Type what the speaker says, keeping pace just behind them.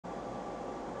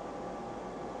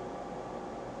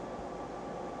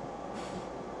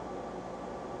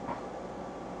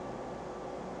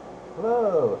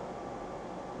Hello.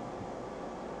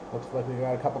 Looks like we've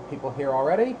got a couple people here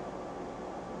already.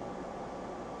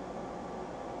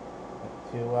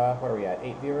 What are we at?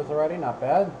 8 viewers already, not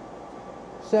bad.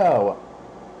 So,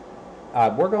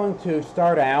 we're going to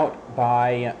start out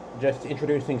by just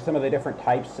introducing some of the different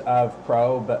types of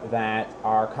probe that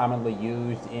are commonly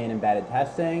used in embedded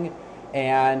testing.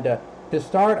 And to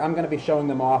start, I'm going to be showing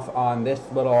them off on this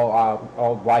little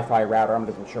old Wi-Fi router. I'm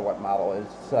not even sure what model it is.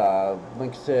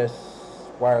 Linksys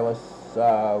Wireless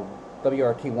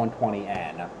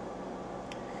WRT120N.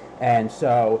 And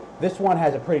so this one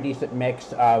has a pretty decent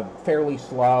mix of fairly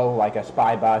slow, like a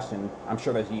SPI bus, and I'm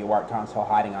sure there's a UART console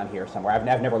hiding on here somewhere.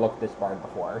 I've never looked at this board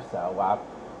before, so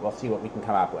we'll see what we can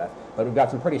come up with. But we've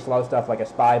got some pretty slow stuff like a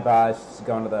SPI bus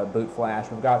going to the boot flash.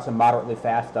 We've got some moderately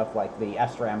fast stuff like the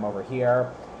SRAM over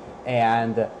here.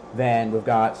 And then we've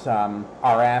got some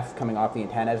RF coming off the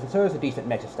antennas, and so there's a decent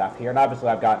mix of stuff here. And obviously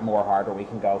I've got more hardware we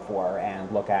can go for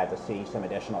and look at to see some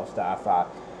additional stuff.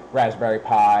 Raspberry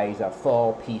Pis, a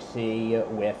full PC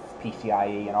with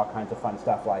PCIe and all kinds of fun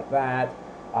stuff like that.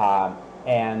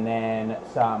 And then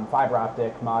some fiber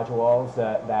optic modules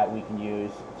that we can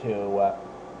use to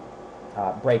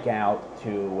break out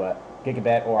to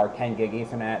gigabit or 10 gig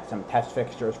Ethernet, some test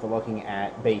fixtures for looking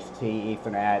at base T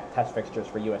Ethernet, test fixtures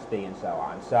for USB, and so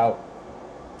on. So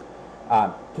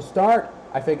to start,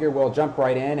 I figure we'll jump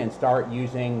right in and start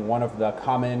using one of the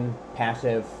common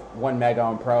passive 1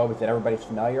 megohm probes that everybody's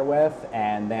familiar with,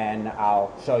 and then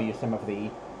I'll show you some of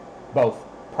the both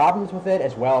problems with it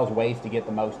as well as ways to get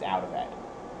the most out of it.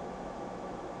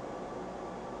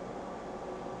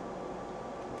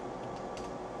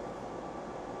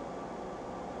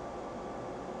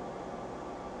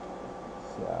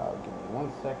 So give me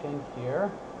 1 second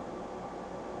here,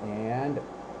 and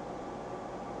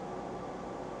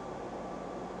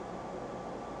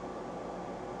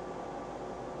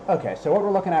okay, so what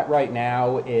we're looking at right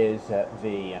now is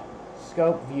the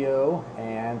scope view,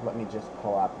 and let me just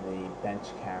pull up the bench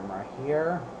camera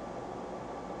here.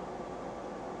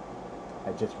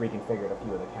 I just reconfigured a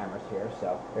few of the cameras here,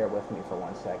 so bear with me for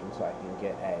 1 second so I can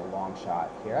get a long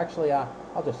shot here. Actually,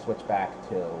 I'll just switch back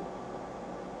to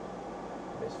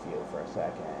this view for a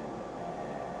second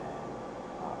and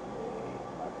pop the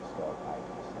microscope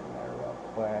eyepiece in there real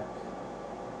quick.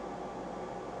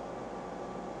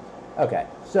 Okay,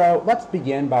 so let's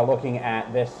begin by looking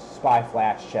at this SPI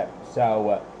flash chip.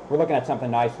 So we're looking at something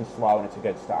nice and slow, and it's a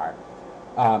good start.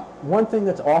 One thing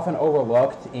that's often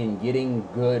overlooked in getting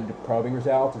good probing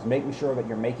results is making sure that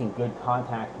you're making good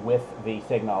contact with the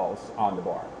signals on the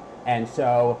board. And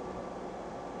so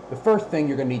the first thing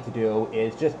you're going to need to do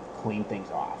is just clean things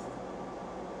off.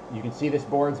 You can see this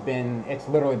board's it's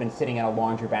literally been sitting in a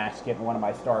laundry basket in one of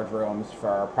my storage rooms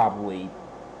for probably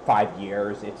 5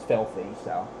 years. It's filthy,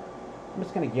 so I'm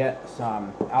just going to get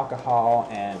some alcohol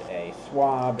and a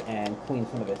swab and clean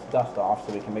some of this dust off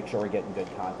so we can make sure we're getting good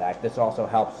contact. This also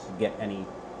helps get any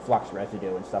flux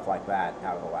residue and stuff like that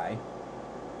out of the way.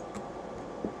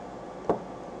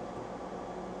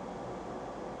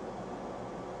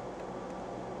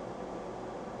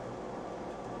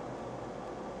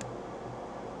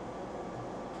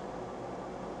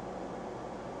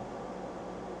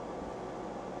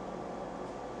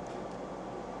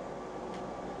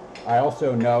 I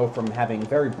also know from having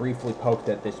very briefly poked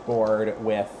at this board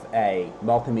with a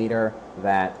multimeter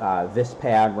that this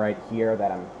pad right here that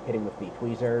I'm hitting with the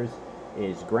tweezers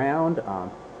is ground.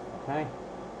 Okay.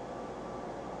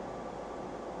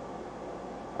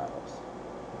 All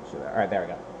right, there we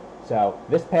go. So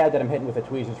this pad that I'm hitting with the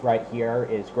tweezers right here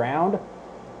is ground,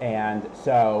 and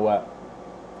so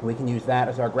we can use that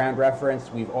as our ground reference.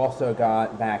 We've also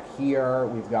got back here,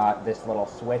 we've got this little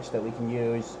switch that we can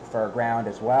use for ground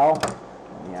as well.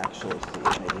 Let me actually see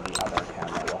if maybe the other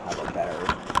camera will have a better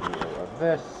view of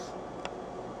this.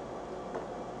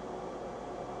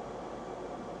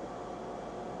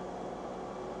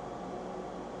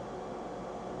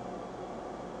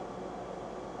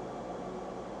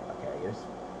 Okay,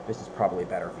 this is probably a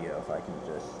better view if I can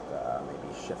just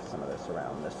maybe shift some of this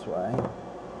around this way,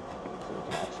 so we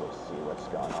can actually see what's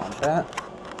going on with that.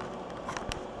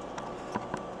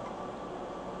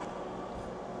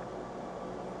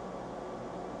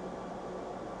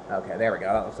 Okay, there we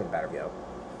go. That looks like a better view.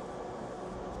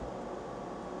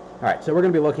 Alright, so we're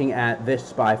going to be looking at this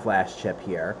SPI flash chip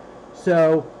here.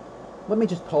 So let me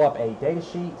just pull up a data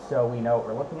sheet so we know what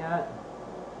we're looking at.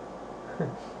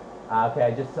 Okay,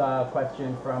 I just saw a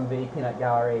question from the Peanut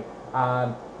Gallery.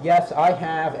 Yes, I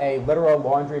have a literal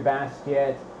laundry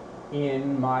basket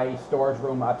in my storage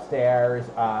room upstairs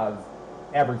of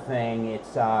everything.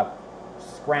 It's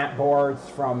scrap boards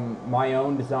from my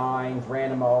own designs,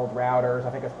 random old routers. I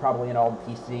think it's probably an old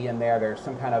PC in there. There's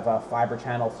some kind of a fiber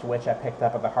channel switch I picked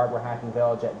up at the Hardware Hacking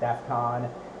Village at DEF CON,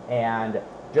 and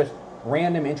just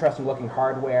random interesting looking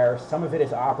hardware. Some of it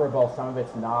is operable, some of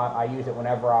it's not. I use it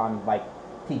whenever I'm like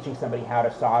teaching somebody how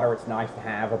to solder. It's nice to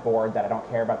have a board that I don't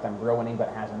care about them ruining, but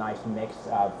it has a nice mix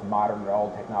of modern and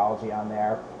old technology on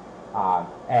there.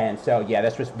 And so yeah,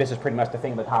 this is pretty much the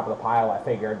thing at the top of the pile. I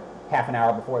figured half an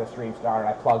hour before the stream started,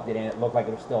 I plugged it in. It looked like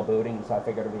it was still booting, and so I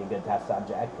figured it would be a good test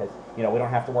subject because, you know, we don't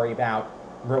have to worry about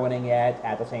ruining it.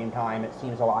 At the same time, it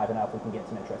seems alive enough. We can get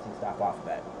some interesting stuff off of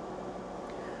it.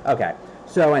 Okay,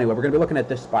 so anyway, we're going to be looking at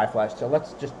this SPI flash. So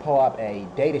let's just pull up a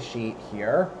data sheet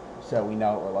here so we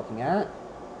know what we're looking at.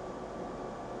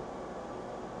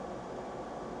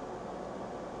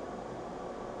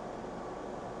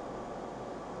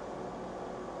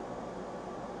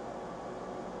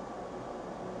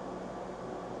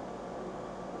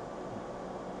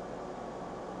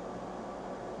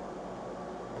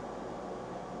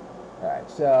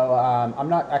 So I'm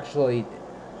not actually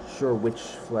sure which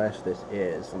flash this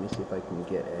is. Let me see if I can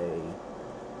get a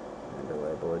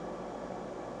label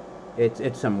it.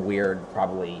 It's some weird,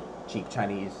 probably cheap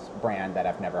Chinese brand that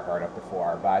I've never heard of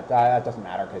before, but that doesn't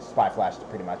matter because SPI flash is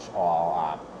pretty much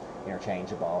all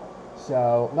interchangeable.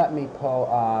 So let me pull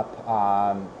up,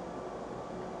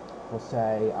 we'll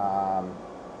say, a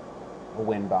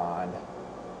WinBond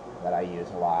that I use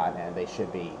a lot, and they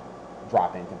should be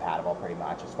drop-in compatible pretty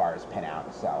much as far as pinout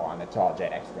and so on. It's all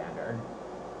JEDEC standard.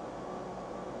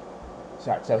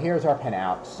 So here's our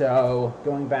pinout. So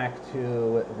going back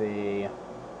to the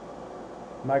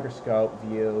microscope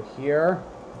view here.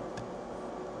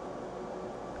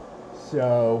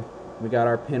 So we got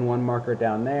our pin 1 marker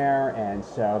down there, and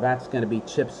so that's going to be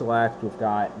chip select. We've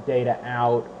got data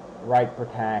out, write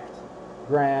protect,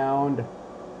 ground,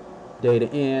 data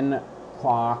in,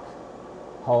 clock,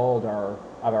 hold or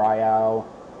other I/O,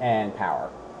 and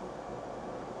power.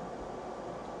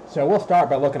 So we'll start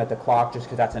by looking at the clock just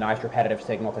because that's a nice repetitive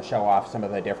signal to show off some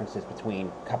of the differences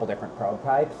between a couple different probe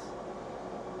types.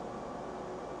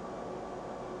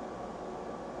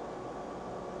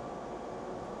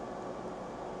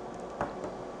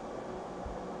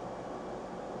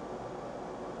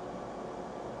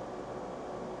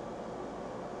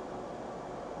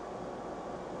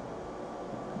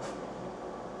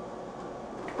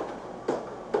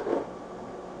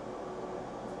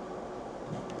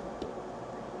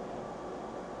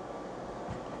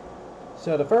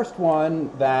 So the first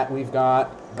one that we've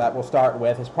got that we'll start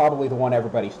with is probably the one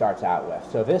everybody starts out with.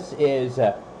 So this is,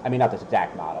 I mean not this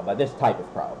exact model, but this type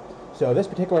of probe. So this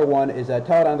particular one is a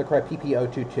Teledyne LaCroix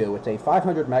PP022. It's a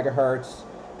 500 megahertz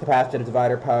capacitive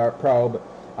divider probe,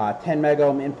 10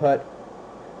 megohm input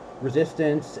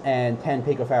resistance, and 10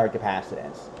 picofarad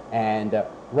capacitance. And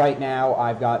right now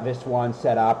I've got this one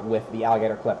set up with the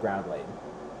alligator clip ground lead.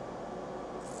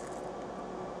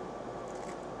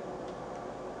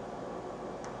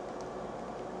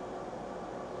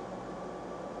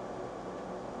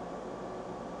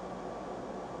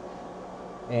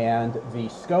 And the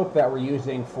scope that we're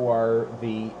using for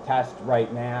the test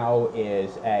right now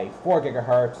is a 4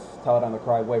 gigahertz Teledyne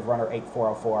LaCroix Wave Runner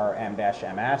 8404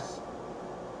 M-MS.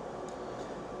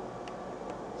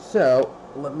 So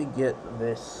let me get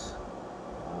this.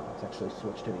 Let's actually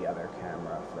switch to the other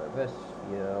camera for this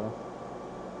view.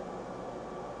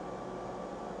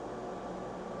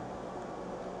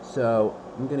 So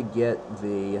I'm going to get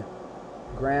the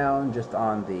ground just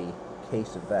on the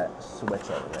case of that switch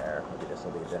over there. Maybe this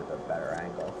will be a bit of a better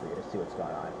angle for you to see what's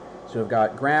going on. So we've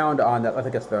got ground on that. I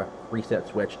think it's the reset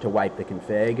switch to wipe the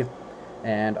config.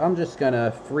 And I'm just going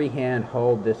to freehand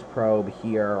hold this probe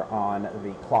here on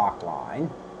the clock line.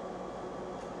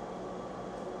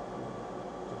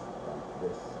 Just bump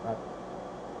this up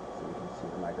so you can see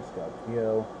the microscope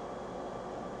view.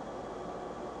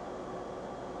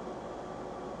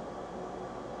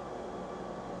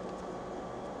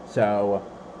 So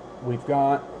we've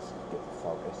got, let's get the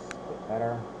focus a bit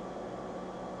better.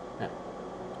 Yeah.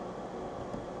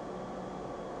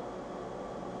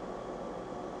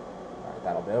 Alright,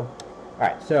 that'll do.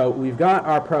 Alright, so we've got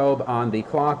our probe on the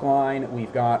clock line,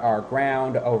 we've got our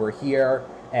ground over here,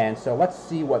 and so let's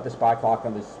see what the SPI clock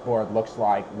on this board looks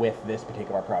like with this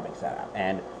particular probing setup.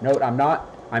 And note,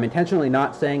 I'm intentionally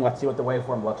not saying let's see what the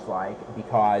waveform looks like,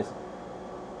 because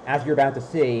as you're about to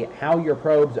see, how your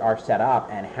probes are set up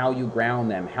and how you ground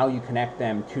them, how you connect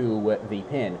them to the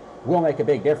pin, will make a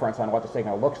big difference on what the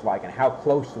signal looks like and how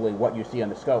closely what you see on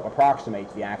the scope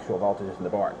approximates the actual voltages in the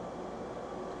board.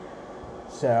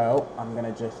 So I'm going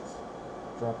to just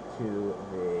drop to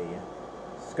the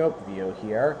scope view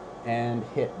here, and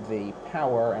hit the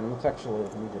power, and let's actually,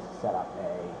 let me just set up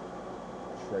a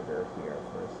trigger here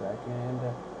for a second.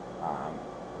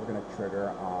 We're going to trigger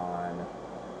on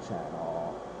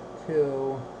channel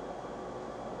 2,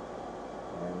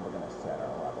 and we're going to set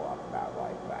our level up about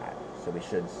like that. So we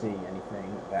should see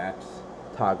anything that's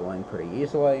toggling pretty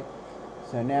easily.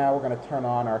 So now we're going to turn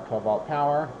on our 12 volt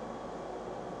power.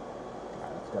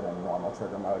 Let's go to normal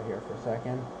trigger mode here for a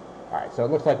second. Alright, so it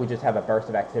looks like we just have a burst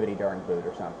of activity during boot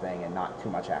or something, and not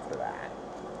too much after that.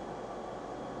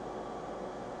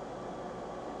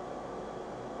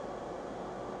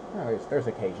 Oh, there's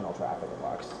occasional traffic, it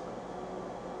looks.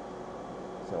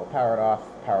 So we'll power it off,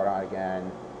 power it on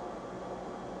again.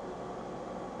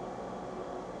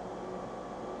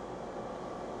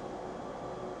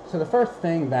 So the first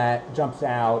thing that jumps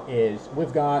out is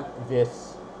we've got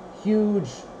this huge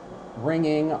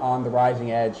ringing on the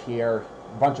rising edge here,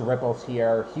 a bunch of ripples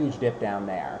here, huge dip down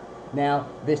there. Now,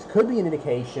 this could be an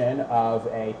indication of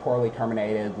a poorly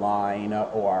terminated line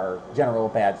or general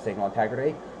bad signal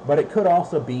integrity, but it could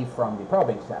also be from the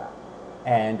probing setup.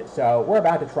 And so we're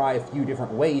about to try a few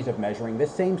different ways of measuring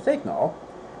this same signal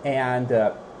and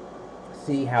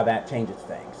see how that changes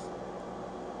things.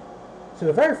 So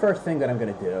the very first thing that I'm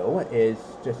going to do is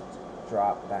just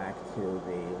drop back to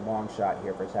the long shot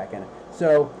here for a second.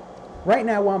 So right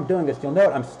now while I'm doing this, you'll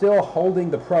note I'm still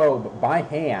holding the probe by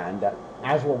hand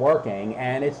as we're working,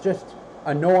 and it's just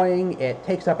annoying. It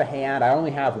takes up a hand. I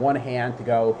only have one hand to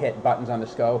go hit buttons on the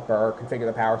scope or configure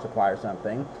the power supply or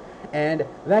something. And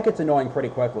that gets annoying pretty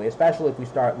quickly, especially if we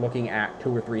start looking at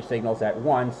 2 or 3 signals at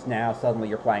once. Now suddenly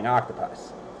you're playing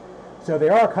octopus. So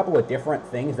there are a couple of different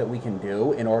things that we can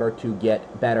do in order to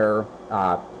get better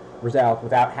results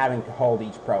without having to hold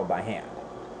each probe by hand.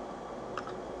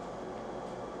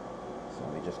 So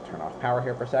let me just turn off power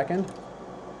here for a second.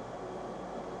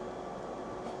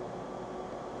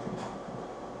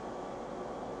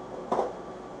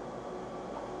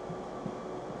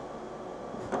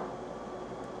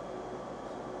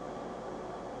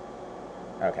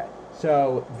 Okay,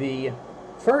 so the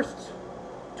first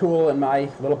tool in my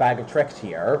little bag of tricks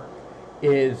here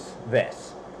is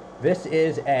this. This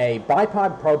is a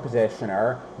bipod probe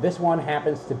positioner. This one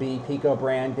happens to be Pico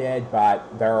branded, but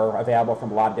they're available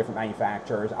from a lot of different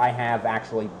manufacturers. I have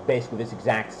actually basically this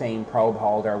exact same probe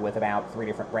holder with about 3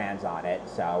 different brands on it,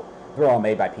 so they're all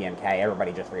made by PMK.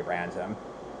 Everybody just rebrands them.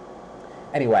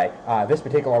 Anyway, this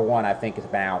particular one I think is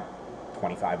about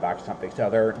 25 bucks or something,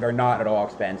 so they're not at all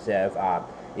expensive.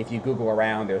 If you Google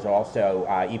around, there's also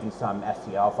even some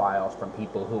STL files from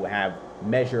people who have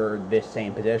measured this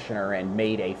same positioner and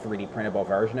made a 3D printable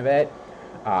version of it.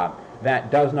 That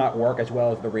does not work as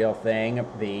well as the real thing.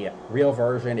 The real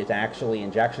version is actually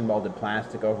injection molded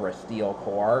plastic over a steel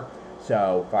core.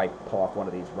 So if I pull off one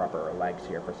of these rubber legs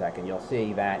here for a second, you'll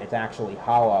see that it's actually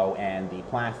hollow and the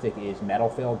plastic is metal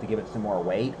filled to give it some more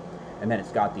weight. And then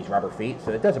it's got these rubber feet,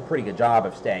 so it does a pretty good job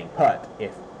of staying put.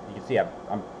 If you can see,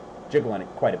 I'm jiggling it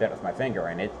quite a bit with my finger,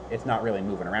 and it's not really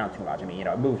moving around too much. I mean, you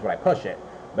know, it moves when I push it,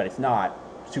 but it's not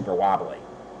super wobbly.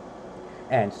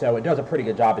 And so it does a pretty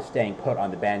good job of staying put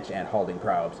on the bench and holding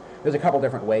probes. There's a couple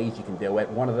different ways you can do it.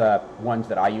 One of the ones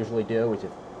that I usually do is,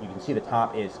 if you can see the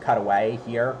top is cut away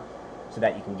here, so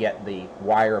that you can get the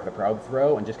wire of the probe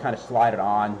through and just kind of slide it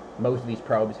on. Most of these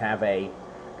probes have a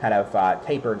kind of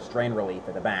tapered strain relief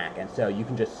at the back, and so you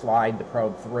can just slide the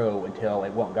probe through until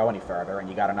it won't go any further, and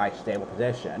you got a nice stable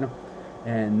position.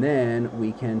 And then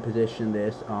we can position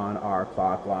this on our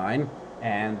clock line,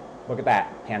 and look at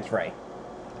that, hands-free.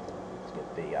 Let's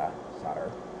get the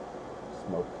solder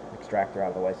smoke extractor out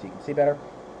of the way so you can see better.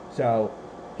 So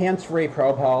hands-free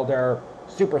probe holder,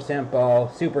 super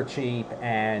simple, super cheap,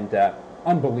 and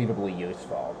unbelievably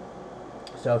useful.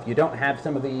 So if you don't have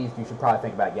some of these, you should probably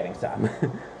think about getting some.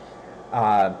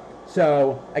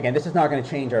 So again, this is not going to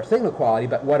change our signal quality,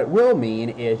 but what it will mean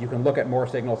is you can look at more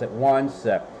signals at once,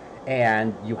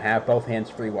 and you have both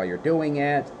hands free while you're doing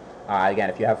it.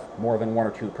 Again, if you have more than 1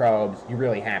 or 2 probes, you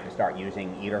really have to start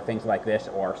using either things like this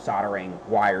or soldering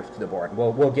wires to the board.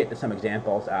 We'll get to some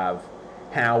examples of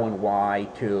how and why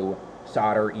to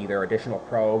solder either additional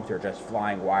probes or just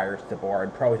flying wires to the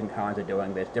board, pros and cons of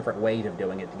doing this, different ways of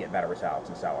doing it to get better results,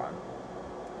 and so on.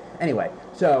 Anyway,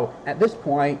 so at this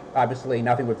point, obviously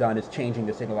nothing we've done is changing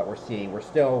the signal that we're seeing. We're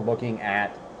still looking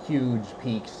at huge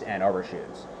peaks and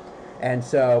overshoots. And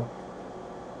so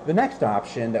the next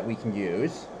option that we can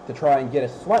use to try and get a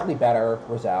slightly better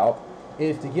result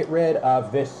is to get rid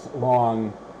of this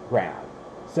long ground.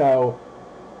 So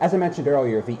as I mentioned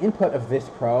earlier, the input of this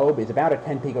probe is about a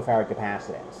 10 picofarad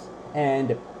capacitance.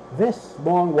 And this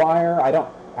long wire, I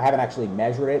haven't actually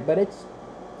measured it, but it's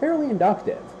fairly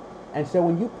inductive. And so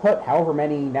when you put however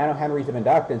many nanohenries of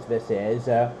inductance this is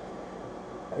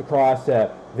across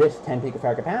this 10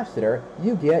 picofarad capacitor,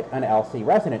 you get an LC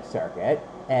resonance circuit,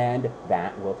 and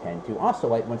that will tend to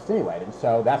oscillate when stimulated. And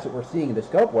so that's what we're seeing in the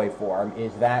scope waveform,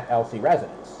 is that LC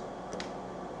resonance.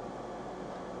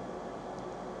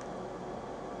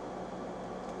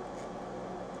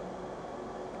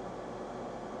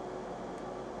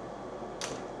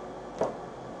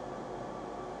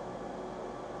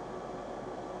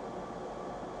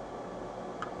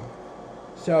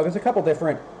 So there's a couple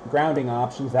different grounding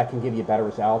options that can give you better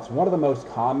results. One of the most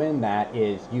common that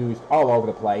is used all over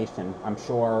the place, and I'm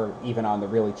sure even on the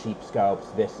really cheap scopes,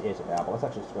 this is available. Let's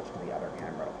actually switch to the other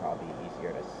camera. It'll probably be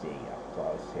easier to see up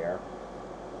close here.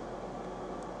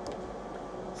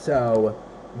 So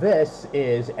this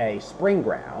is a spring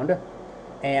ground,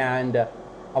 and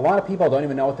a lot of people don't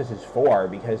even know what this is for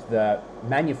because the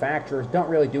manufacturers don't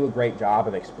really do a great job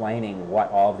of explaining what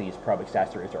all of these probe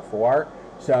accessories are for.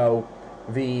 So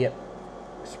the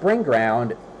spring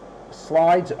ground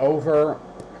slides over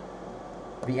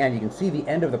the end. You can see the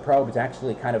end of the probe is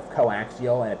actually kind of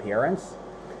coaxial in appearance.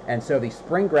 And so the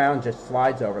spring ground just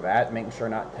slides over that, making sure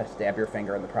not to stab your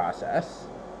finger in the process.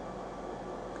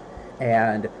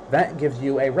 And that gives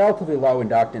you a relatively low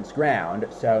inductance ground.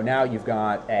 So now you've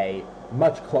got a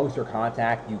much closer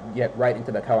contact. You get right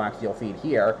into the coaxial feed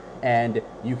here, and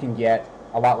you can get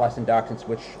a lot less inductance,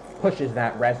 which pushes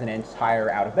that resonance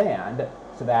higher out of band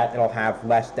so that it'll have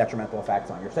less detrimental effects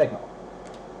on your signal.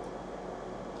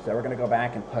 So we're going to go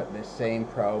back and put this same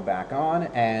probe back on,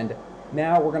 and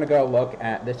now we're going to go look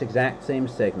at this exact same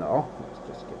signal. Let's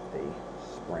just get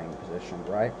the spring positioned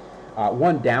right.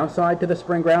 One downside to the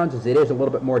spring grounds is it is a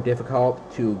little bit more difficult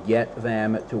to get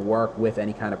them to work with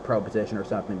any kind of probe position or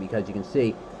something, because you can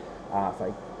see,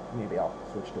 maybe I'll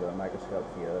switch to the microscope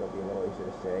view, it'll be a little easier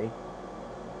to see.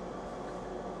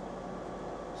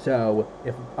 So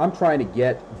if I'm trying to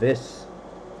get this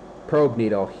probe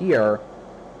needle here,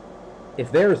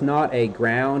 if there's not a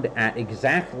ground at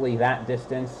exactly that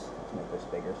distance, let's make this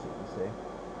bigger so you can see.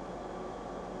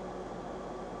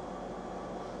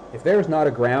 If there's not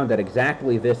a ground at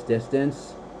exactly this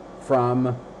distance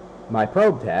from my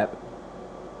probe tip,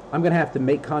 I'm going to have to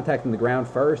make contact in the ground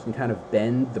first and kind of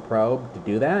bend the probe to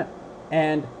do that.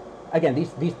 And again,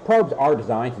 these probes are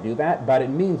designed to do that, but it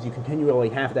means you continually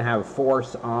have to have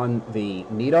force on the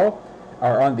needle,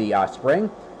 or on the spring.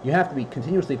 You have to be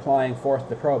continuously applying force to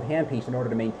the probe handpiece in order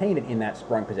to maintain it in that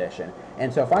sprung position.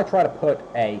 And so if I try to put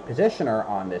a positioner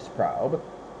on this probe,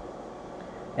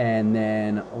 and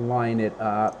then line it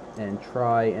up and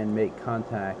try and make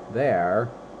contact there,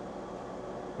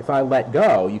 if I let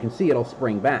go, you can see it'll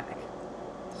spring back.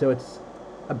 So it's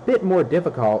a bit more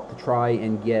difficult to try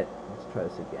and get. Let's try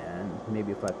this again.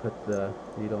 Maybe if I put the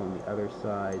needle on the other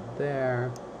side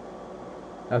there.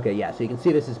 Okay, yeah, so you can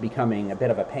see this is becoming a bit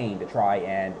of a pain to try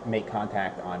and make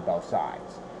contact on both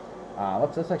sides.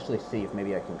 Let's actually see if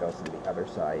maybe I can go to the other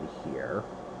side here.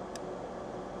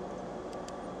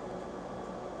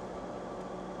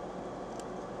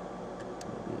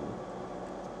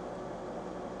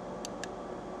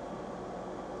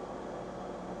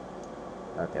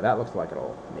 Okay, that looks like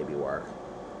it'll maybe work.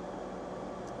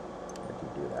 I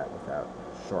can do that without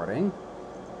shorting.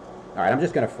 All right, I'm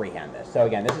just going to freehand this. So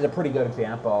again, this is a pretty good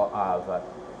example of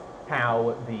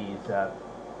how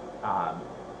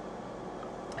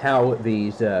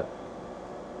these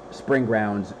spring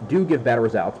grounds do give better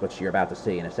results, which you're about to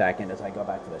see in a second as I go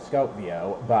back to the scope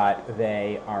view, but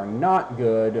they are not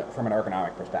good from an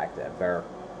ergonomic perspective. They're,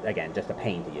 again, just a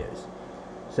pain to use.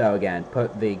 So again,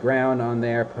 put the ground on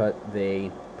there, put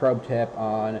the probe tip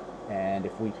on, and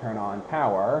if we turn on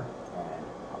power, and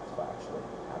I'll actually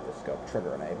have the scope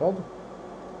trigger enabled.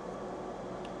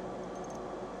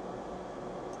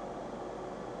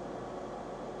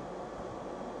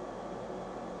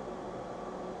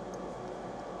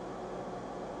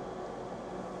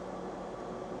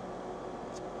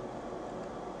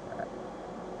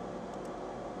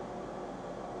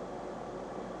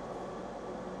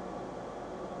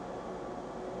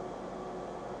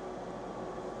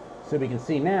 So we can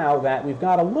see now that we've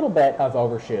got a little bit of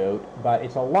overshoot, but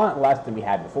it's a lot less than we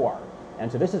had before. And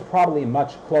so this is probably a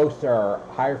much closer,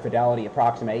 higher fidelity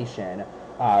approximation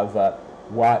of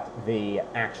what the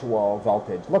actual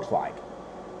voltage looks like.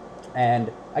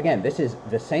 And again, this is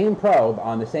the same probe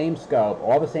on the same scope,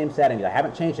 all the same settings. I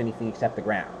haven't changed anything except the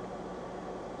ground.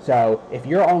 So if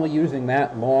you're only using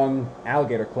that long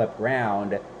alligator clip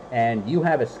ground, and you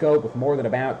have a scope with more than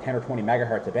about 10 or 20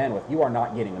 megahertz of bandwidth, you are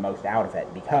not getting the most out of it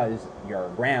because your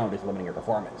ground is limiting your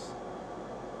performance.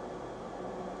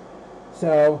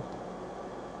 So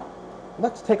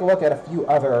let's take a look at a few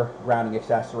other grounding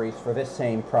accessories for this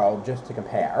same probe just to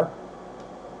compare.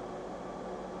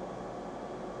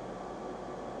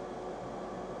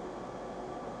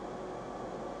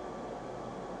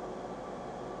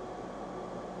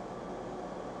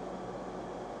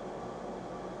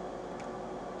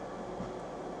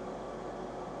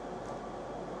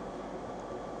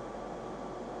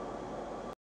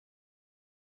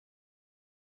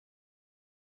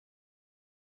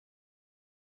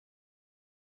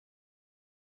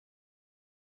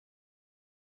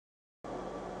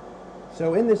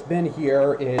 So in this bin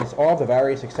here is all the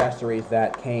various accessories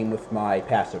that came with my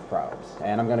passive probes,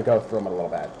 and I'm going to go through them a little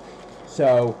bit.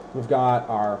 So we've got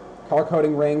our color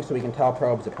coding ring so we can tell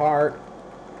probes apart,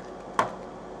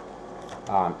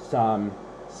 some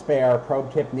spare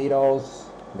probe tip needles.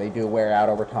 They do wear out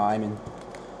over time, and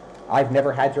I've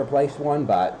never had to replace one,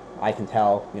 but I can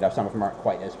tell, you know, some of them aren't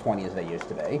quite as pointy as they used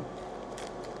to be.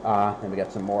 Then we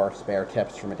got some more spare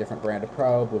tips from a different brand of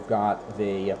probe. We've got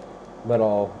the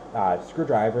little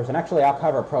screwdrivers, and actually I'll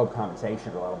cover probe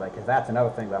compensation a little bit because that's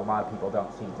another thing that a lot of people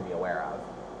don't seem to be aware of.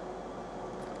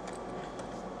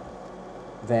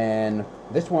 Then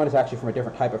this one is actually from a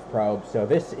different type of probe. So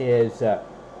this is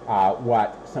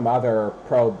what some other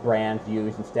probe brands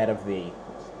use instead of the,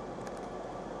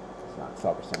 it's not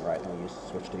focusing right, let me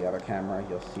switch to the other camera,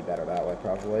 you'll see better that way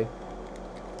probably.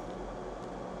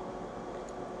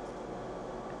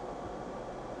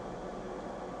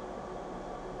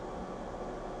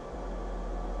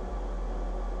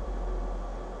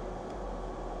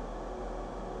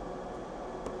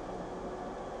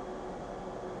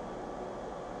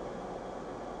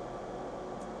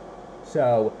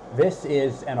 So this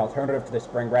is an alternative to the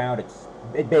spring ground.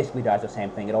 It basically does the same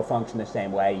thing. It'll function the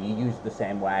same way. You use it the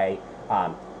same way.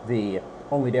 The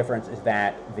only difference is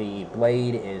that the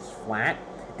blade is flat.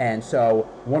 And so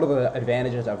one of the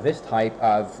advantages of this type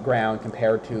of ground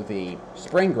compared to the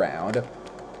spring ground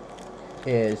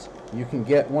is you can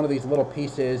get one of these little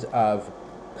pieces of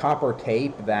copper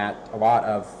tape that a lot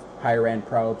of higher end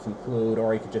probes include,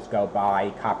 or you could just go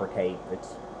buy copper tape.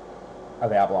 It's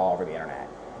available all over the internet.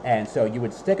 And so you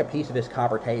would stick a piece of this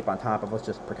copper tape on top of, let's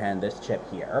just pretend, this chip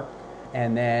here,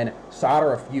 and then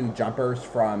solder a few jumpers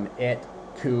from it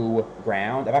to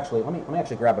ground. Let me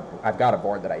actually grab I've got a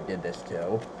board that I did this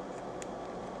to.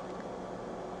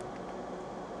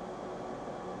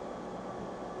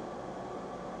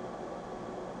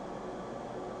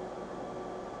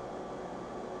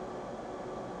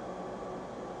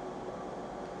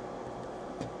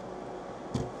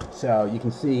 So you can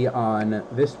see on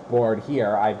this board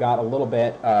here, I've got a little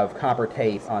bit of copper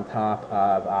tape on top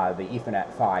of the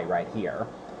Ethernet PHY right here.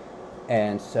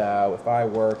 And so if I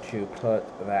were to put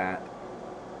that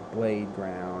blade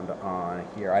ground on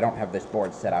here, I don't have this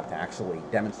board set up to actually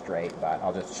demonstrate, but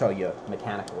I'll just show you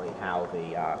mechanically how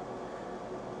the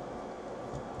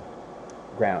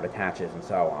ground attaches and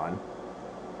so on.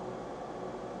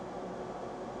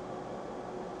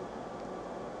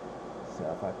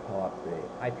 So if I pull up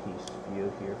the eyepiece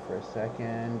view here for a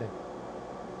second.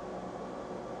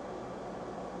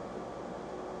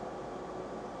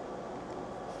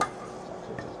 Let's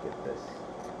actually just get this.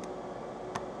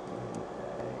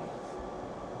 Okay.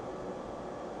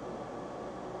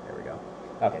 There we go.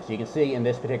 Okay, so you can see in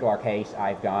this particular case,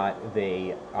 I've got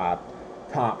the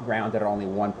top grounded at only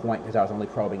one point because I was only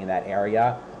probing in that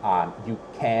area. You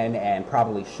can and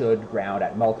probably should ground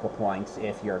at multiple points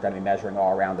if you're going to be measuring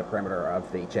all around the perimeter of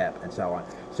the chip and so on.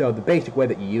 So the basic way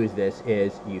that you use this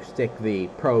is you stick the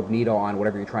probe needle on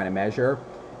whatever you're trying to measure,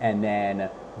 and then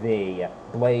the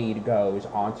blade goes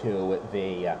onto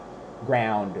the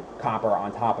ground copper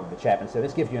on top of the chip. And so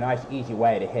this gives you a nice easy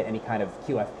way to hit any kind of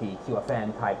QFP,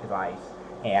 QFN type device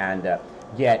and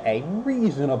get a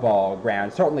reasonable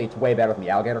ground. Certainly it's way better than the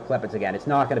alligator clip. It's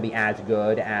not going to be as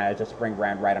good as a spring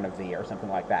ground right on a V or something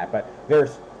like that, but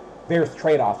there's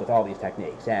trade-offs with all these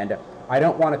techniques, and I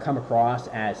don't want to come across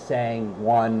as saying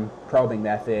one probing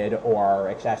method or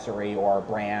accessory or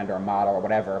brand or model or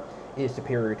whatever is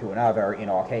superior to another in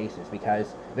all cases,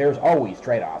 because there's always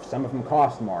trade-offs. Some of them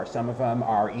cost more, some of them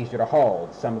are easier to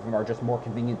hold, some of them are just more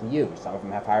convenient to use, some of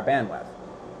them have higher bandwidth.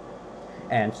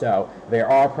 And so there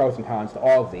are pros and cons to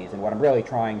all of these, and what I'm really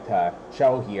trying to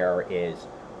show here is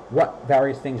what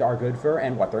various things are good for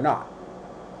and what they're not.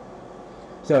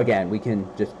 So again, we can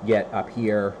just get up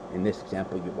here. In this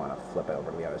example, you'd want to flip it over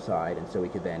to the other side, and so we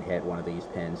could then hit one of these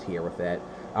pins here with it.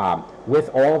 With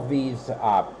all of these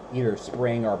either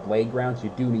spring or blade grounds,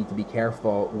 you do need to be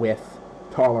careful with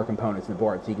taller components in the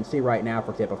board. So you can see right now,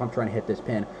 for example, if I'm trying to hit this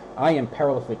pin, I am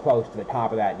perilously close to the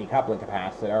top of that decoupling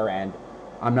capacitor, and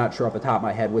I'm not sure off the top of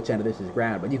my head which end of this is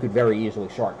ground, but you could very easily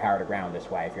short power to ground this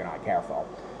way if you're not careful.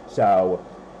 So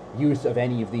use of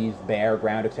any of these bare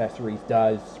ground accessories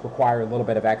does require a little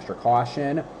bit of extra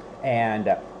caution. And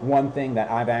one thing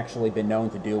that I've actually been known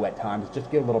to do at times is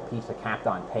just get a little piece of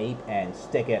Kapton tape and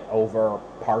stick it over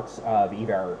parts of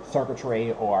either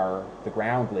circuitry or the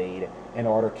ground lead in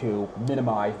order to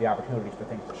minimize the opportunities for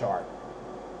things to short.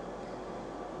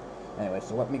 Anyway,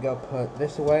 so let me go put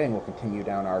this away and we'll continue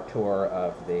down our tour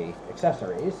of the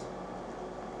accessories.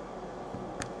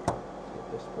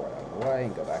 Get this board out of the way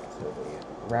and go back to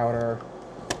the router.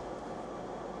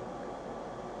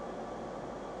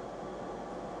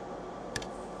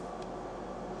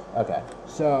 Okay,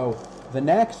 so the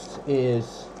next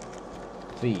is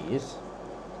these.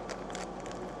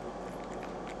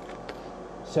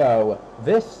 So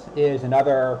this is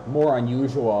another more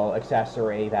unusual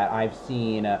accessory that I've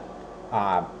seen.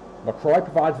 LaCroix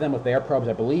provides them with their probes.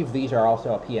 I believe these are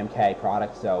also a PMK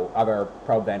product, so other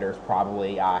probe vendors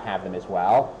probably have them as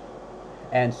well.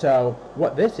 And so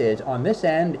what this is, on this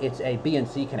end, it's a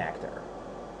BNC connector.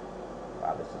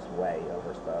 Wow, this is way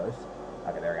overexposed.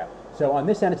 Okay, there we go. So on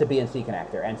this end, it's a BNC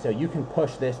connector, and so you can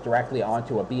push this directly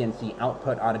onto a BNC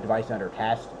output on a device under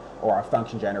test, or a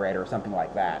function generator, or something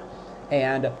like that.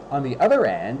 And on the other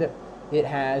end, it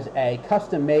has a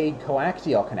custom-made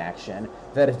coaxial connection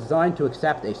that is designed to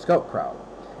accept a scope probe.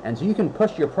 And so you can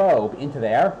push your probe into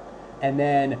there, and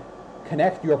then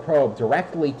connect your probe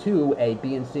directly to a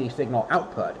BNC signal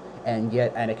output, and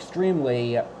get an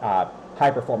extremely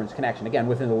high-performance connection, again,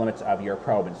 within the limits of your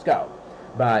probe and scope.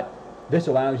 But this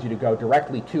allows you to go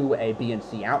directly to a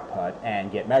BNC output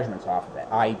and get measurements off of it.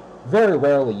 I very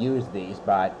rarely use these,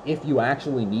 but if you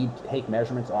actually need to take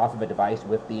measurements off of a device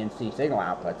with BNC signal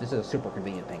outputs, this is a super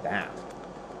convenient thing to have.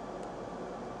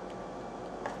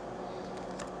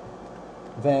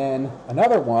 Then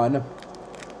another one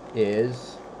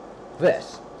is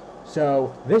this.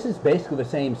 So this is basically the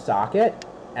same socket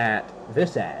at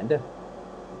this end.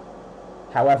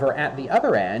 However, at the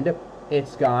other end,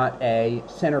 it's got a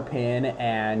center pin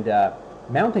and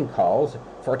mounting culls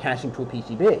for attaching to a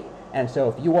PCB. And so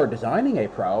if you are designing a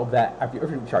probe that,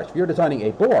 if you're designing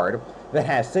a board that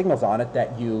has signals on it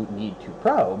that you need to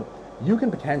probe, you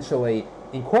can potentially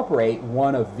incorporate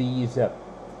one of these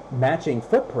matching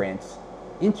footprints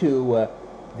into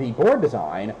the board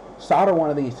design, solder one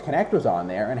of these connectors on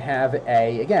there, and have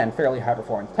a, again, fairly high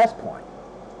performance test point.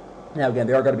 Now again,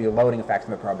 there are going to be loading effects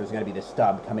in the probe. There's going to be this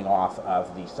stub coming off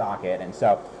of the socket, and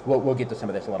so we'll get to some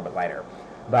of this a little bit later.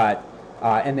 But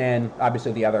and then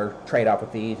obviously the other trade-off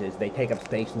with these is they take up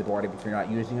space in the board if you're not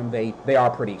using them. They are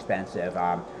pretty expensive.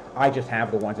 I just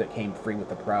have the ones that came free with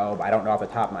the probe. I don't know off the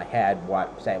top of my head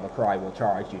what, say, LaCroix will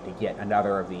charge you to get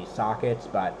another of these sockets,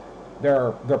 but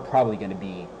they're probably going to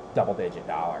be double-digit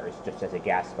dollars, just as a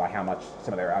guess by how much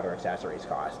some of their other accessories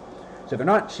cost. So they're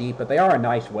not cheap, but they are a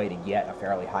nice way to get a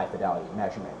fairly high-fidelity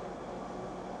measurement.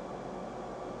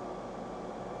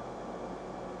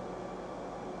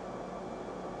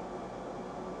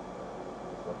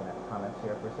 Just looking at the comments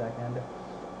here for a second.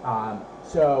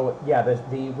 So yeah,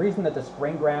 the reason that the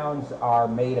spring grounds are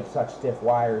made of such stiff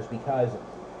wires, because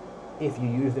if you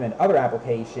use them in other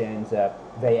applications,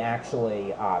 they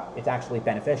actually it's actually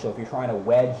beneficial if you're trying to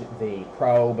wedge the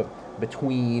probe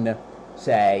between,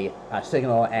 say, a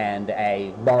signal and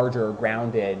a larger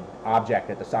grounded object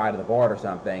at the side of the board or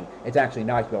something. It's actually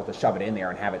nice to be able to shove it in there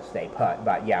and have it stay put.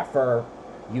 But yeah, for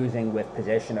using with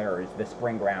positioners, the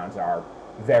spring grounds are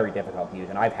very difficult to use,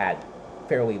 and I've had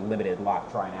fairly limited luck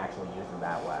trying to actually use them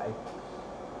that way.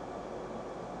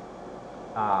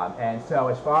 And so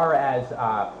as far as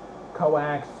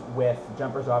coax with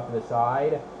jumpers off to the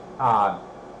side,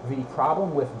 the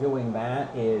problem with doing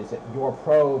that is your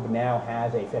probe now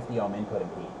has a 50 ohm input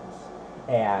impedance,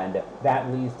 and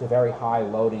that leads to very high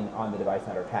loading on the device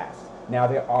under test. Now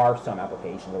there are some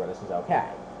applications where this is okay,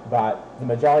 but the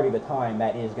majority of the time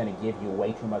that is going to give you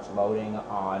way too much loading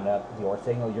on your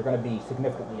signal. You're going to be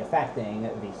significantly affecting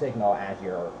the signal as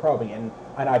you're probing, and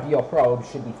an ideal probe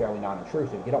should be fairly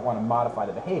non-intrusive. You don't want to modify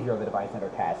the behavior of the device under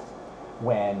test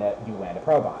when you land a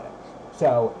probe on it.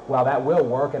 So while that will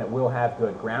work and it will have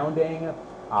good grounding,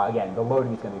 again, the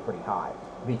loading is going to be pretty high.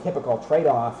 The typical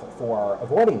trade-off for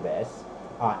avoiding this,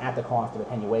 at the cost of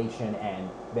attenuation and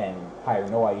then higher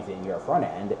noise in your front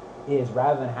end, is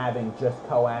rather than having just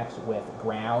coax with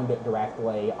ground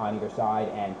directly on either side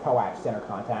and coax center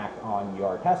contact on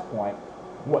your test point,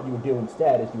 what you would do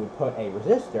instead is you would put a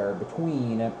resistor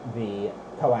between the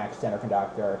coax center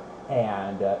conductor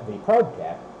and the probe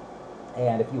tip.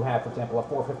 And if you have, for example, a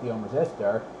 450 ohm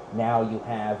resistor, now you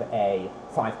have a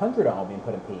 500 ohm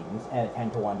input impedance and a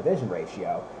 10-to-1 division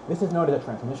ratio. This is known as a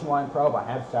transmission line probe. I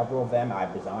have several of them.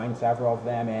 I've designed several of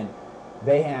them, and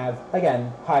they have,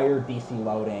 again, higher DC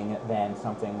loading than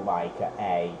something like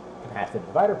a capacitive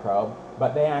divider probe,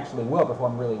 but they actually will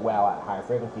perform really well at higher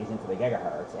frequencies into the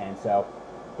gigahertz. And so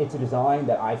it's a design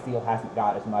that I feel hasn't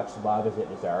got as much love as it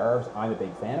deserves. I'm a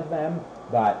big fan of them,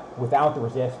 but without the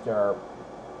resistor,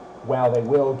 well, they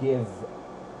will give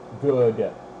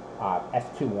good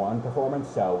S21 performance,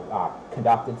 so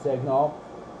conducted signal.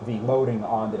 The loading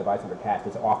on the device under test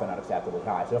is often unacceptably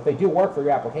high. So if they do work for your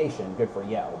application, good for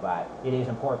you, but it is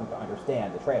important to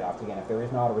understand the trade-offs. Again, if there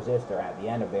is not a resistor at the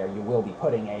end of there, you will be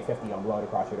putting a 50 ohm load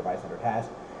across your device under test.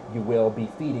 You will be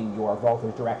feeding your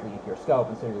voltage directly into your scope,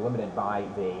 and so you're limited by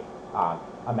the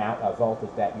amount of voltage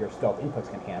that your scope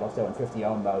inputs can handle. So in 50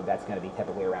 ohm mode, that's going to be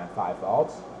typically around 5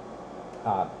 volts.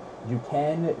 You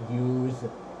can use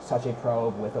such a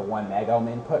probe with a 1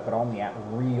 megohm input, but only at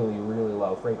really, really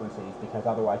low frequencies, because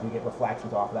otherwise you get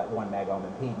reflections off of that 1 megohm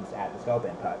impedance at the scope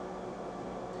input.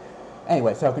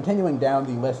 Anyway, so continuing down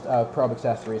the list of probe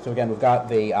accessories, so again, we've got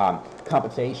the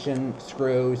compensation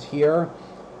screws here,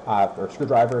 or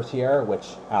screwdrivers here, which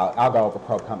I'll go over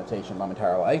probe compensation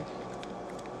momentarily.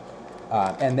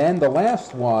 And then the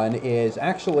last one is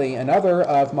actually another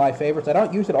of my favorites. I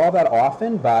don't use it all that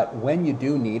often, but when you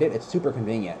do need it, it's super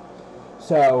convenient.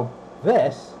 So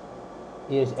this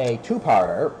is a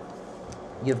two-parter.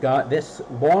 You've got this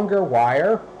longer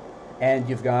wire, and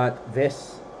you've got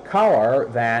this collar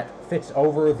that fits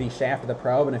over the shaft of the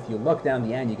probe. And if you look down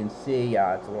the end, you can see,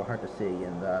 it's a little hard to see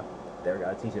in the, there we go,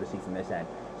 it's easier to see from this end.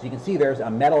 So you can see there's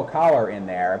a metal collar in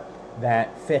there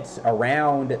that fits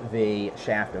around the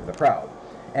shaft of the probe.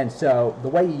 And so the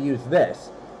way you use this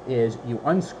is you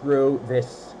unscrew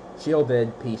this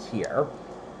shielded piece here,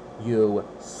 you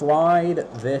slide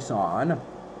this on,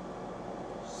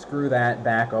 screw that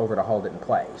back over to hold it in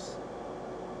place.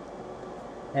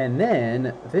 And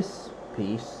then this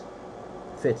piece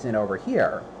fits in over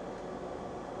here.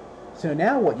 So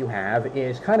now what you have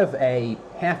is kind of a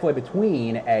halfway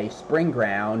between a spring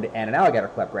ground and an alligator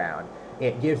clip ground.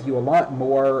 It gives you a lot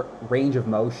more range of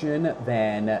motion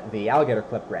than the alligator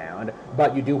clip ground,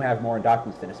 but you do have more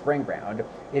inductance than a spring ground.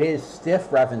 It is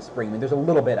stiff rather than spring. I mean, there's a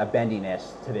little bit of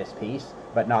bendiness to this piece,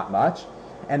 but not much.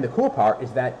 And the cool part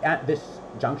is that at this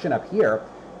junction up here,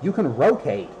 you can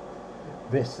rotate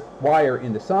this wire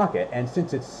in the socket, and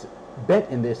since it's bent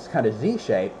in this kind of Z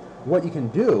shape, what you can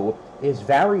do is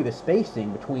vary the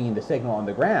spacing between the signal and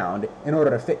the ground in order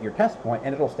to fit your test point,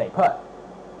 and it'll stay put.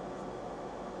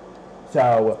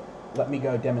 So let me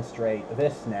go demonstrate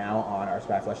this now on our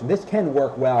SPI flash. And this can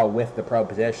work well with the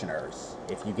probe positioners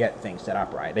if you get things set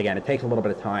up right. Again, it takes a little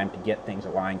bit of time to get things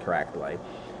aligned correctly.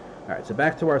 All right, so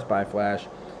back to our SPI flash.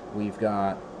 We've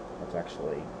got, let's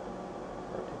actually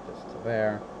rotate this to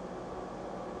there.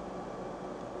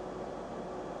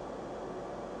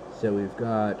 So we've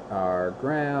got our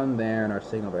ground there and our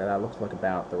signal there. That looks like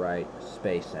about the right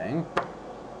spacing.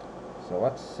 So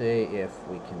let's see if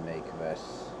we can make this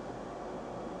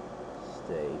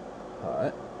stay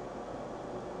put.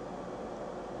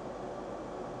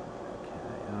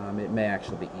 Okay, it may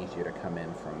actually be easier to come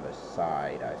in from the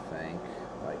side, I think,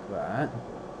 like that.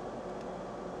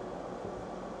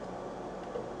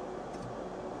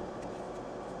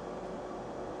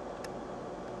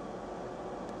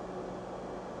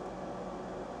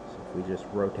 We just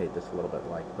rotate this a little bit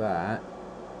like that.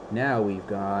 Now we've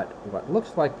got what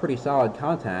looks like pretty solid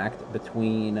contact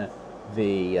between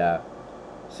the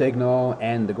signal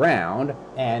and the ground,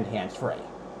 and hands-free.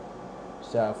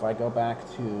 So if I go back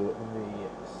to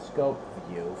the scope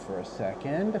view for a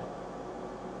second,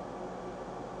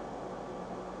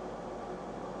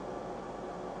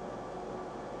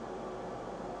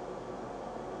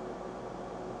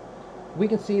 we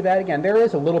can see that, again, there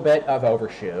is a little bit of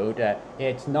overshoot.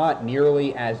 It's not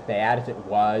nearly as bad as it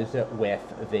was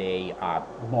with the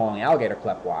long alligator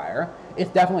clip wire.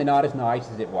 It's definitely not as nice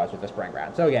as it was with the spring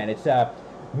ground. So again, it's a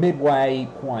midway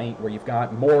point where you've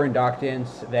got more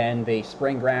inductance than the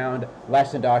spring ground,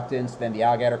 less inductance than the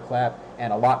alligator clip,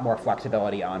 and a lot more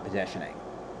flexibility on positioning.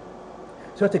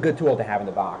 So it's a good tool to have in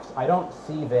the box. I don't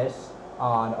see this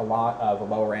on a lot of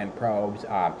lower end probes.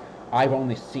 I've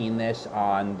only seen this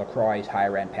on LaCroix's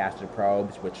higher-end passive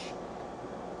probes, which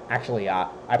actually,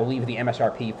 I believe the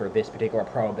MSRP for this particular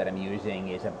probe that I'm using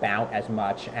is about as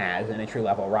much as an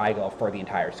entry-level Rigel for the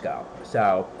entire scope.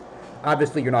 So,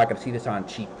 obviously, you're not going to see this on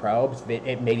cheap probes.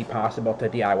 It may be possible to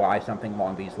DIY something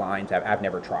along these lines. I've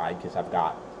never tried because I've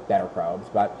got better probes.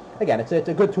 But again, it's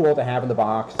a good tool to have in the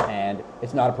box, and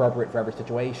it's not appropriate for every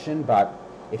situation, but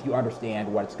if you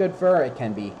understand what it's good for, it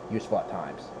can be useful at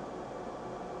times.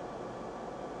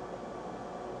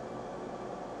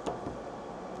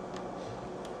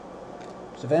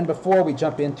 So then before we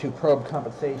jump into probe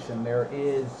compensation, there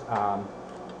is, I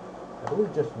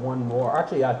believe, just one more,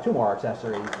 actually two more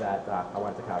accessories that I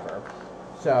wanted to cover.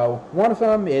 So one of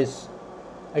them is,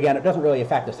 again, it doesn't really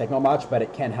affect the signal much, but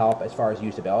it can help as far as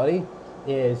usability,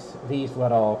 is these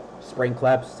little spring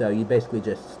clips. So you basically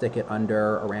just stick it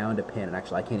under around a pin, and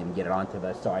actually I can't even get it onto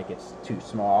this, so like it's too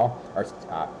small.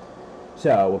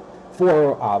 So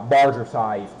for larger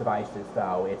size devices,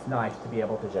 though, it's nice to be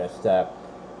able to just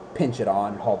pinch it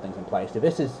on and hold things in place. So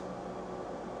this is,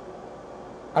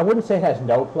 I wouldn't say it has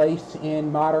no place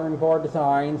in modern board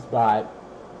designs, but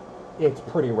it's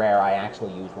pretty rare I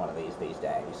actually use one of these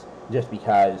days, just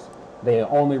because they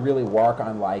only really work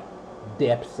on like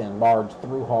dips and large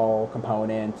through-hole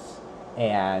components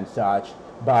and such,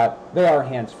 but they are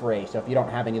hands-free, so if you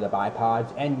don't have any of the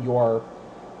bipods and your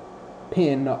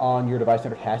pin on your device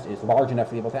under test is large enough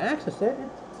to be able to access it,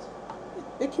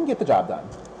 it can get the job done.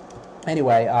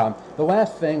 Anyway, the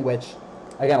last thing, which,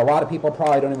 again, a lot of people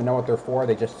probably don't even know what they're for.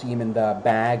 They just see them in the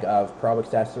bag of probe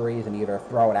accessories and either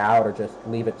throw it out or just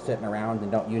leave it sitting around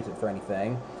and don't use it for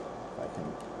anything. If I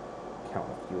can count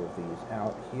a few of these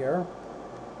out here.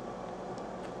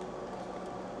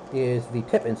 Is the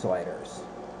tip insulators.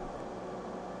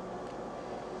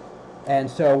 And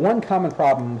so one common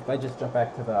problem, if I just jump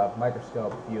back to the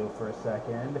microscope view for a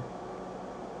second,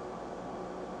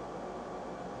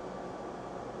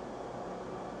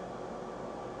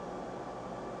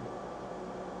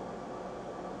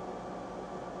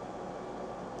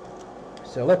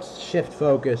 so let's shift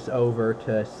focus over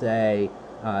to, say,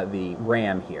 the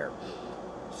RAM here.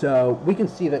 So we can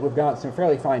see that we've got some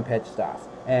fairly fine pitch stuff.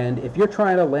 And if you're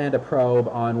trying to land a probe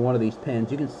on one of these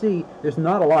pins, you can see there's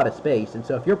not a lot of space. And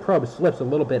so if your probe slips a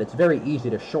little bit, it's very easy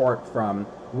to short from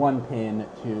one pin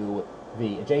to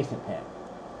the adjacent pin.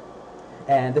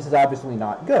 And this is obviously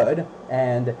not good.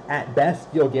 And at best,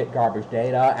 you'll get garbage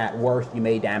data. At worst, you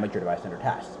may damage your device under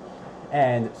test.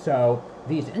 And so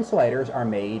these insulators are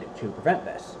made to prevent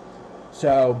this.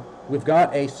 So we've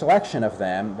got a selection of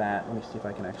them that, let me see if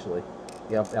I can actually,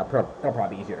 yeah, it'll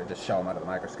probably be easier to just show them under the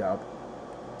microscope.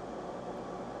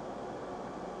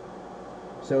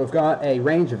 So we've got a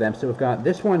range of them. So we've got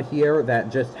this one here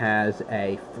that just has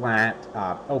a flat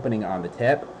opening on the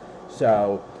tip.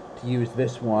 So to use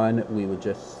this one, we would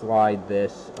just slide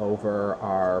this over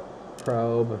our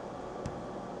probe.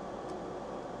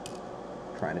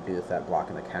 Trying to do this without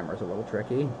blocking the camera is a little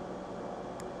tricky.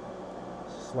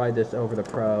 Slide this over the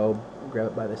probe, grab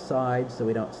it by the side so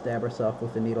we don't stab ourselves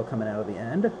with the needle coming out of the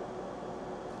end.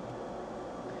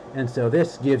 And so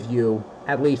this gives you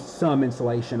at least some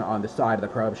insulation on the side of the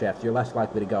probe shaft, so you're less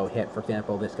likely to go hit, for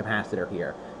example, this capacitor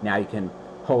here. Now you can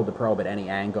hold the probe at any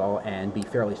angle and be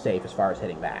fairly safe as far as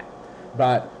hitting that.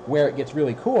 But where it gets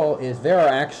really cool is there are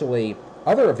actually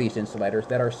other of these insulators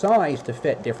that are sized to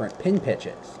fit different pin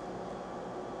pitches.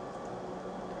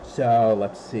 So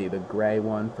let's see, the gray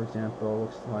one, for example,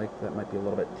 looks like that might be a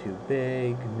little bit too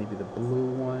big. Maybe the blue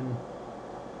one.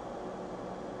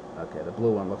 Okay, the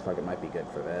blue one looks like it might be good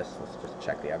for this. Let's just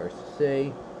check the others to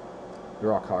see.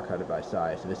 They're all color-coded by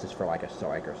size, so this is for like a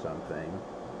SOIC or something.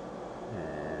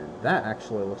 And that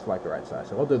actually looks like the right size,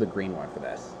 so we'll do the green one for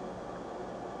this.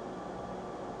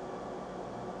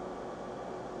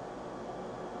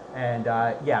 And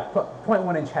yeah,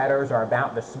 0.1 inch headers are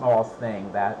about the smallest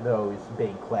thing that those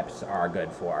big clips are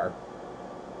good for.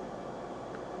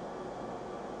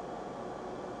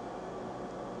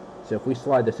 So if we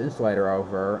slide this insulator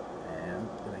over, and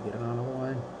did I get it on all the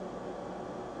way?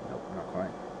 Nope, not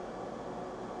quite.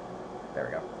 There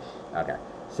we go. Okay.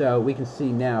 So we can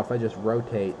see now, if I just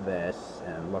rotate this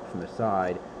and look from the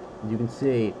side, you can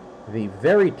see the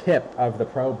very tip of the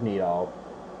probe needle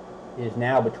is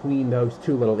now between those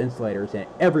two little insulators, and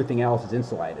everything else is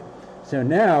insulated. So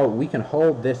now we can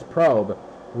hold this probe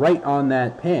right on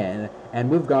that pin, and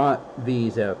we've got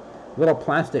these little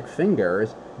plastic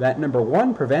fingers that, number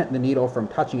one, prevent the needle from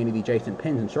touching any of the adjacent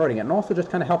pins and shorting it, and also just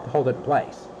kind of help to hold it in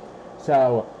place.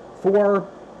 So for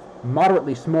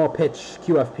moderately small pitch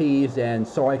QFPs and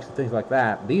SOICs and things like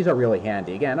that, these are really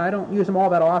handy. Again, I don't use them all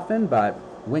that often, but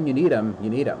when you need them, you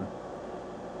need them.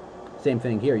 Same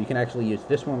thing here. You can actually use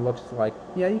this one. Looks like,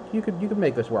 yeah, you could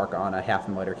make this work on a 1/2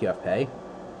 mm QFP.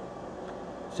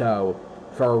 So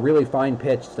for really fine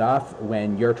pitch stuff,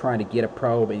 when you're trying to get a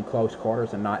probe in close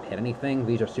quarters and not hit anything,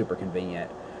 these are super convenient.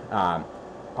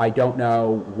 I don't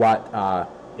know what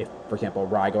if, for example,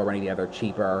 Rigel or any of the other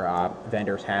cheaper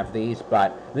vendors have these.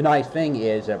 But the nice thing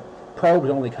is probes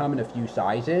only come in a few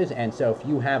sizes, and so if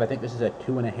you have, I think this is a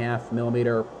 2.5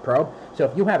 millimeter probe, so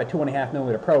if you have a 2.5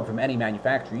 millimeter probe from any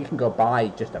manufacturer, you can go buy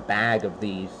just a bag of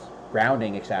these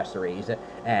grounding accessories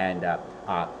and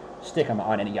stick them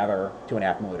on any other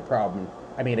 2.5 millimeter probe. And,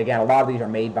 I mean, again, a lot of these are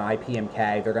made by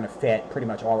PMK. They're going to fit pretty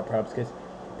much all the probes because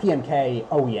PMK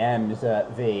OEMs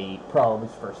the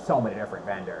probes for so many different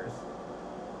vendors.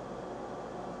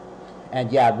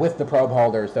 And yeah, with the probe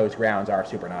holders, those grounds are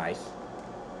super nice.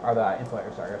 Or the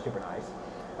insulators, sorry, are super nice.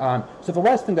 So the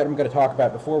last thing that I'm going to talk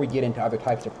about before we get into other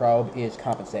types of probe is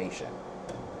compensation.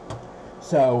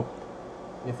 So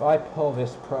if I pull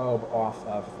this probe off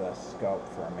of the scope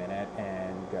for a minute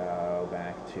and go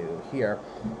back to here,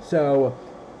 so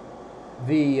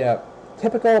the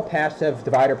typical passive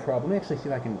divider probe, let me actually see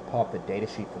if I can pull up the data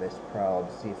sheet for this probe,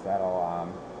 see if that'll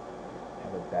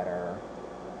have a better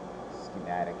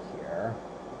schematic here.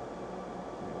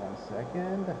 Give me 1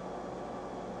 second.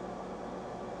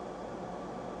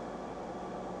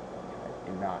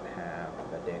 Do not have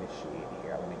the data sheet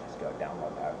here. Let me just go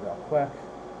download that real quick.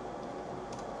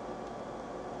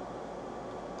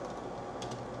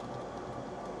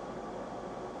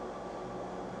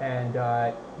 And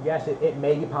yes, it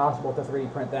may be possible to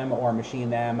 3D print them or machine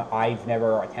them. I've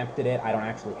never attempted it. I don't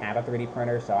actually have a 3D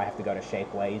printer, so I have to go to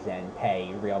Shapeways and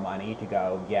pay real money to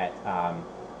go get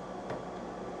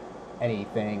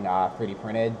anything 3D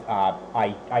printed.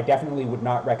 I definitely would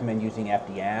not recommend using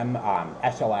FDM.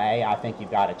 SLA, I think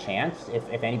you've got a chance.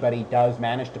 If anybody does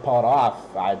manage to pull it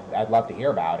off, I'd love to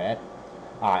hear about it.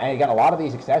 And again, a lot of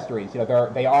these accessories,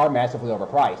 they are massively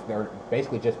overpriced. They're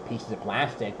basically just pieces of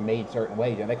plastic made certain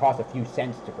ways. They cost a few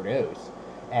cents to produce,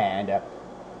 and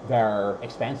they're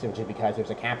expensive just because there's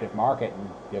a captive market,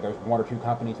 and there's 1 or 2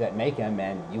 companies that make them,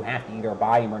 and you have to either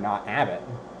buy them or not have it.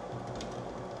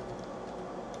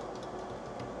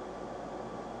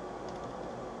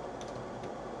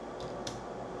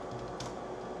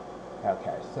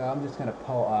 Okay, so I'm just going to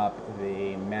pull up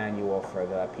the manual for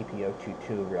the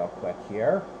PPO22 real quick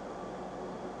here.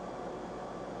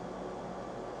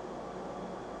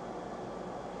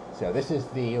 So this is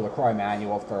the LaCroix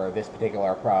manual for this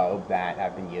particular probe that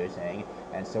I've been using.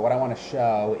 And so what I want to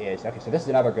show is, okay, so this is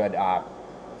another good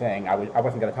thing. I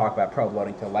wasn't going to talk about probe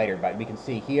loading till later, but we can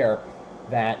see here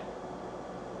that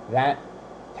 10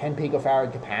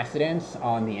 picofarad capacitance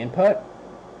on the input,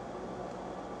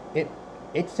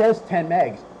 it says 10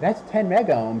 megs. That's 10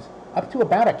 megohms up to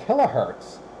about a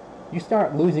kilohertz. You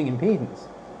start losing impedance.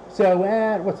 So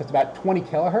at, what's this, about 20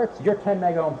 kilohertz, your 10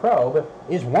 megohm probe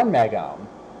is 1 megohm.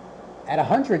 At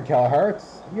 100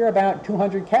 kilohertz, you're about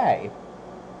 200K.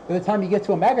 By the time you get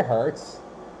to a megahertz,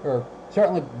 or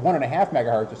certainly 1.5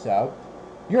 megahertz or so,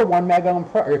 your 1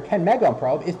 megohm or 10 megohm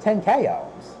probe is 10 K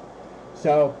ohms.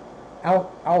 So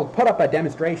I'll put up a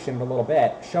demonstration in a little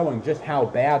bit showing just how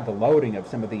bad the loading of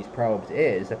some of these probes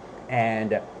is,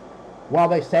 and while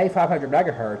they say 500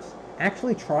 megahertz,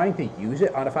 actually trying to use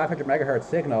it on a 500 megahertz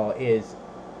signal is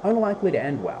unlikely to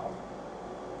end well.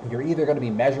 You're either going to be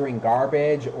measuring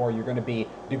garbage, or you're going to be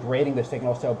degrading the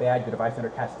signal so bad your device under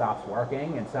test stops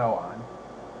working, and so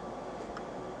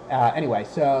on. Anyway,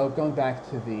 so going back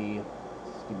to the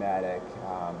schematic,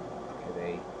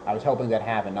 I was hoping that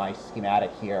have a nice schematic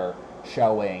here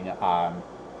showing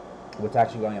what's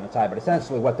actually going on the side, but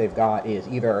essentially what they've got is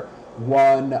either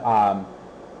one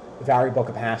variable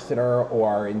capacitor,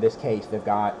 or in this case they've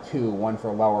got 2, one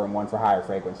for lower and one for higher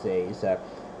frequencies,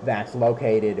 that's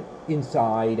located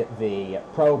inside the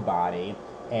probe body,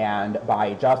 and by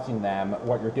adjusting them,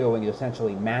 what you're doing is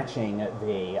essentially matching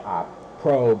the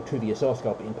probe to the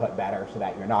oscilloscope input better, so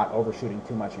that you're not overshooting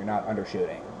too much, you're not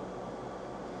undershooting.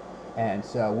 And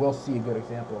so we'll see a good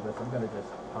example of this. I'm going to just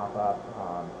pop up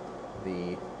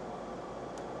let's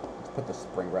put the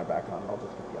spring rod back on. I'll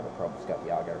just get the other probe that's got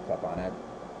the alligator clip on it.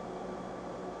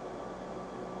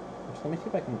 Let me see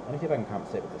if I can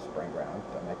compensate with the spring ground.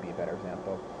 That might be a better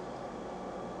example.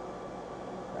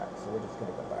 Alright, so we're just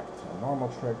going to go back to a normal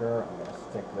trigger. I'm going to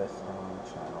stick this on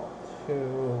channel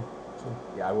 2. So,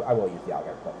 yeah, I will use the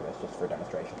alligator clip for this just for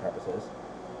demonstration purposes.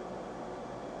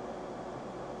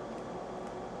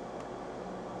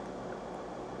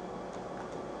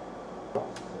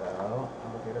 So,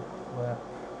 alligator clip.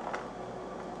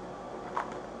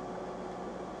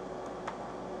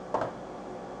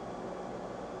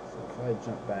 So if I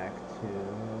jump back to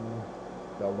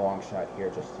the long shot here,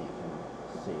 just so you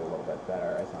can see a little bit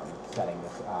better as I'm setting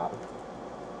this up.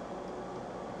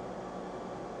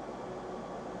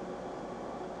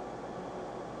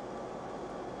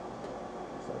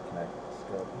 So connect the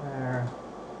scope there.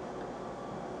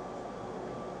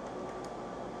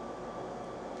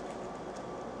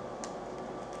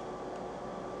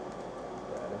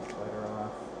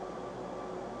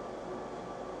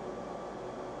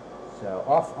 So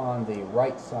off on the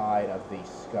right side of the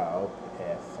scope,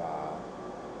 if I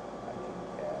can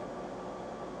get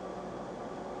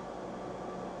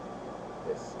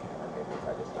this camera, maybe if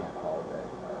I just can't hold it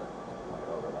or point it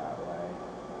over that way.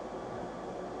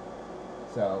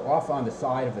 So off on the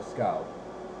side of the scope,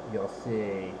 you'll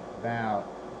see about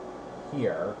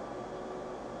here,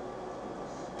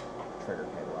 trigger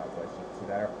cable out so you can see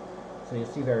better. So you'll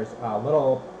see there's a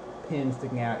little pin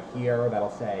sticking out here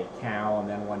that'll say cow, and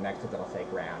then one next to it that'll say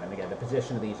ground. And again, the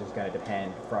position of these is going to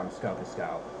depend from scope to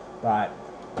scope. But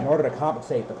in order to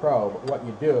compensate the probe, what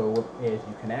you do is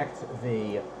you connect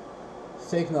the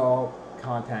signal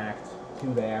contact to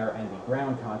there and the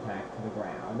ground contact to the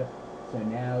ground. So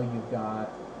now you've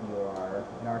got your,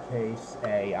 in our case,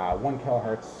 a 1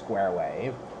 kilohertz square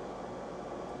wave.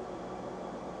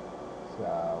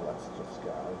 So let's just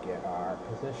go get our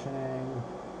positioning.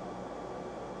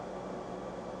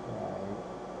 Right.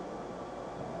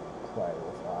 And play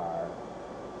with our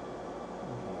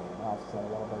gain offset a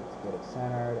little bit to get it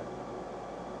centered.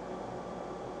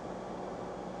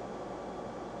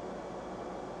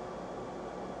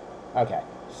 Okay,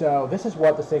 so this is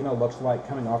what the signal looks like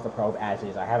coming off the probe as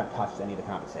is. I haven't touched any of the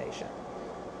compensation.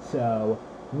 So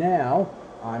now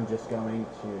I'm just going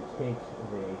to take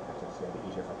the, actually it's going to be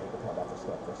easier if I take the probe off the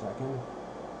scope for a second.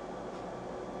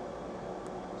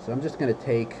 So I'm just going to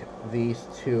take these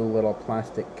two little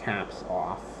plastic caps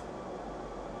off.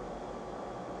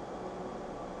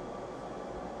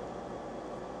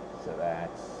 So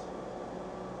that's,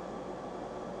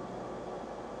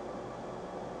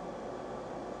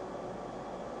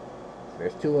 so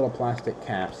there's two little plastic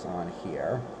caps on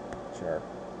here, which are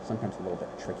sometimes a little bit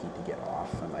tricky to get off.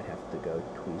 I might have to go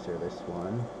tweezer this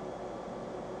one.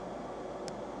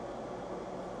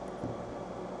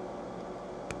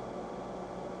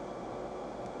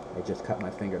 I just cut my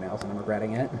fingernails and I'm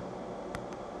regretting it.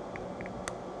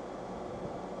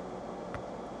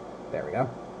 There we go.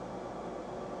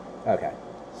 Okay,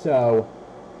 so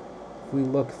if we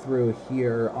look through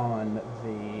here on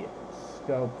the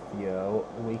scope view,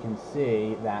 we can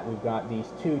see that we've got these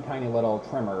two tiny little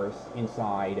trimmers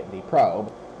inside the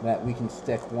probe that we can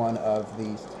stick one of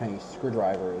these tiny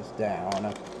screwdrivers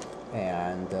down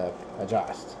and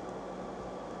adjust.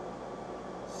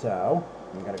 So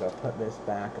I'm going to go put this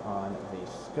back on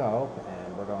the scope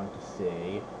and we're going to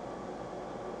see.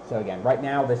 So again, right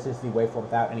now this is the waveform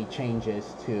without any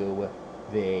changes to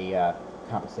the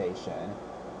compensation.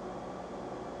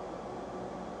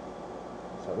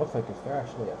 So it looks like, is there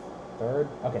actually a third?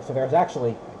 Okay, so there's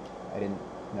actually, I didn't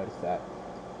notice that.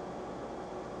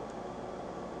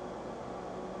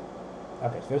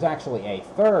 Okay, so there's actually a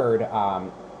third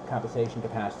compensation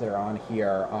capacitor on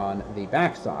here on the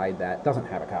back side that doesn't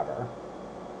have a cover.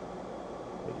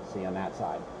 We can see on that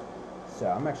side. So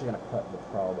I'm actually going to put the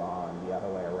probe on the other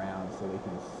way around so we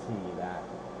can see that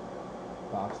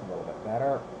box a little bit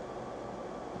better.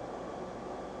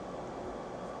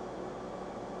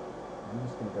 I'm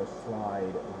just going to go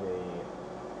slide the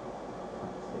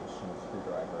compensation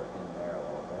screwdriver in there a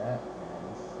little bit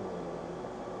and see.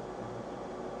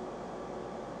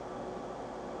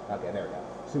 Okay, there we go.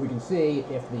 So we can see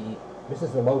if this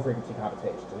is the low frequency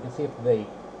compensation. So we can see if the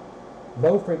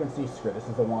low frequency screw, this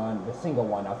is the one, the single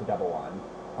one, not the double one,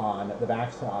 on the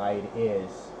back side is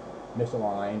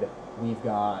misaligned. We've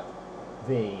got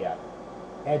the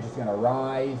edge is going to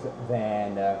rise,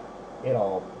 then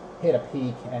it'll hit a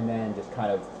peak and then just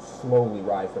kind of slowly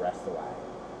rise the rest of the way.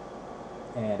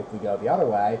 And if we go the other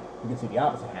way, you can see the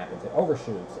opposite happens. It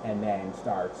overshoots and then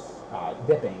starts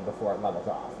dipping before it levels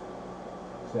off.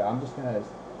 So I'm just going to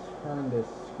turn this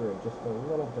screw just a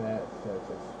little bit so it's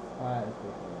as flat as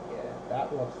we can get it.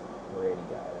 That looks pretty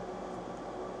good.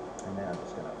 And then I'm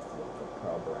just going to flip the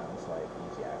probe around so I have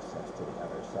easy access to the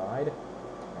other side.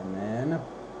 And then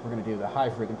we're going to do the high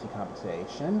frequency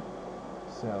compensation.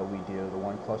 So we do the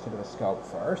one closer to the scope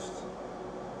first.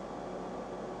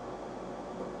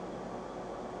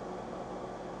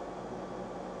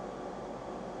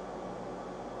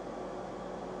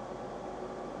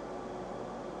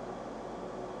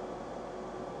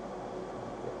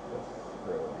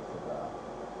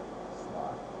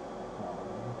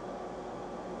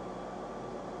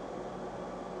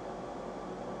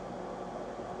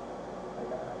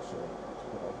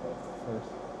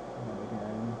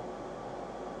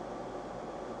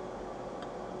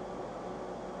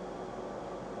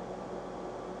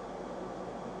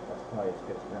 Probably as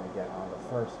good as we're going to get on the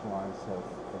first one, so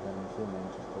we're going to zoom in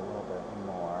just a little bit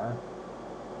more.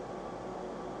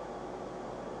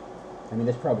 I mean,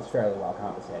 this probe is fairly well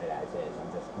compensated as is.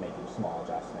 I'm just making small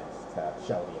adjustments to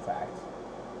show the effect.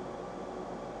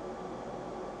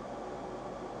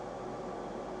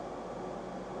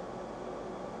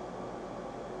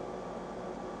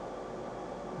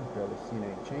 seeing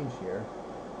any change here.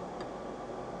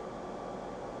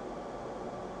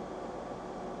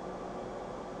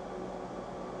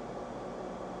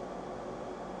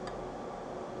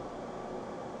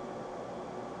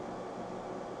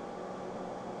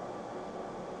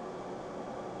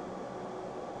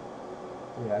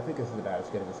 Yeah, I think this is about as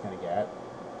good as it's going to get.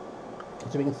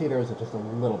 So we can see there's just a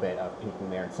little bit of peaking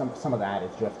there, and some of that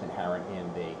is just inherent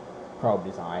in the probe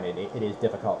design. It is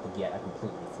difficult to get a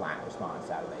completely flat response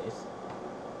out of these.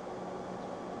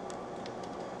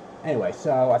 Anyway,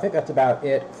 so I think that's about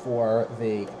it for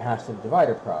the capacitive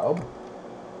divider probe.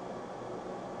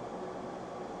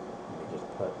 Let me just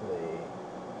put the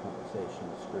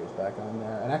compensation screws back on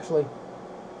there. And actually,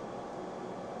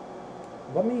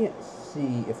 let me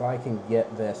see if I can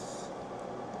get this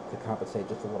to compensate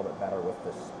just a little bit better with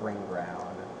the spring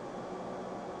ground,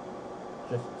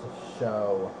 just to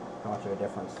show how much of a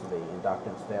difference the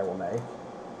inductance there will make.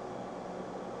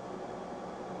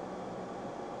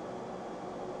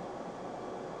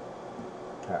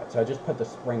 Alright, so I just put the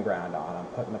spring ground on. I'm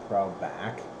putting the probe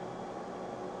back.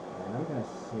 And I'm going to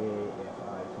see if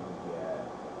I can get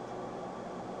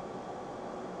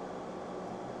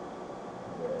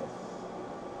this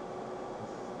to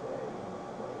stay in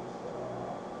place at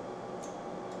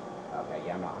all. Okay,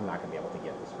 yeah, I'm not going to be able to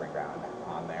get the spring ground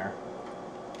on there.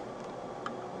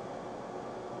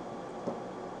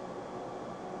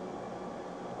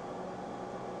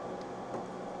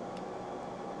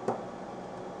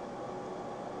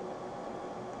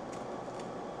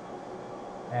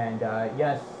 And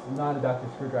yes, non-inductive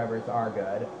screwdrivers are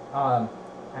good.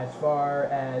 As far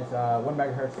as 1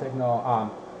 megahertz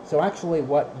signal, so actually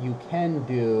what you can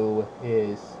do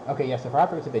is, okay, yes, for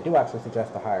operators, they do actually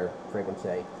suggest a higher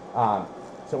frequency.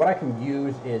 So what I can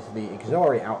use is the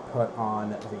auxiliary output on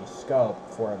the scope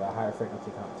for the higher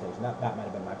frequency compensation. That might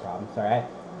have been my problem. Sorry,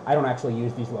 I don't actually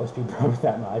use these low-speed probes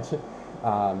that much.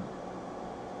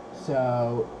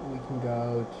 So we can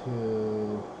go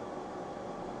to...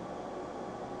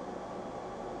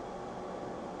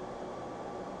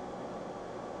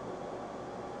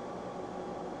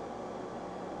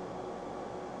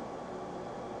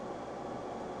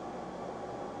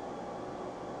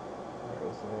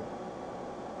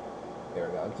 There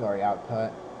we go, auxiliary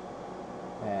output,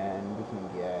 and we can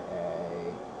get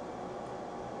a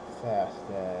fast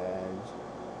edge.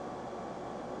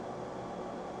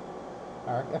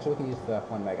 Alright, actually we can use the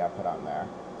 1 meg output on there,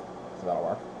 so that'll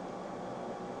work.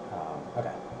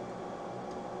 Okay,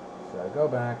 so go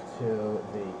back to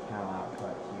the cal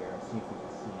output here and see if we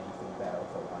can see anything better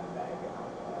with the 1 meg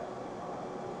output on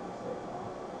the signal.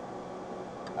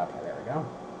 Okay, there we go.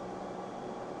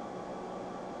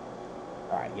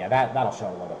 Alright, yeah, that'll show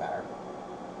a little bit better.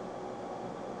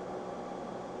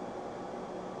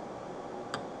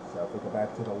 So if we go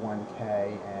back to the 1K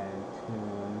and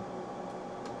tune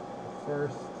the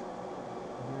first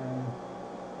again.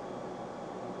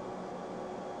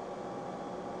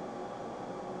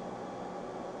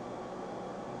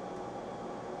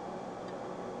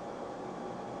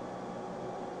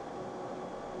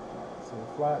 So we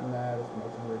flatten that as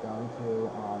much as we're going to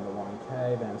on the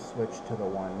 1K, then switch to the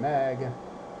 1 meg.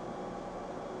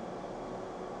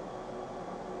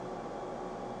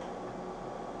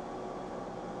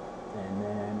 And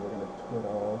then we're going to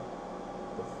twiddle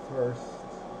the first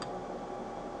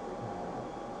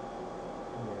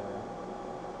here.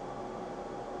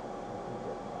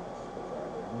 Get my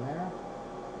screwdriver in there.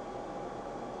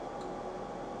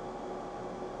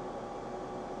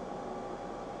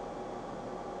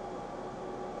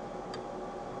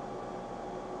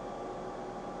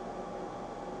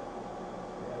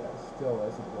 Still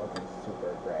isn't looking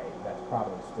super great. That's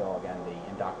probably still, again, the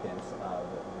inductance of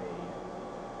the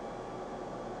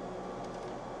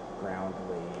ground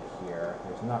lead here.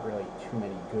 There's not really too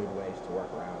many good ways to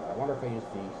work around it. I wonder if I use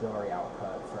the auxiliary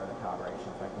output for the calibration,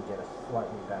 if I can get a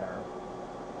slightly better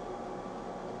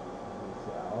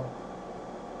result.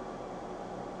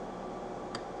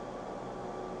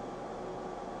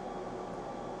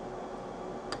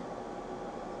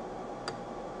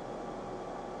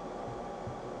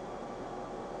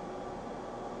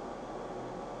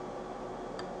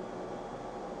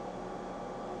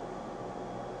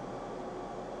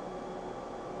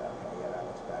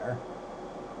 Better.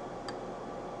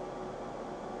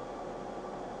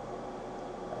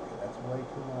 Okay, that's way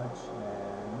too much,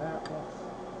 and that looks...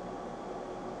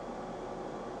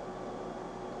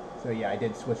 So yeah, I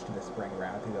did switch to the spring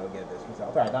ground to go get this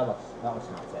result. Alright, that looks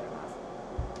compensated enough.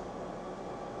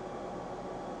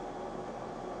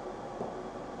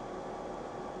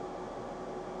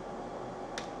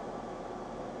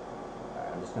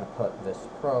 Alright, I'm just going to put this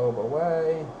probe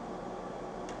away.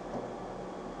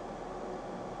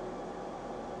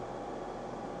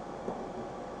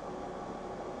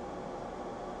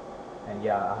 And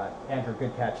yeah, Andrew,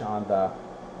 good catch on the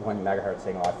 1 megahertz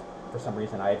signal. For some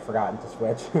reason, I had forgotten to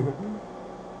switch.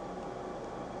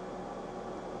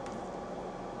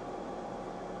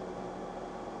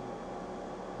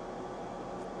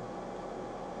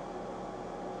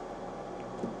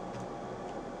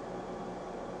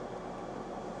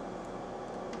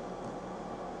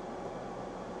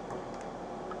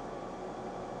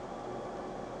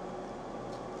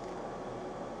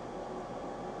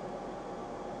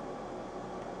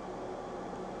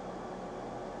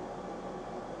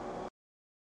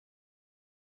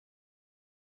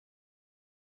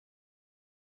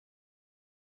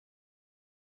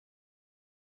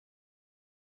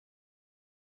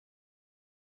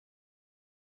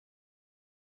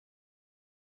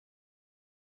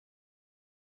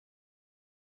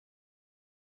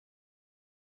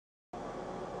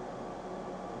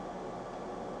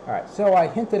 Alright, so I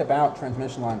hinted about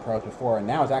transmission line probes before, and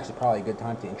now is actually probably a good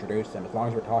time to introduce them, as long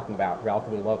as we're talking about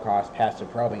relatively low-cost passive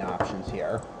probing options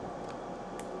here.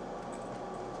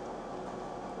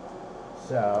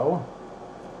 So,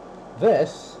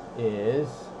 this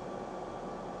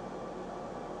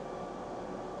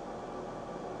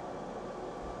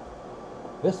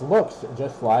looks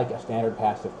just like a standard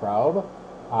passive probe.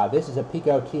 This is a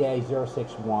Pico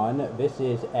TA061. This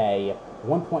is a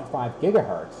 1.5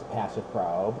 gigahertz passive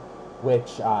probe,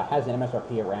 which has an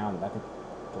MSRP around, I think,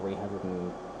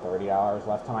 $330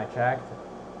 last time I checked.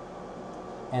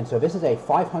 And so this is a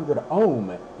 500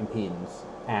 ohm impedance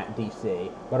at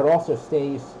DC, but it also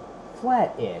stays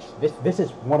flat-ish. This is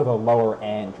one of the lower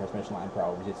end transmission line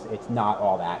probes. It's not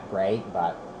all that great,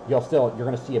 but you're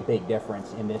going to see a big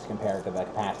difference in this compared to the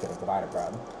capacitive divider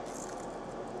probe.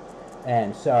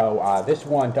 And so this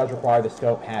one does require the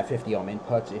scope have 50 ohm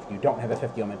inputs. If you don't have a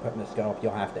 50 ohm input in the scope,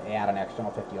 you'll have to add an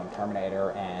external 50 ohm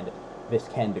terminator, and this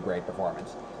can degrade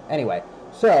performance. Anyway,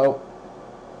 so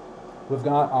we've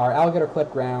got our alligator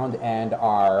clip ground and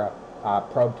our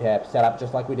probe tip set up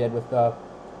just like we did with the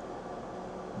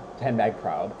 10 meg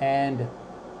probe. And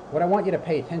what I want you to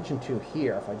pay attention to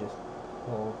here, if I just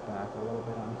pull back a little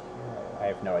bit on here, I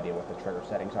have no idea what the trigger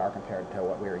settings are compared to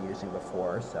what we were using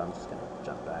before, so I'm just going to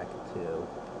jump back to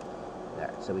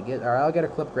there. So we get our alligator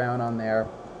clip ground on there,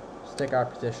 stick our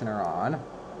positioner on,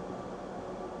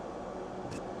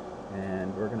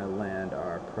 and we're going to land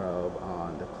our probe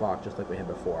on the clock just like we had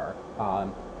before.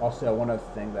 Also, one other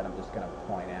thing that I'm just going to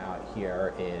point out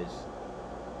here is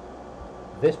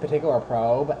this particular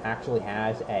probe actually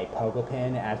has a pogo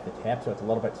pin as the tip, so it's a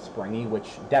little bit springy,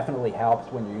 which definitely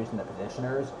helps when you're using the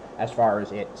positioners as far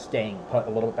as it staying put a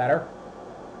little bit better.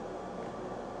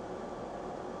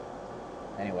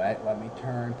 Anyway, let me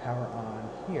turn power on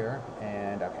here,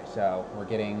 and okay, so we're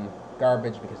getting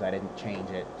garbage because I didn't change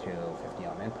it to 50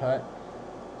 ohm input.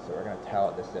 So we're going to tell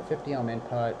it this is a 50 ohm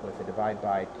input with a divide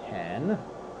by 10,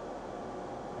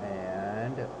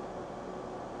 and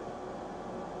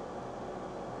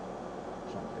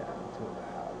jump down to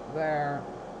about there.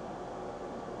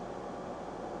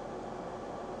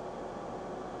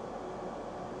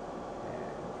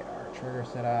 And get our trigger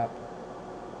set up.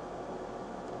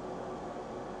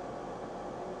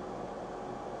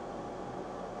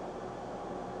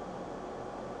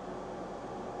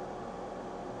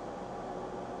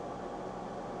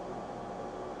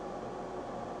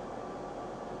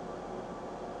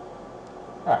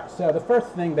 Alright, so the first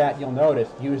thing that you'll notice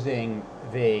using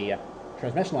the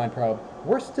transmission line probe,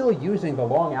 we're still using the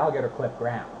long alligator clip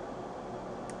ground.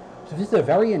 So this is a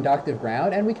very inductive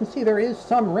ground, and we can see there is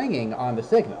some ringing on the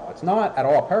signal. It's not at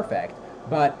all perfect,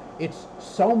 but it's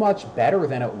so much better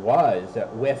than it was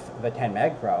with the 10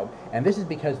 meg probe, and this is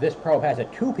because this probe has a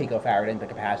 2 picofarad input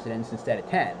capacitance instead of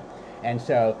 10. And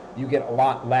so you get a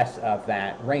lot less of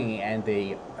that ringing, and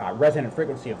the resonant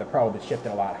frequency of the probe is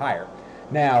shifted a lot higher.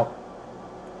 Now,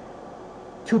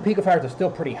 2 picofarads is still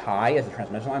pretty high as the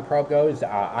transmission line probe goes.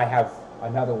 I have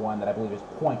another one that I believe is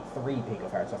 0.3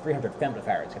 picofarads, so 300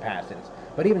 femtofarads capacitance.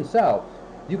 But even so,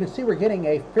 you can see we're getting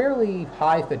a fairly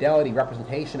high fidelity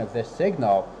representation of this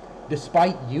signal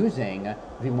despite using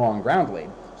the long ground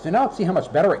lead. So now let's see how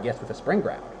much better it gets with the spring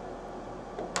ground.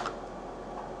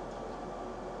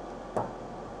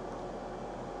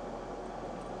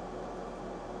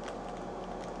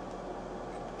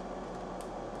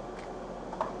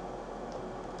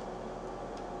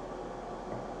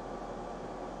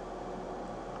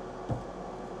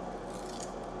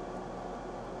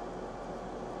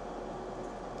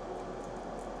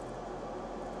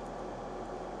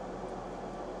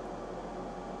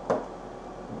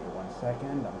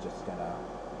 Second, I'm just gonna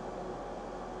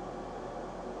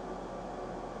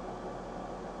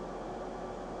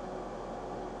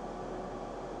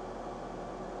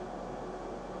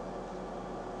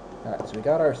Alright, so we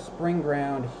got our spring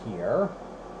ground here.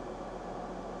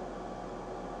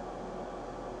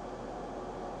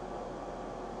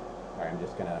 Alright, I'm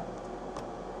just gonna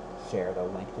share the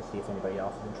link to see if anybody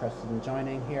else is interested in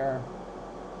joining here.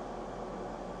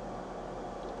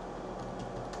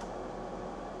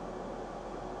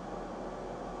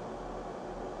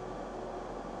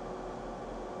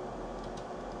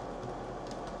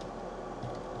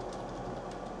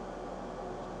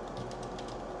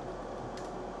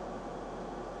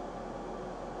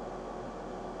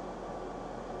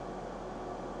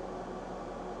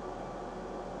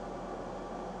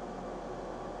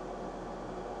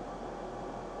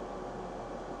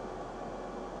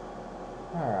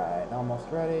 Alright, almost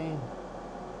ready.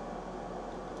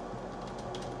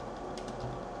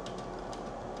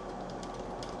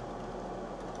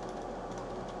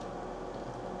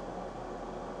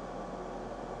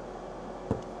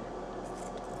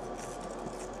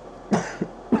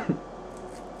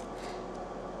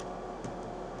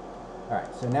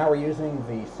 Alright, so now we're using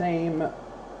the same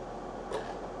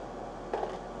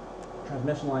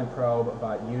transmission line probe,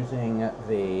 but using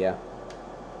the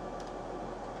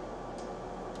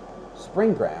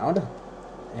spring ground.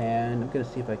 And I'm going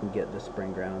to see if I can get the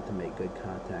spring ground to make good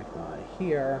contact on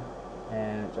here.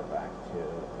 And jump back to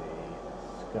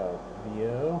the scope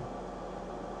view.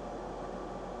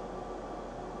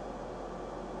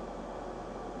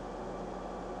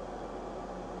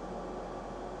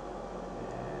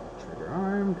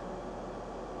 Armed,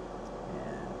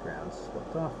 and ground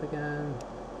slipped off again.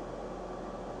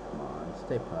 Come on,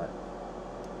 stay put.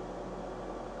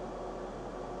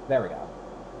 There we go.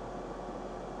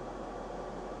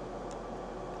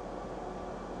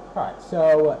 Alright,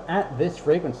 so at this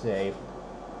frequency,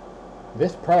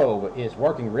 this probe is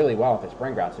working really well with the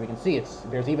spring ground. So we can see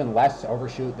there's even less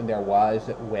overshoot than there was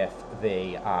with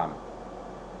the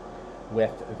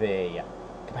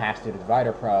capacitive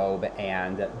divider probe,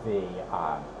 and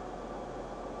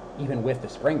even with the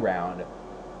spring ground,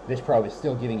 this probe is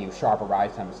still giving you sharper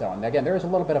rise time and so on. And again, there is a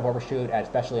little bit of overshoot,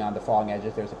 especially on the falling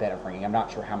edges. There's a bit of ringing. I'm not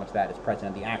sure how much that is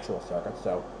present in the actual circuit,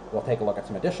 so we'll take a look at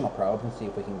some additional probes and see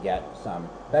if we can get some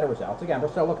better results. Again, we're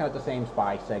still looking at the same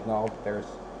SPI signal.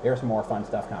 There's more fun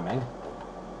stuff coming.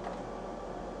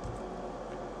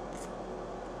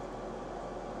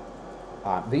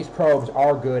 These probes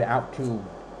are good out to,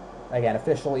 again,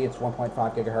 officially it's 1.5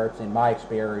 gigahertz. In my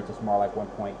experience, it's more like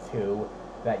 1.2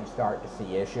 that you start to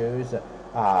see issues.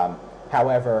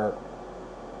 However,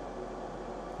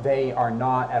 they are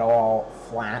not at all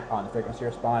flat on the frequency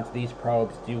response. These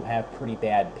probes do have pretty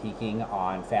bad peaking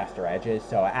on faster edges.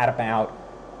 So at about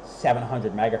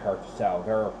 700 megahertz or so,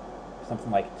 they're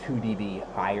something like 2 dB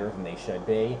higher than they should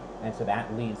be. And so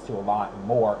that leads to a lot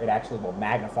more. It actually will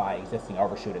magnify existing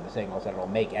overshoot in the signals, and it'll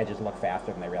make edges look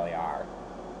faster than they really are.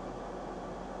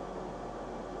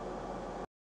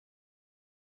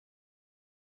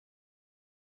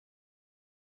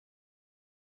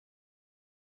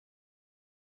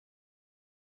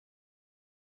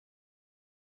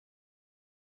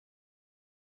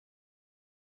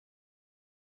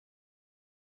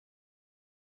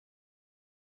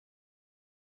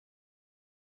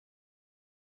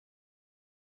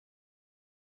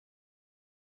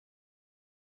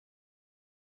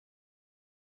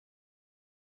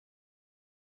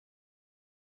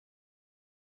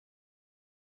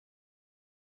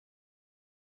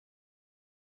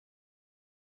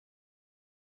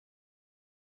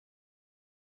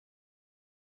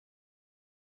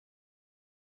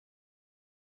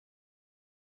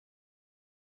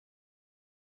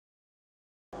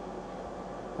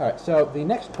 Alright, so the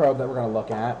next probe that we're going to look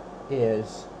at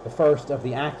is the first of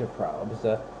the active probes.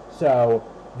 So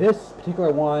this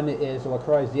particular one is a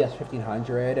LaCroix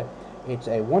ZS1500. It's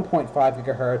a 1.5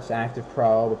 gigahertz active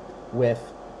probe with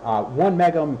 1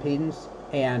 megohm impedance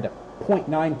and 0.9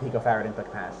 picofarad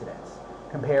input capacitance,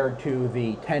 compared to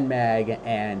the 10 meg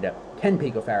and 10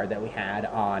 picofarad that we had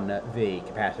on the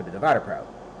capacitive divider probe.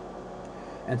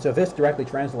 And so this directly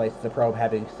translates to the probe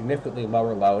having significantly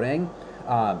lower loading,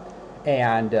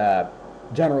 and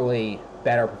generally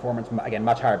better performance, again,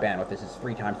 much higher bandwidth. This is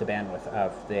 3 times the bandwidth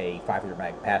of the 500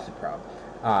 meg passive probe.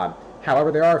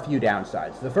 However, there are a few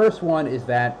downsides. The first one is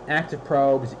that active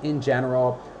probes in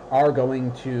general are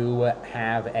going to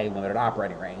have a limited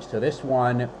operating range. So this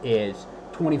one is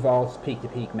 20 volts peak to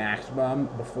peak maximum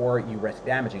before you risk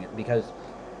damaging it, because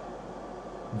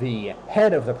the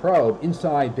head of the probe,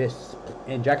 inside this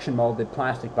injection molded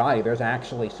plastic body, there's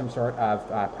actually some sort of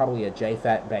probably a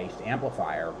JFET based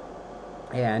amplifier,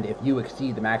 and if you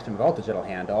exceed the maximum voltage it'll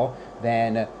handle,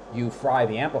 then you fry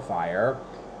the amplifier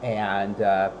and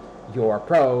your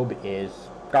probe is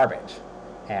garbage.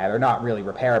 and they're not really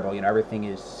repairable. You know, everything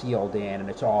is sealed in, and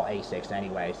it's all ASICs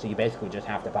anyway, so you basically just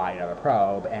have to buy another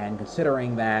probe. And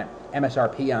considering that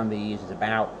MSRP on these is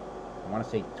about, I want to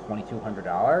say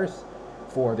 $2,200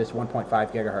 for this 1.5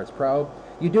 gigahertz probe,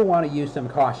 you do want to use some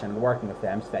caution working with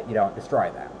them so that you don't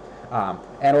destroy them.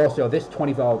 And also, this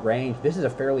 20 volt range, this is a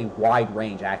fairly wide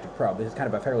range active probe. This is kind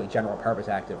of a fairly general purpose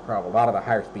active probe. A lot of the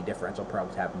higher speed differential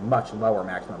probes have much lower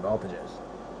maximum voltages.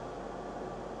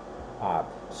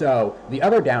 So the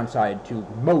other downside to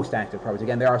most active probes,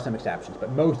 again, there are some exceptions,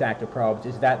 but most active probes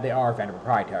is that they are vendor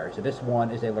proprietary. So this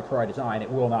one is a LaCroix design. It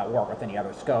will not work with any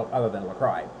other scope other than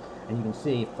LaCroix. And you can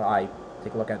see, if I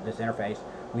take a look at this interface,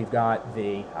 we've got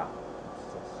the other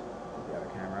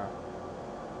camera.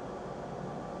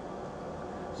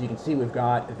 So you can see we've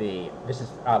got this is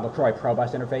LaCroix Pro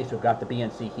Bus interface. We've got the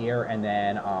BNC here, and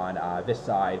then on this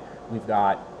side, we've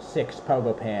got 6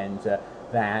 pogo pins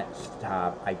that,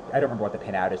 I don't remember what the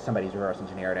pin out is, somebody's reverse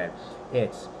engineered it.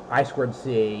 It's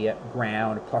I2C,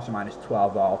 ground, plus or minus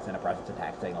 12 volts, and a presence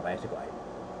attack signal, basically.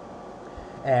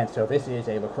 And so this is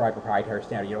a LaCroix proprietary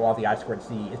standard. You know, all the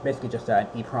I2C is basically just an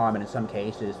EEPROM, and in some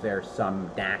cases there's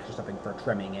some DAX or something for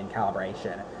trimming and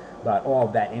calibration. But all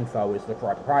of that info is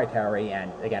LaCroix proprietary, and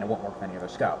again, it won't work with any other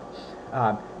scope.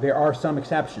 There are some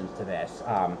exceptions to this.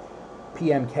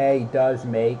 PMK does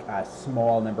make a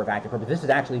small number of active probes. This is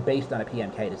actually based on a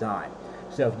PMK design.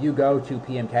 So if you go to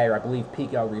PMK, or I believe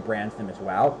Pico rebrands them as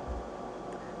well,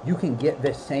 you can get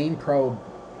this same probe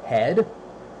head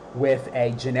with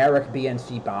a generic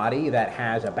BNC body that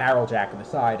has a barrel jack on the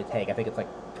side to take, I think it's like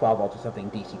 12 volts or something,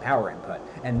 DC power input.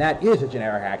 And that is a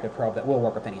generic active probe that will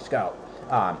work with any scope.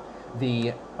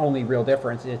 The only real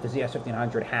difference is the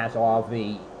ZS1500 has all of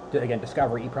the, again,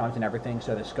 discovery EEPROMs and everything,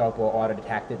 so the scope will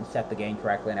auto-detect it and set the gain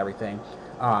correctly and everything.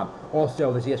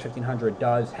 Also, the ZS1500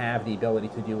 does have the ability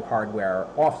to do hardware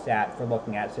offset for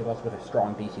looking at signals with a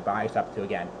strong DC bias up to,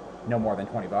 again, no more than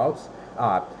 20 volts.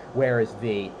 Whereas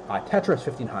the Tetris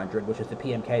 1500, which is the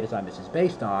PMK design this is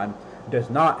based on, does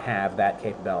not have that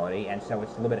capability, and so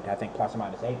it's limited to, I think, plus or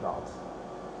minus 8 volts.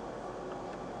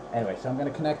 Anyway, so I'm going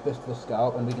to connect this to the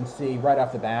scope, and we can see right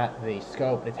off the bat the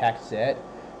scope detects it,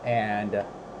 and let's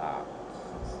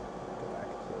go back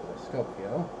to the scope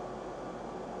view.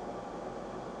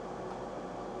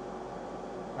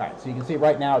 Alright, so you can see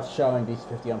right now it's showing DC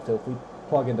 50 ohms, so if we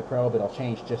plug in the probe, it'll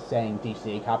change just saying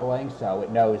DC coupling, so it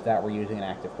knows that we're using an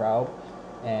active probe.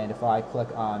 And if I click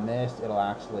on this, it'll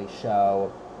actually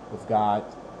show we've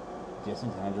got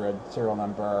ZS1500, serial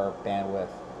number, bandwidth,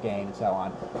 gain, and so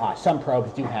on. Some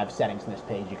probes do have settings in this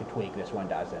page you can tweak. This one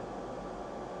doesn't.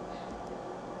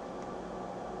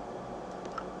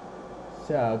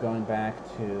 So going back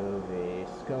to the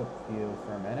scope view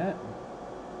for a minute.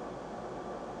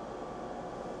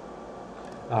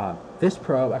 This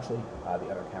probe, actually, the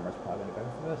other camera's probably going to be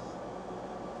better for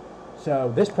this.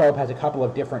 So this probe has a couple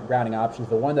of different grounding options.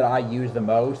 The one that I use the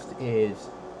most is,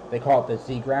 they call it the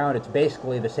Z ground. It's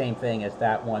basically the same thing as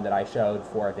that one that I showed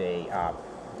for the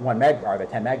 1 meg or the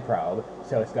 10 meg probe.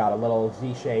 So it's got a little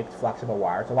Z-shaped flexible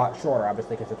wire. It's a lot shorter,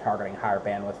 obviously, because they're targeting higher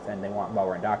bandwidth and they want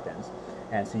lower inductance.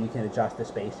 And so you can adjust the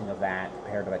spacing of that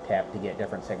compared to the tip to get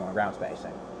different signal and ground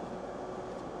spacing.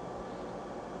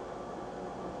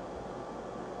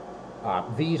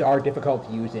 These are difficult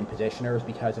to use in positioners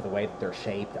because of the way that they're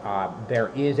shaped.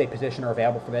 There is a positioner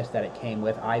available for this that it came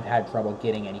with. I've had trouble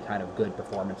getting any kind of good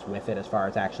performance with it as far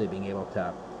as actually being able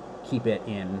to keep it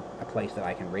in a place that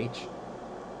I can reach.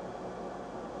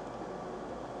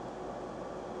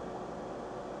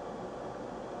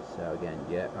 So again,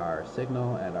 get our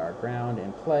signal and our ground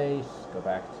in place, go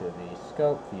back to the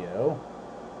scope view.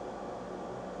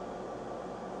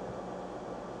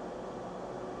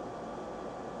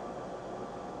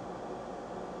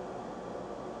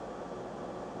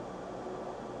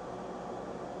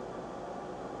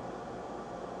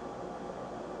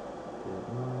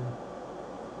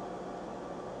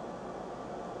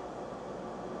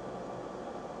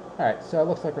 Alright, so it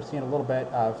looks like we're seeing a little bit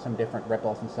of some different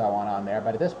ripples and so on there,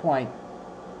 but at this point,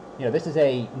 you know, this is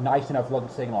a nice enough looking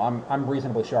signal. I'm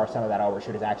reasonably sure some of that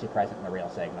overshoot is actually present in the real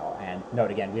signal. And note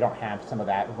again, we don't have some of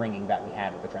that ringing that we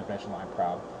had with the transmission line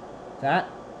probe. That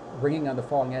ringing on the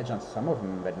falling edge on some of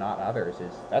them, but not others,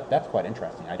 that's quite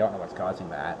interesting. I don't know what's causing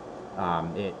that.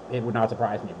 It would not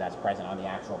surprise me if that's present on the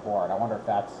actual board. I wonder if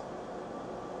that's,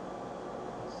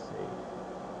 let's see.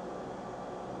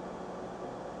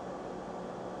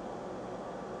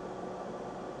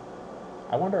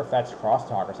 I wonder if that's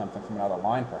crosstalk or something from another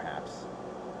line, perhaps.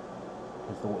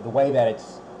 Because the way that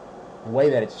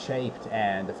it's shaped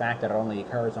and the fact that it only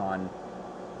occurs on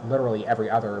literally every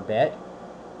other bit,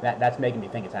 that's making me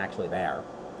think it's actually there.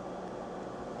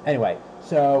 Anyway,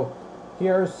 so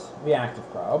here's the active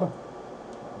probe.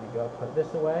 Let me go put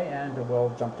this away, and we'll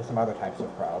jump to some other types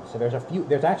of probes. So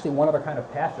there's actually one other kind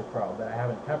of passive probe that I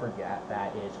haven't covered yet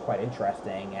that is quite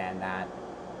interesting, and that,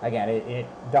 again, it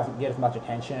doesn't get as much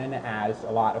attention as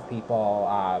a lot of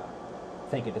people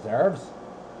think it deserves.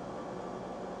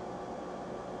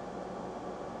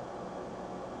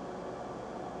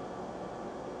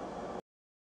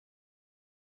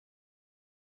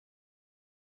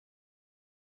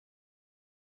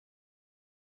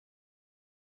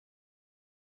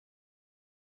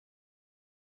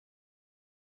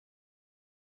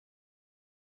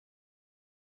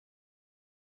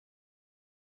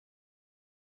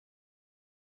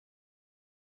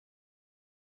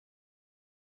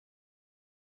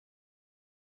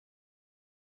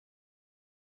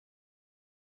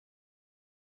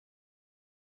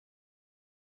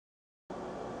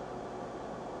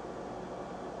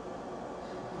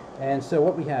 And so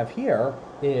what we have here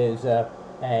is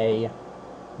a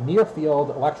near-field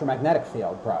electromagnetic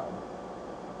field probe.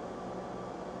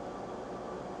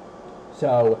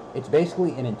 So it's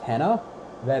basically an antenna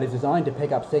that is designed to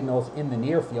pick up signals in the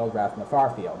near field rather than the far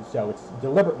field. So it's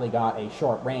deliberately got a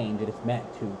short range. It is meant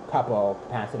to couple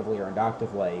capacitively or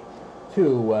inductively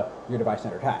to your device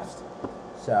under test.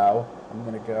 So I'm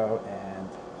going to go and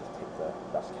just take the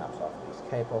dust caps off of these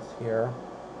cables here.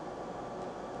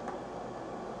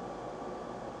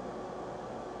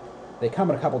 They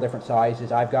come in a couple different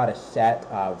sizes. I've got a set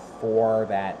of 4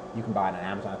 that you can buy on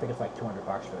Amazon. I think it's like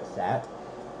 $200 for the set.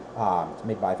 It's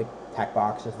made by, I think,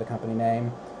 TechBox is the company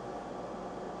name.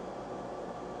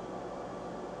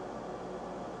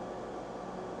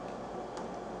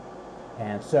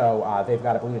 And so they've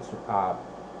got, I believe it's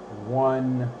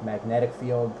 1 magnetic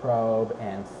field probe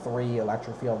and 3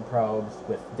 electric field probes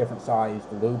with different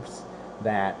sized loops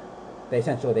that they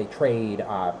trade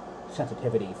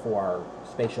sensitivity for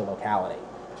spatial locality.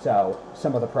 So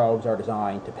some of the probes are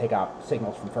designed to pick up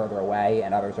signals from further away,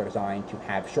 and others are designed to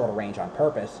have shorter range on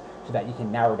purpose so that you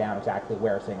can narrow down exactly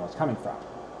where a signal is coming from.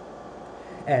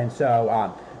 And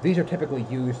so these are typically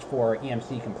used for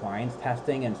EMC compliance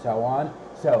testing and so on.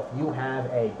 So if you have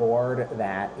a board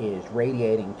that is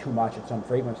radiating too much at some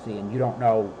frequency and you don't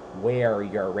know where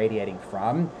you're radiating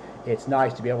from, it's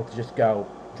nice to be able to just go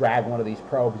drag one of these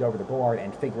probes over the board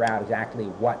and figure out exactly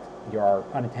what your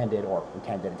unintended or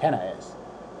intended antenna is.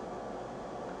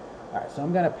 Alright, so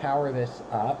I'm going to power this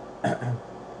up. I'm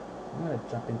going to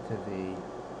jump into the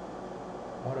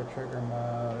auto trigger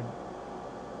mode.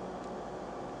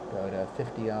 Go to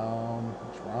 50 ohm,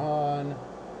 which we're on,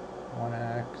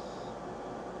 1x,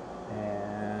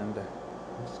 and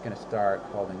I'm just going to start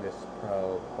holding this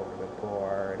probe over the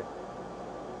board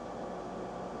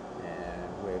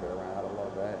and wave it around a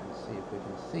little bit and see if we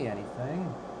can see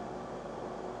anything.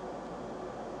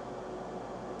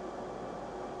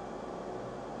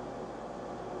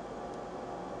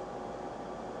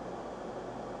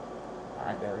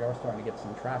 Alright, there we go, we're starting to get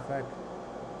some traffic.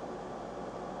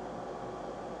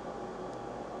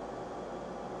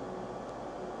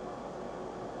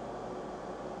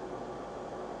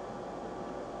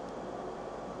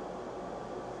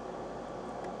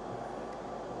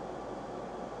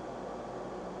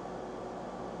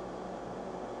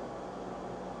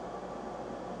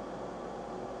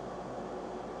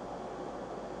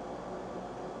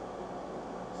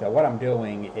 So what I'm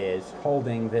doing is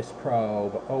holding this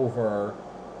probe over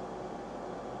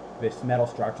this metal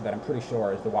structure that I'm pretty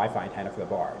sure is the Wi-Fi antenna for the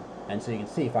board. And so you can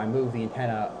see if I move the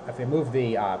antenna,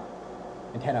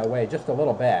 antenna away just a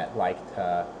little bit, like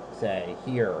to say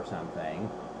here or something,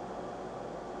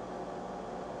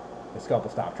 the scope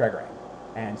will stop triggering.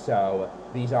 And so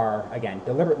these are, again,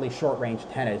 deliberately short-range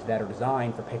antennas that are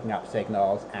designed for picking up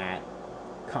signals at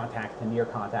contact to near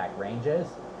contact ranges,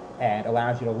 and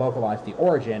allows you to localize the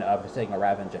origin of the signal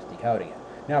rather than just decoding it.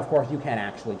 Now, of course, you can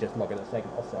actually just look at the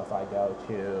signal. So if I go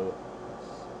to,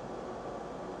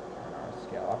 turn our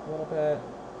scale up a little bit.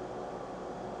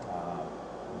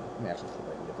 Let me actually see if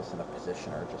I can get this in a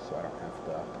positioner just so I don't have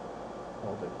to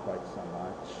hold it quite so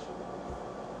much.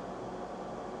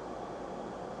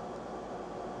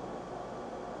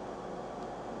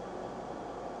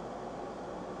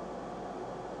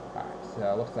 Alright,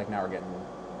 so it looks like now we're getting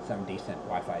some decent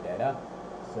Wi-Fi data.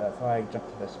 So if I jump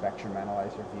to the spectrum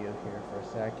analyzer view here for a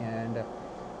second,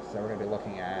 so we're going to be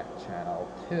looking at channel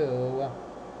 2,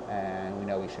 and we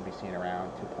know we should be seeing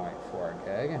around 2.4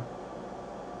 gig.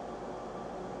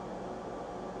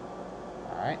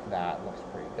 Alright, that looks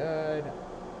pretty good.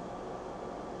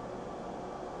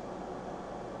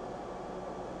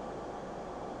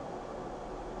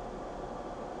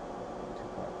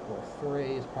 3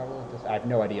 is probably what this. I have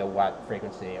no idea what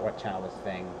frequency, what channel this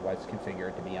thing was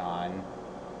configured to be on.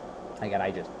 Again,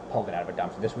 I just pulled it out of a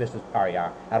dumpster. This was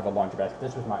out of a laundry basket.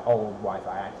 This was my old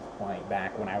Wi-Fi access point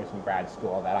back when I was in grad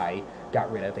school that I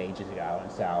got rid of ages ago,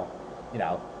 and so, you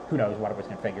know, who knows what it was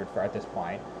configured for at this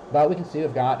point. But we can see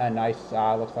we've got a nice,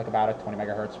 looks like about a 20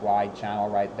 megahertz wide channel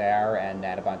right there, and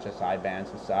then a bunch of sidebands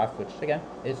and stuff, which again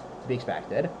is to be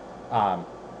expected.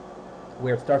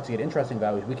 Where it starts to get interesting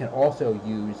though is we can also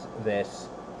use this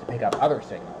to pick up other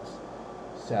signals.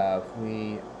 So if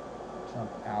we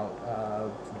jump out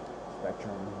of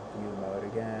spectrum view mode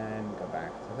again, go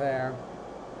back to there.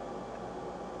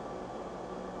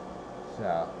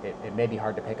 So it may be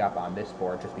hard to pick up on this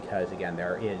board just because, again,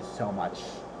 there is so much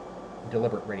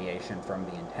deliberate radiation from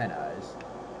the antennas.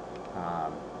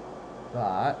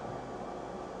 But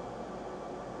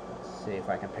let's see if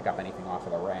I can pick up anything off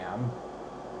of the RAM.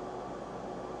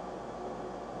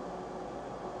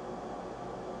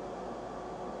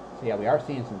 So yeah, we are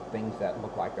seeing some things that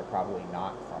look like they're probably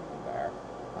not from there.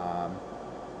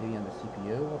 Maybe on the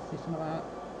CPU we'll see some of that.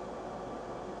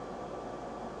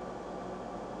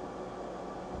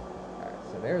 Alright,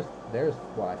 so there's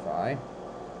Wi-Fi.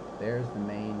 There's the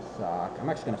main sock. I'm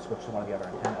actually going to switch to one of the other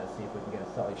antennas, see if we can get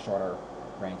a slightly shorter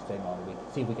range signal, and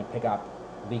see if we can pick up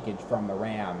leakage from the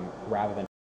RAM rather than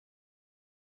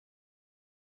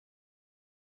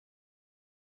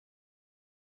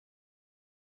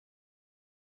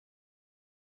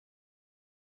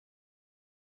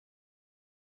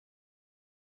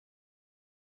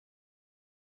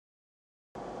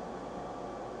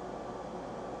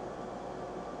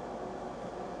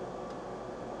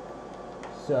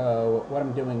So what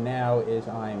I'm doing now is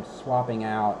I'm swapping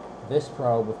out this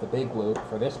probe with the big loop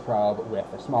for this probe with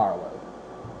a smaller loop.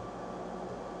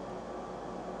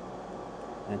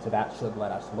 And so that should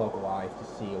let us localize to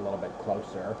see a little bit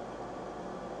closer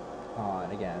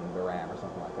on, again, the RAM or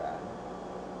something like that.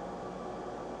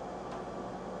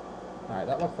 Alright,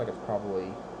 that looks like it's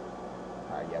probably...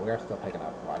 Alright, yeah, we are still picking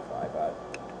up Wi-Fi, but...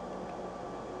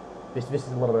 This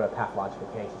is a little bit of a pathological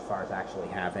case as far as actually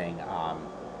having... a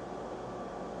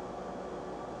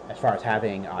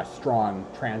strong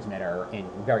transmitter in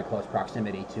very close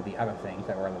proximity to the other things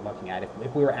that we're looking at.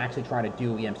 If we were actually trying to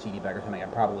do EMC debug or something,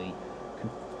 I'd probably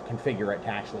configure it to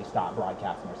actually stop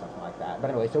broadcasting or something like that. But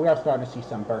anyway, so we are starting to see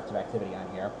some bursts of activity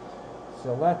on here.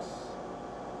 So let's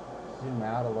zoom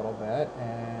out a little bit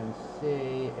and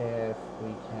see if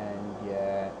we can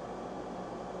get...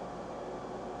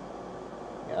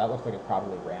 Yeah, that looks like it's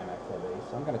probably RAM activity.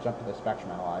 So I'm going to jump to the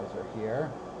spectrum analyzer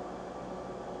here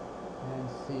and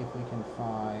see if we can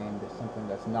find something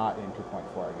that's not in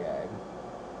 2.4 gig.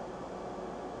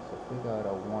 So if we go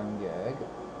to 1 gig,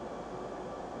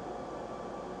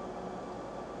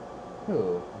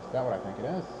 ooh, is that what I think it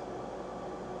is?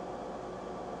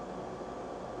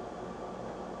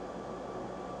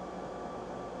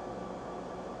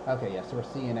 Okay, yeah, so we're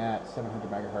seeing at 700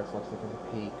 megahertz, looks like it's a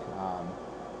peak.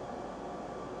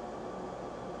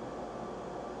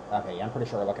 Okay, yeah, I'm pretty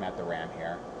sure we're looking at the RAM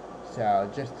here. So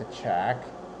just to check,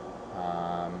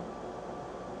 turn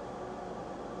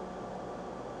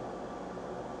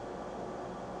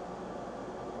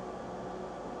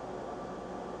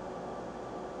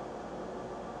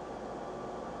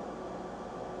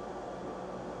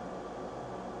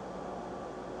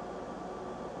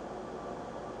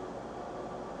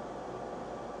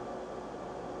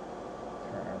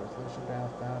our resolution down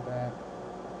a bit.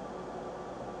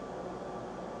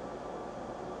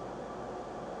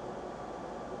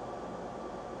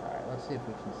 Let's see if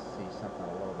we can see something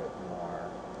a little bit more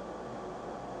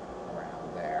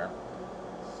around there.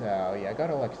 So yeah, go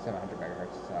to like 700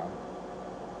 megahertz. So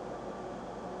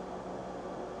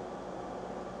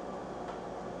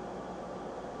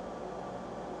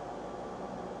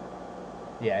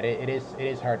yeah, it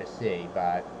is hard to see,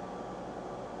 but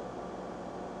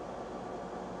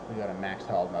we go to max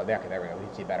hold mode. Okay, there we go. We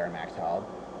can see better in max hold.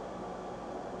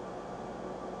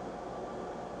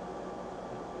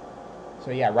 So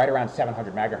yeah, right around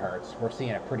 700 megahertz, we're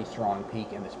seeing a pretty strong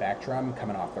peak in the spectrum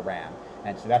coming off the RAM.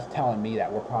 And so that's telling me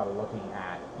that we're probably looking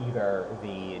at either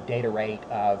the data rate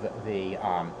of the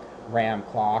RAM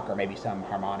clock or maybe some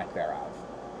harmonic thereof.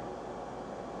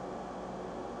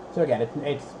 So again,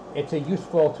 it's a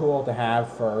useful tool to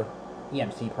have for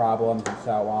EMC problems and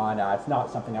so on. It's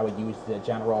not something I would use the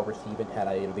general receive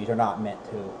antenna. These are not meant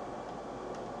to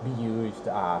be used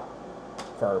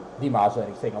for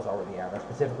demodulating signals over the air. They're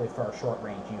specifically for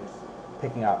short-range use,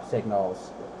 picking up signals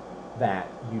that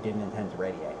you didn't intend to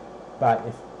radiate. But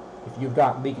if you've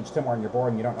got leakage somewhere in your board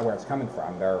and you don't know where it's coming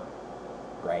from, they're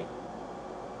great.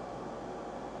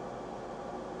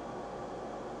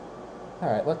 All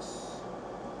right,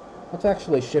 let's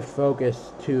actually shift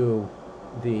focus to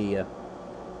the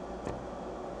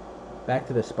back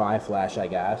to the SPI flash, I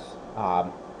guess,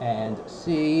 and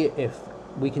see if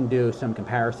we can do some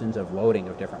comparisons of loading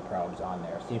of different probes on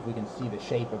there. See if we can see the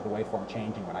shape of the waveform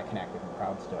changing when I connect different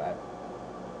probes to it.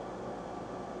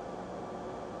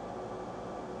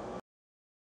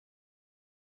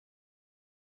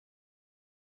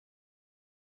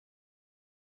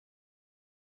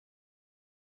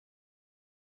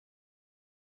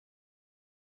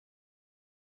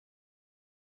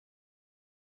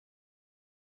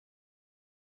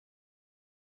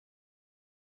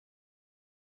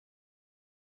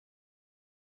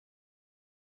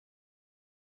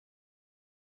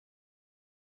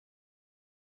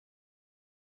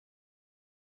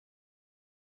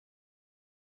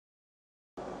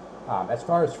 As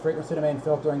far as frequency domain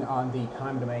filtering on the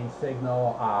time domain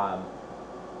signal,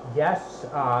 yes,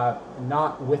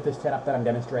 not with the setup that I'm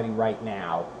demonstrating right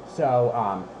now.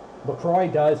 So LaCroix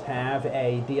does have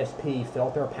a DSP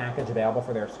filter package available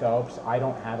for their scopes. I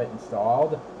don't have it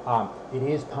installed. It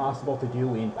is possible to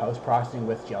do in post-processing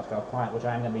with GLScope Client, which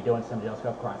I'm going to be doing some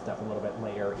GLScope Client stuff a little bit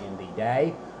later in the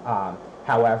day.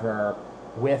 However,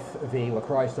 with the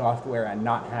LaCroix software and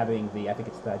not having the, I think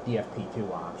it's the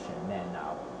DFP2 option, then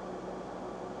no.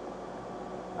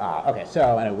 Okay,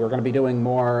 so anyway, we're going to be doing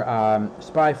more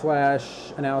SPI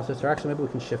flash analysis, or actually maybe we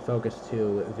can shift focus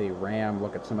to the RAM,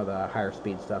 look at some of the higher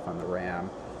speed stuff on the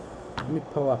RAM. Let me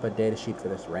pull up a data sheet for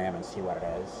this RAM and see what it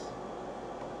is.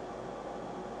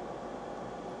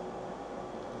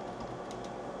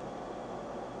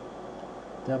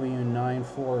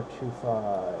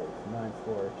 W9425,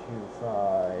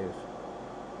 9425,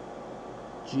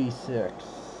 G6,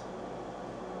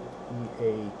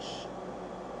 EH,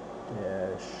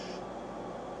 dash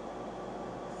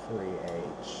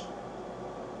 3H.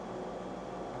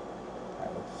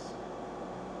 Alright, let's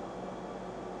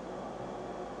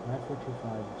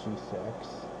 9425 G6.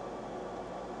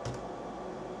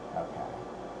 Okay.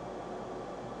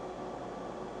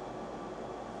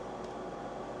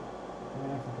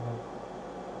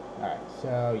 Alright,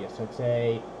 so yes, so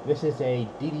this is a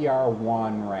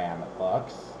DDR1 RAM, it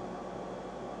looks.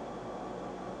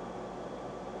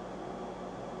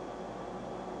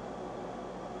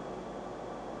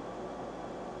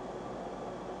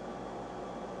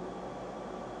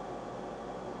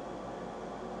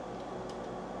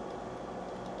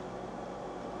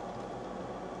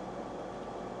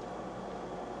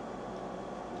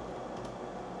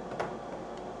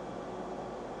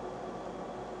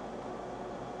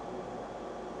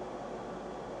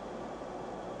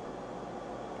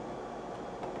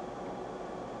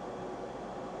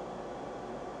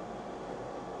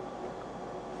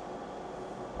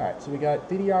 Alright, so we got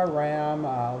DDR RAM.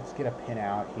 Let's get a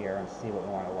pinout here and see what we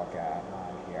want to look at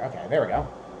on here. Okay, there we go.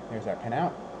 There's our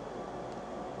pinout.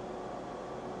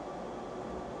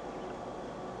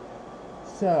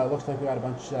 So it looks like we got a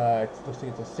bunch, it looks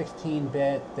like it's a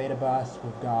 16-bit data bus.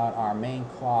 We've got our main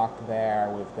clock there.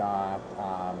 We've got,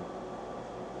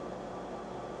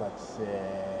 let's see,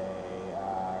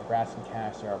 Raskin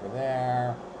cache over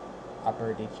there.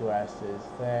 Upper DQS is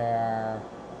there.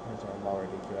 There's our lower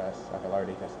DQS. Okay, lower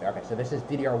DQS there. Okay, so this is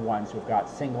DDR1, so we've got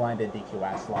single-ended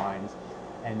DQS lines,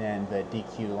 and then the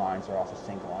DQ lines are also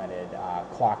single-ended.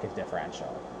 Clock is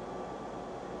differential.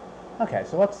 Okay,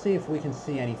 so let's see if we can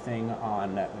see anything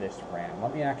on this RAM.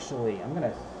 Let me actually, I'm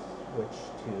going to switch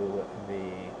to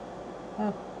the,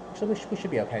 actually we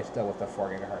should be okay still with the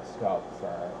 4 gigahertz scope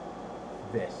for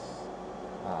this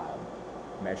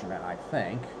measurement, I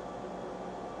think.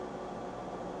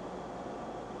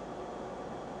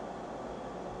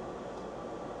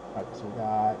 Okay, so we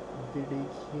got DQ,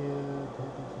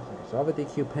 so all the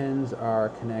DQ pins are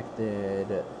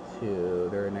connected to,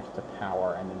 they're next to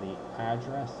power, and then the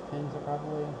address pins are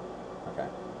probably, okay.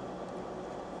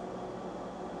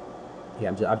 Yeah,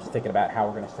 I'm just thinking about how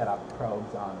we're going to set up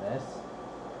probes on this.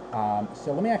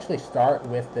 So let me actually start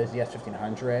with the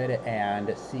ZS1500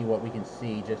 and see what we can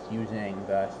see just using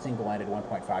the single-ended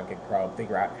 1.5 gig probe,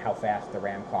 figure out how fast the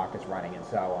RAM clock is running and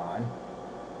so on.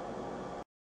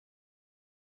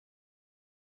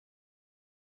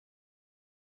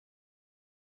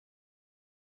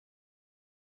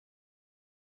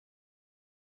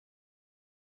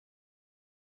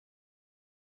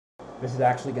 This is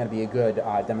actually going to be a good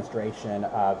demonstration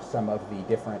of some of the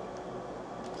different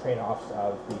trade-offs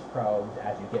of these probes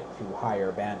as you get to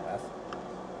higher bandwidth.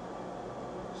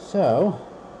 So,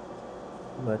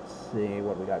 let's see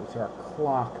what we got. So our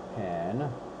clock pin,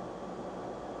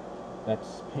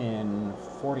 that's pin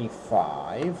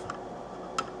 45.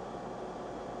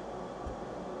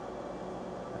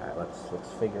 Alright, let's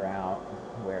figure out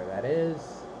where that is.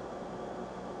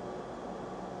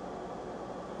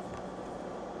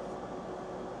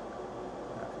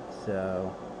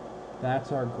 So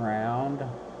that's our ground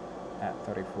at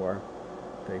 34,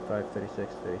 35,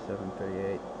 36, 37,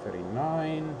 38,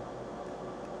 39,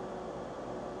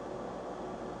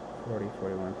 40,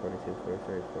 41, 42,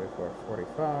 43, 44,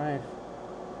 45.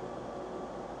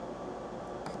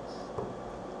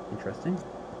 Interesting.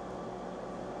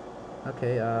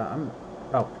 Okay, I'm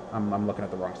looking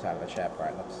at the wrong side of the chip. All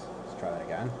right, let's try that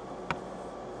again.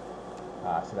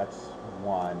 So that's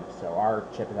 1. So our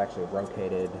chip is actually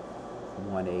rotated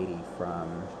 180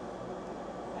 from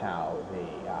how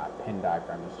the pin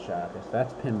diagram is shown. Okay, so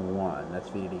that's pin 1. That's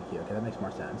VDDQ. Okay, that makes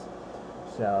more sense.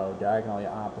 So diagonally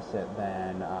opposite,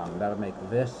 then that would make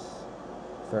this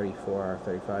 34,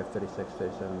 35, 36,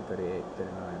 37, 38,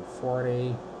 39,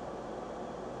 40.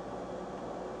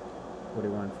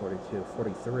 41, 42,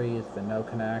 43 is the no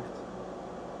connect.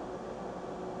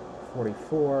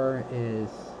 44 is,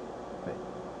 wait,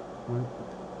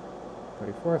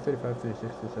 34, 35,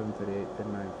 36, 37, 38,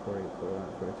 39, 40, 41,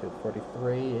 42,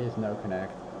 43 is no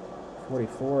connect.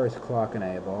 44 is clock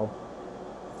enable.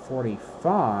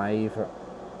 45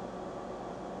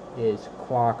 is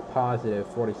clock positive.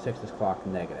 46 is clock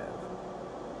negative.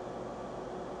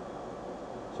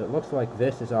 So it looks like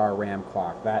this is our RAM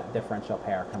clock, that differential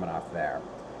pair coming off there.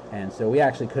 And so we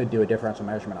actually could do a differential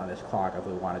measurement on this clock if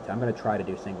we wanted to. I'm going to try to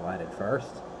do single-ended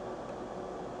first.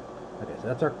 Okay, so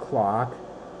that's our clock.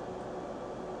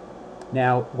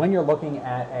 Now, when you're looking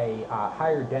at a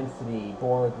higher density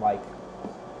board like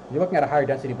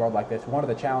this, one of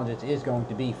the challenges is going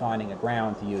to be finding a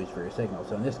ground to use for your signal.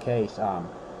 So in this case,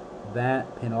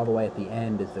 that pin all the way at the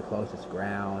end is the closest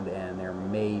ground, and there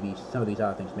may be some of these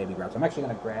other things may be ground. So I'm actually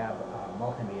going to grab a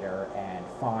multimeter and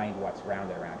find what's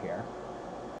grounded around here.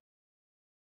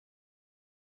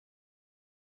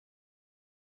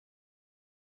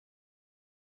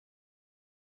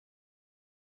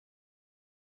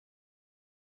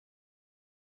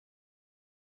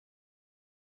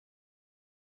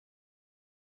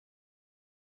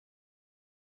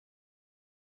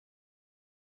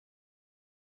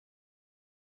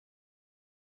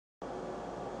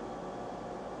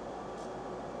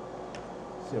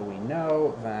 So we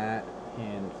know that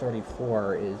pin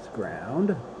 34 is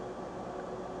ground.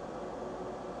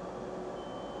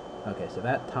 Okay, so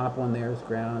that top one there is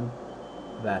ground.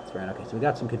 That's ground. Okay, so we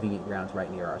got some convenient grounds right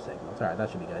near our signals. All right, that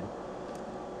should be good.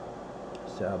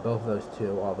 So both of those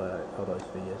two, all those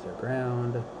V's are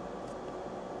ground.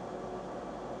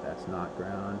 That's not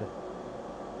ground.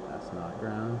 That's not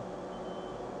ground.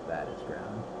 That is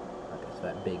ground. Okay, so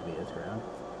that big V is ground.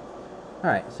 All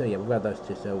right, so yeah, we've got those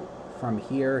two. So from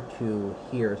here to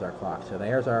here is our clock. So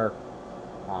there's our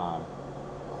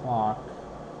clock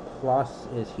plus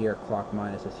is here, clock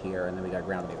minus is here, and then we got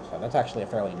ground on the other side. That's actually a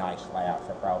fairly nice layout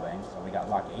for probing, so we got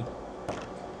lucky.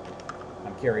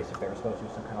 I'm curious if they were supposed to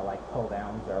do some kind of like pull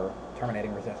downs or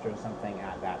terminating resistors or something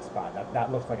at that spot.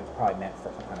 That looks like it's probably meant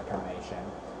for some kind of termination.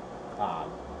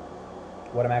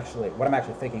 What I'm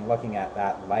actually thinking, looking at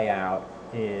that layout,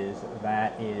 is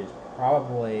that is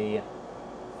probably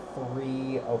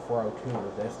 3 0402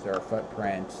 resistor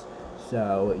footprints.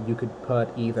 So you could put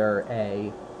either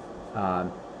a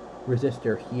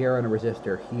resistor here and a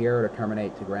resistor here to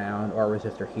terminate to ground, or a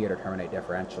resistor here to terminate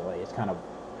differentially. It's kind of,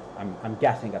 I'm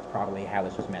guessing that's probably how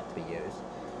this was meant to be used.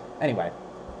 Anyway,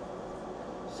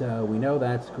 so we know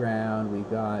that's ground. We've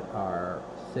got our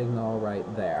signal right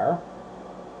there.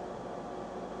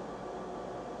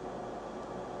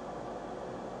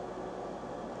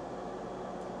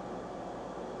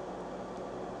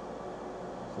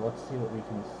 So let's see what we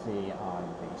can see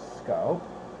on the scope.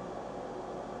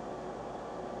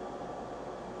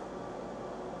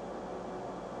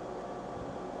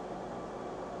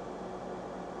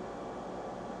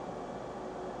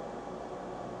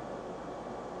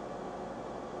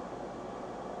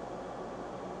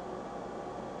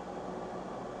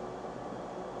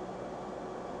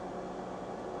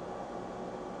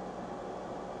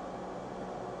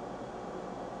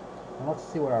 And let's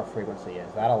see what our frequency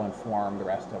is. That'll inform the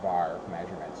rest of our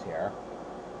measurements here.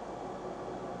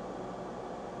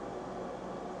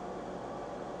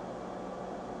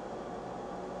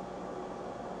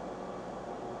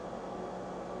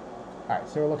 Alright,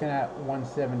 so we're looking at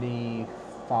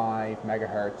 175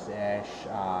 megahertz-ish,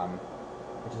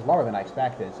 which is lower than I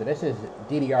expected. So this is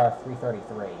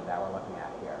DDR333 that we're looking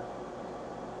at here.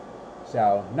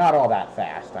 So not all that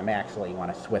fast. I may actually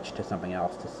want to switch to something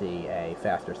else to see a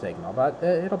faster signal, but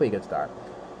it'll be a good start.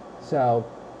 So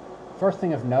first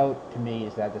thing of note to me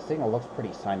is that the signal looks pretty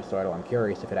sinusoidal. I'm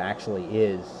curious if it actually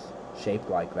is shaped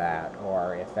like that,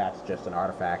 or if that's just an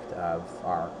artifact of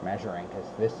our measuring,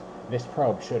 because this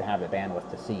probe should have the bandwidth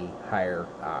to see higher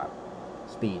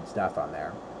speed stuff on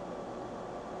there.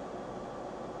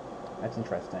 That's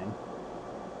interesting.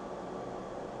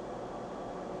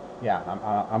 Yeah,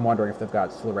 I'm wondering if they've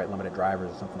got slew rate limited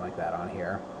drivers or something like that on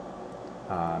here.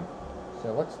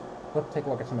 So let's take a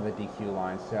look at some of the DQ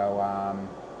lines. So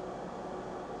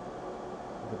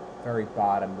the very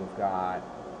bottom we've got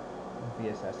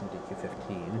VSS and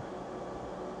DQ15.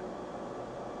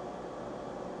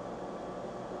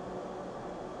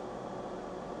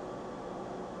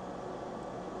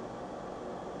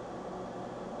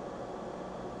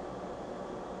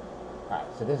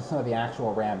 Alright, so this is some of the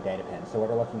actual RAM data pins. So what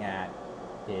we're looking at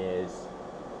is,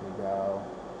 here we go,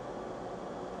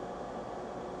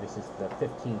 this is the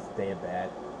 15th data bit.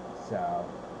 So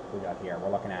we got here,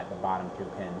 we're looking at the bottom 2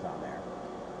 pins on there.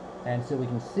 And so we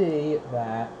can see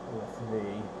that with the,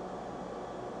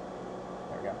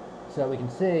 there we go. So we can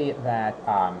see that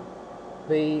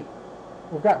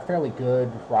we've got fairly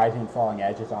good rising and falling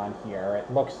edges on here.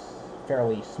 It looks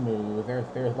fairly smooth. There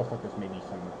looks like there's maybe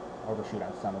some overshoot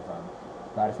on some of them,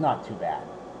 but it's not too bad.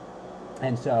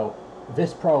 And so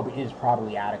this probe is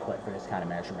probably adequate for this kind of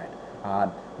measurement.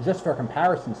 Just for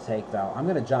comparison's sake, though, I'm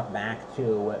going to jump back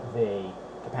to the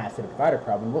capacitive divider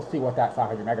probe, and we'll see what that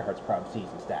 500 megahertz probe sees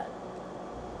instead.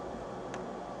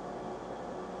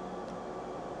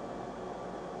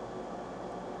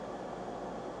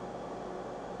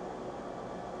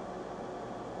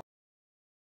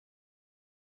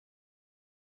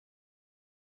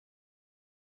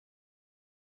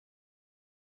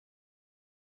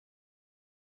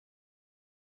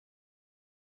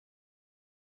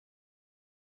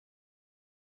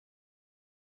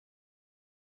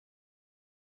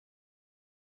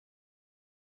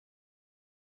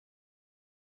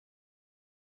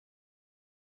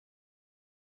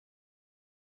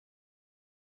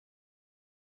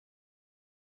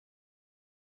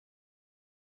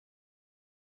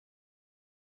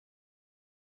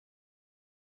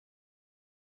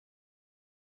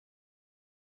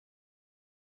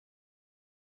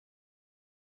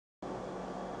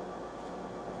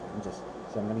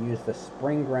 So I'm going to use the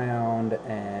spring ground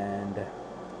and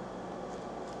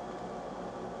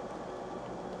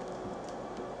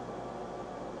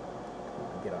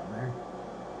get on there.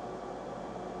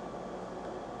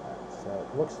 Right, so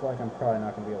it looks like I'm probably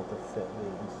not going to be able to fit the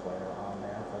insulator on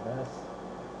there for this.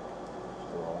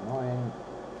 Just a little annoying.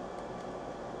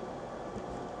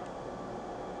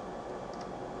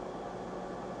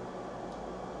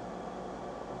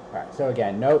 Alright, so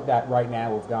again, note that right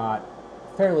now we've got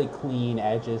fairly clean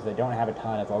edges. They don't have a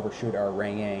ton of overshoot or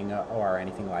ringing or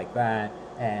anything like that,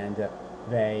 and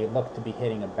they look to be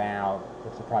hitting about,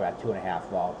 looks like probably about 2.5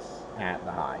 volts at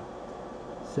the high.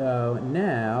 So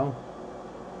now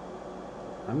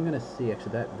I'm gonna see,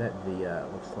 actually that the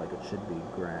looks like it should be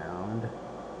ground.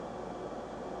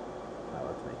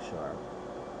 Let's make sure.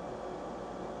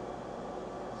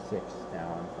 6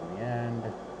 down from the end.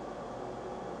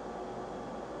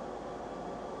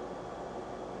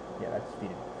 Yeah, that's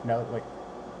VDD. No, like,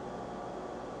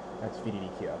 that's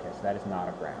VDDQ. Okay, so that is not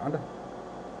a ground.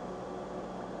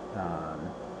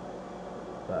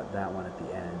 But that one at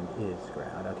the end is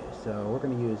ground. Okay, so we're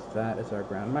going to use that as our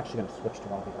ground. I'm actually going to switch to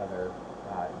one of the other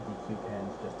DQ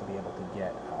pins just to be able to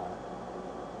get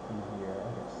easier.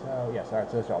 Okay, so, yes,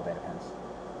 alright, so those are all data pins.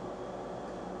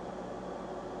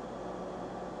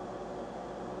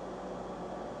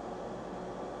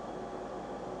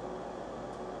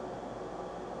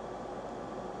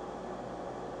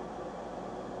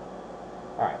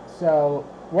 Alright, so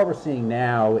what we're seeing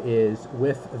now is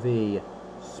with the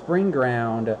spring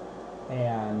ground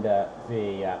and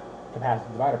the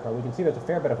capacitive divider probe, we can see there's a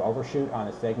fair bit of overshoot on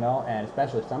the signal, and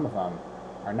especially some of them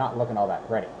are not looking all that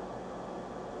pretty.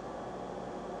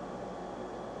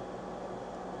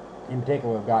 In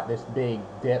particular, we've got this big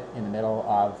dip in the middle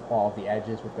of all of the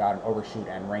edges. We've got an overshoot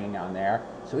and ringing on there.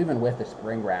 So even with the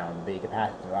spring ground, the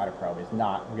capacitive divider probe is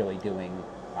not really doing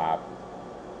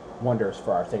wonders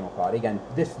for our signal quality. Again,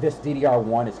 this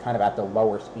DDR1 is kind of at the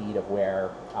lower speed of where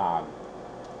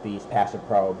these passive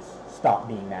probes stop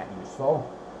being that useful.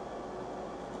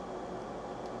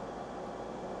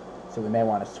 So we may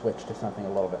want to switch to something a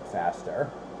little bit faster.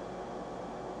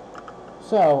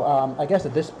 So I guess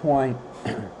at this point,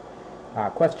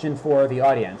 question for the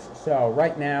audience. So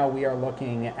right now we are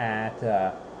looking at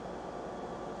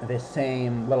this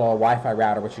same little Wi-Fi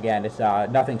router, which again is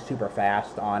nothing super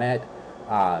fast on it.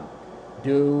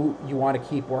 Do you want to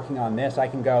keep working on this? I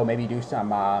can go maybe do some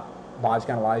logic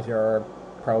analyzer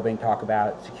probing, talk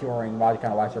about securing logic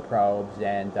analyzer probes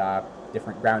and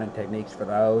different grounding techniques for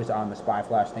those on the SPI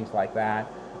flash, things like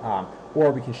that.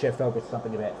 Or we can shift focus to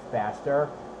something a bit faster,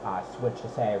 switch to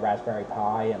say Raspberry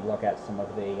Pi and look at some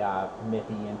of the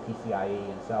MIPI and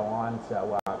PCIe and so on.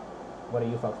 So what do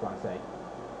you folks want to say?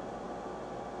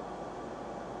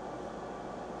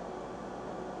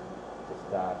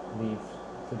 Just leave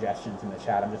suggestions in the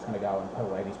chat. I'm just going to go and put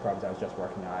away these probes I was just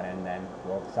working on, and then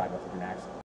we'll decide what to do next.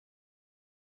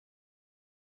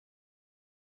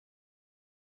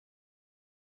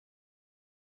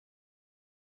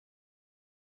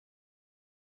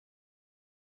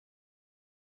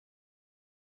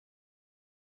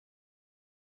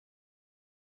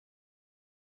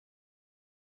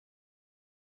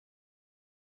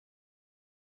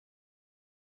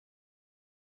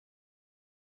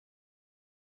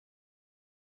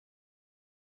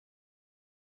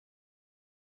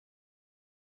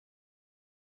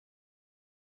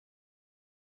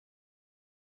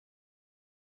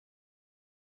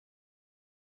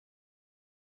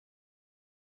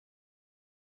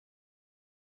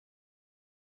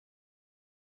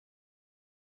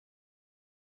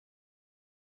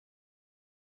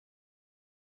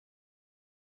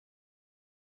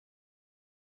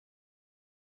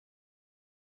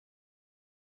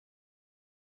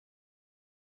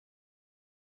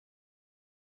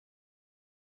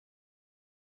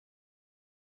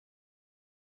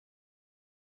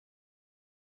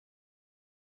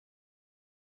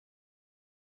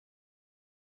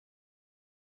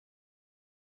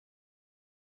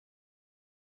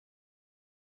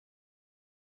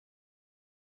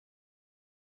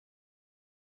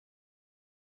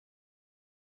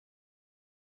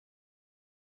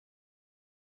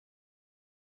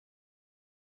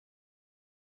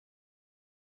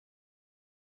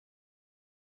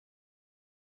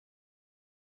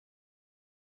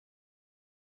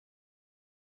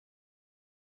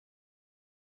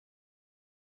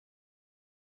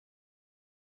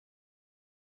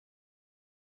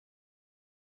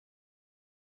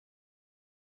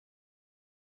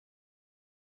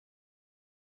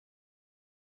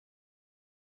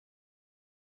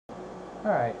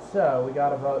 Alright, so we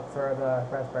got a vote for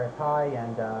the Raspberry Pi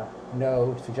and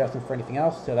no suggestions for anything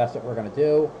else, so that's what we're going to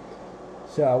do.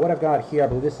 So what I've got here, I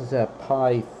believe this is a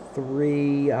Pi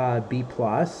 3 B+.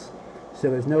 So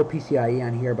there's no PCIe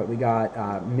on here, but we got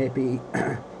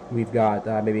MIPI, we've got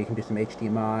maybe you can do some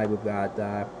HDMI, we've got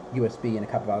USB and a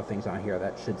couple of other things on here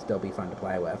that should still be fun to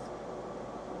play with.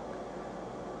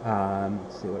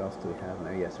 Let's see, what else do we have in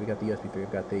there? Yes, we got the USB 3,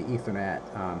 we've got the Ethernet,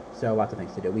 so lots of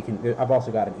things to do. I've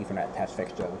also got an Ethernet test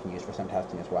fixture that we can use for some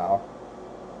testing as well.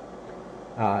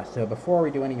 So before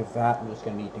we do any of that, I'm just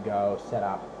going to need to go set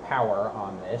up power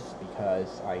on this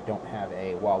because I don't have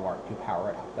a wall wart to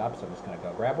power it hooked up, so I'm just going to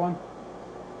go grab one.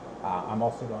 I'm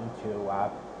also going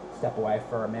to step away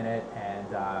for a minute and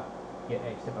get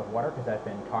a sip of water because I've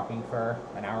been talking for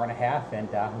an hour and a half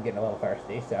and I'm getting a little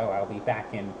thirsty, so I'll be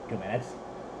back in 2 minutes.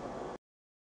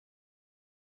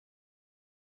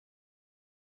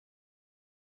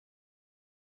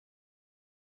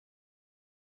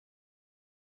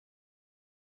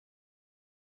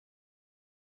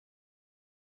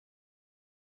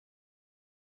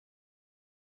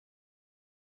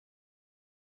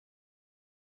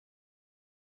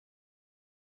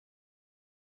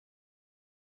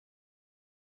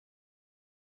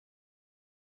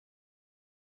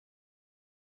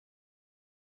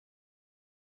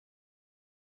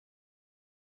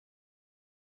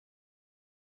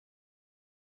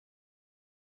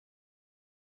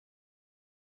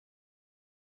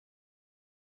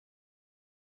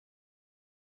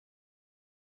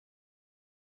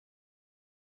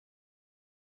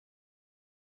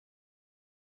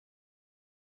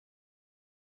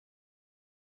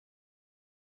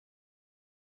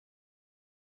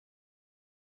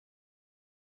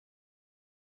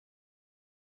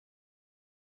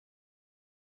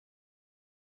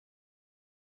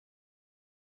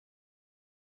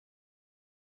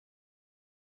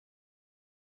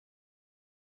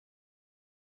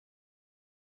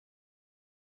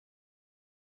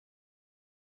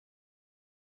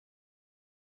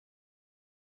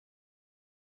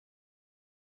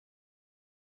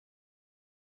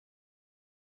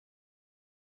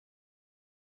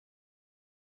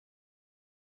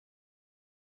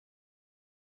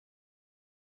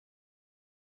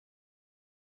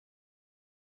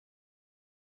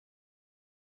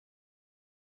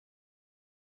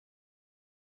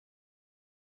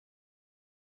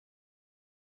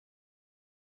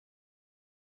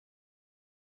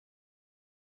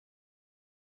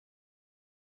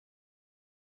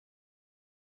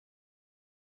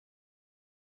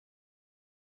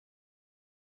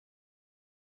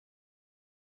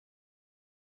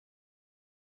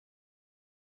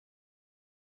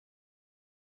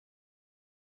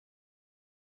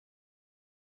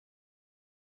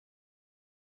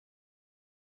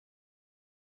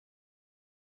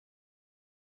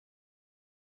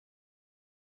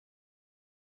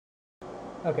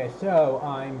 Okay, so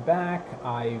I'm back.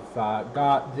 I've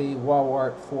got the wall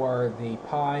art for the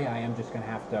Pi. I am just going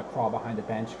to have to crawl behind the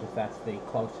bench because that's the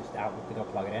closest outlet to go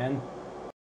plug it in.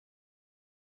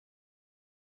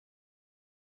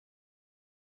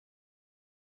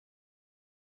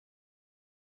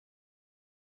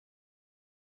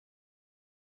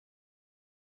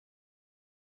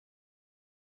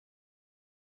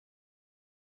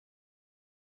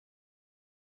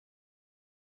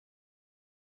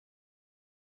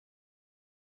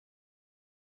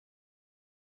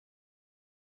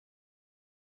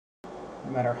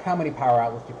 No matter how many power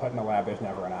outlets you put in the lab, there's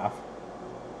never enough.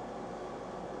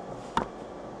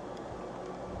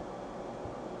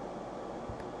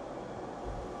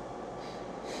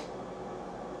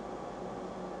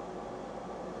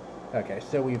 Okay,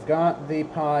 so we've got the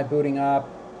Pi booting up.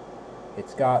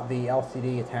 It's got the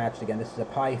LCD attached. Again, this is a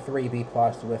Pi 3B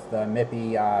Plus with the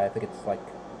MIPI, I think it's like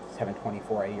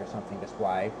 72480 or something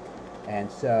display.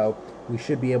 And so we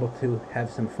should be able to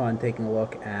have some fun taking a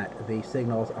look at the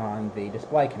signals on the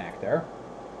display connector.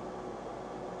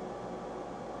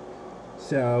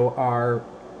 So our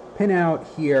pinout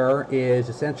here is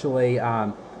essentially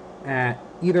at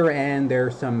either end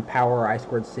there's some power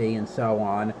I2C and so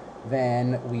on.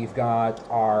 Then we've got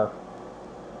our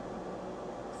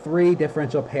 3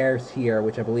 differential pairs here,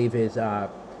 which I believe is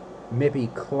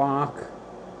MIPI clock,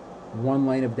 1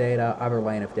 lane of data, other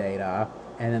lane of data,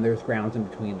 and then there's grounds in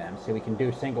between them. So we can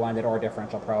do single-ended or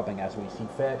differential probing as we see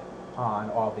fit on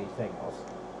all these signals.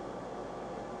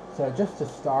 So just to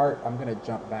start, I'm going to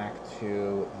jump back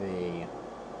to the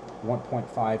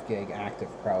 1.5 gig active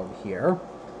probe here,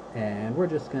 and we're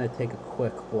just going to take a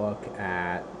quick look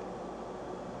at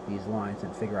these lines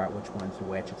and figure out which one's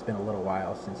which. It's been a little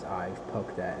while since I've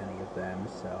poked at any of them,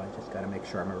 so I just got to make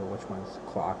sure I remember which one's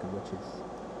clock and which is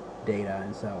data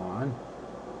and so on.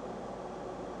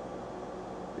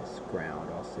 This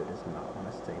ground also does not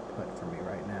want to stay put for me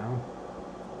right now.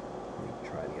 Let me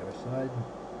try the other side.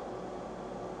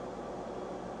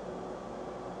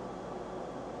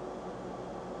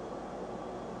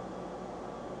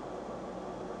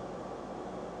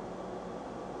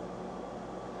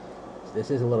 This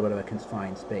is a little bit of a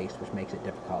confined space, which makes it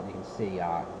difficult. You can see,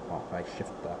 well, if I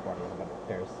shift the board a little bit,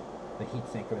 there's the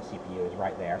heatsink for the CPU is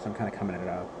right there, so I'm kind of coming at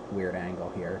a weird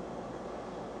angle here.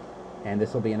 And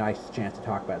this will be a nice chance to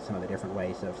talk about some of the different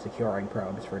ways of securing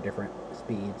probes for different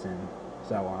speeds and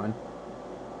so on.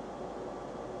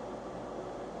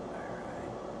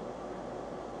 Alright.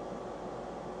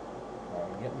 Are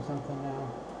we getting something now?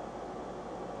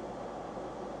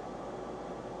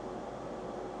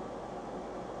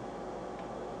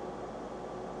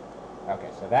 Okay,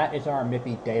 so that is our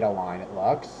MIPI data line, it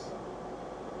looks.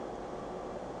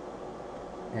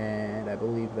 And I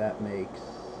believe that makes...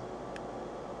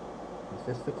 Is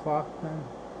this the clock then?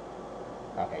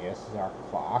 Okay, this is our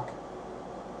clock.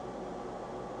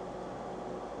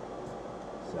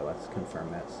 So let's confirm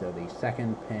that. So the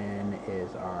second pin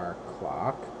is our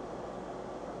clock.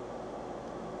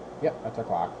 Yep, that's our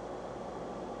clock.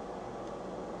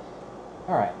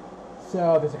 Alright.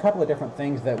 So there's a couple of different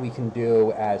things that we can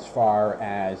do as far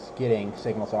as getting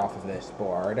signals off of this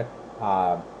board.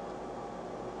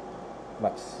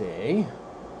 Let's see.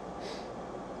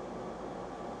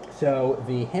 So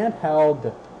the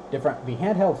handheld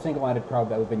single-ended probe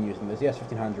that we've been using, the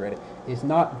ZS1500, is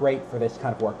not great for this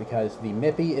kind of work because the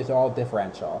MIPI is all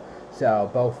differential.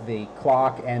 So both the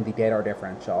clock and the data are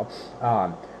differential.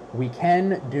 We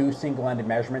can do single-ended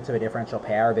measurements of a differential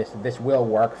pair. This will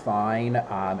work fine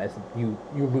as you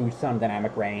lose some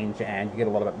dynamic range and you get a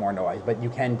little bit more noise, but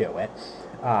you can do it.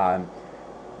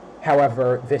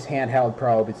 However, this handheld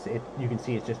probe, you can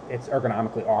see it's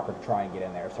ergonomically awkward to try and get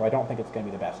in there, so I don't think it's going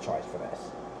to be the best choice for this.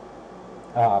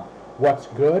 What's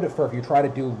good for if you try to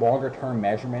do longer-term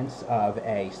measurements of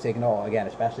a signal, again,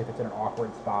 especially if it's in an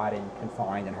awkward spot and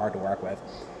confined and hard to work with,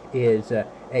 is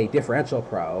a differential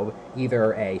probe,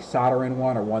 either a solder-in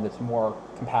one or one that's more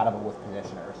compatible with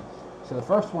positioners. So the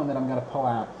first one that I'm going to pull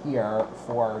out here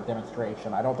for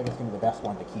demonstration, I don't think it's going to be the best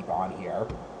one to keep on here,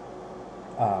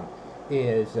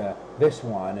 is this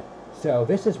one. So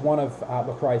this is one of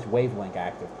LaCroix's wavelength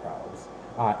active probes,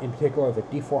 in particular the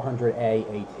D400A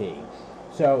AT.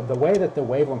 So the way that the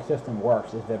wavelength system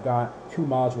works is they've got 2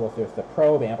 modules. There's the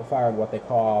probe amplifier and what they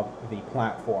call the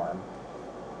platform.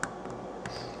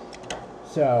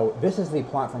 So this is the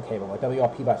platform cable, a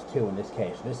WLP bus 2 in this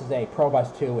case. This is a Pro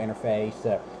bus 2 interface.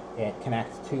 It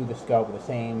connects to the scope with the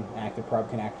same active probe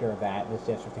connector that this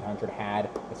ZS1500 had.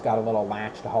 It's got a little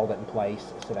latch to hold it in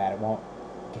place so that it won't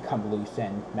come loose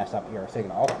and mess up your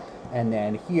signal. And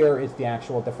then here is the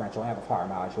actual differential amplifier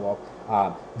module.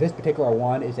 This particular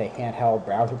one is a handheld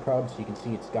browser probe, so you can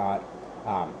see it's got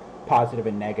positive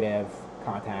and negative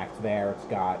contacts there. It's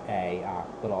got a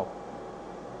little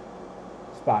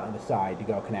spot on the side to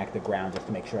go connect the ground just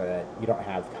to make sure that you don't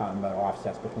have common mode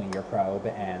offsets between your probe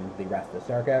and the rest of the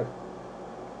circuit.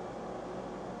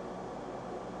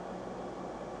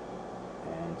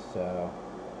 And so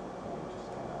I'm just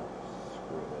going to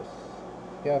screw this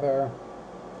together.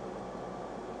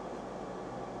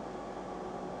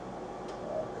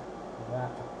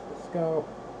 That the scope.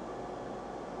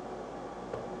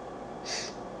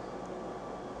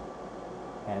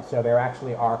 And so there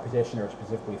actually are positioners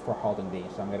specifically for holding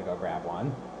these, so I'm going to go grab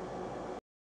one.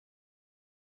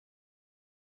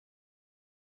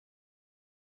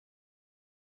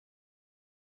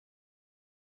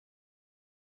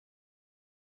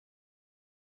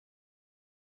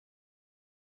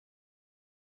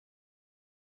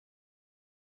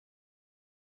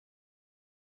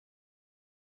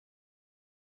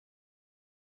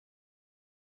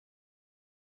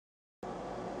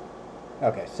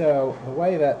 Okay, so the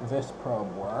way that this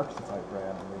probe works, if I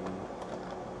grab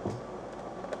the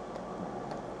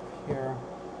here.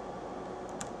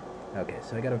 Okay,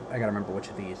 so I gotta remember which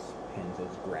of these pins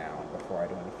is ground before I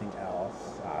do anything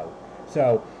else.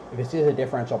 So this is a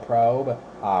differential probe.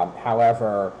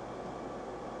 However,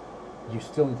 you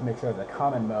still need to make sure the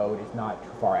common mode is not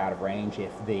too far out of range.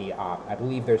 If the I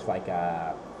believe there's like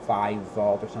a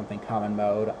 5-volt or something common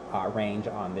mode range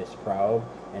on this probe,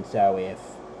 and so if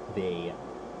the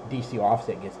DC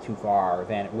offset gets too far,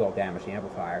 then it will damage the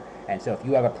amplifier. And so if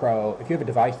you have a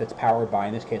device that's powered by,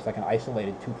 in this case, like an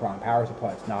isolated 2-prong power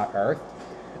supply, it's not earthed,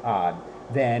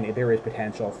 then there is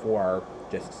potential for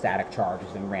just static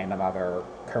charges and random other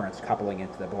currents coupling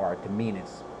into the board to mean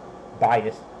it's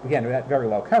biased. Again, at very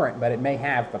low current, but it may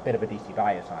have a bit of a DC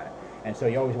bias on it. And so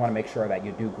you always want to make sure that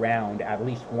you do ground at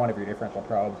least one of your differential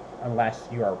probes, unless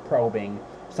you are probing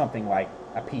something like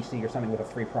a PC or something with a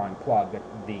 3-prong plug that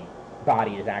the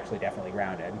body is actually definitely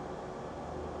grounded.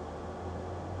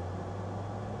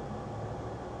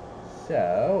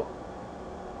 So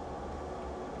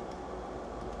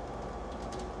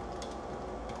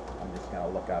I'm just going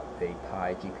to look up the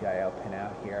Pi GPIO pin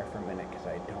out here for a minute because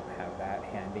I don't have that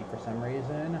handy for some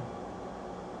reason.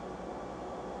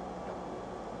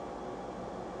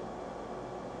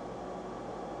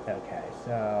 Okay,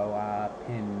 so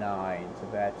pin 9, so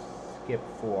that's skip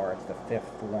 4, it's the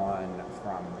 5th one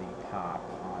from the top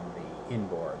on the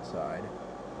inboard side.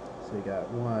 So we got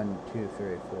 1, 2,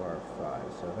 3, 4, 5,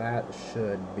 so that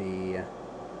should be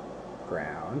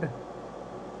ground.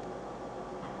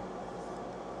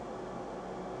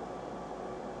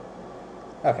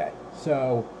 Okay,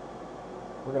 so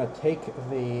we're going to take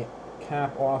the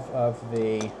cap off of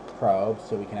the probe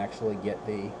so we can actually get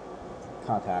the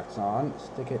contacts on,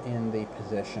 stick it in the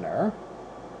positioner.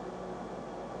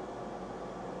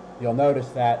 You'll notice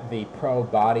that the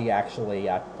probe body actually,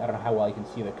 I don't know how well you can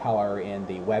see the color in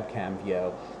the webcam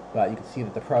view, but you can see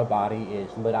that the probe body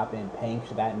is lit up in pink,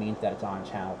 so that means that it's on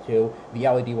channel 2. The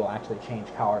LED will actually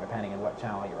change color depending on what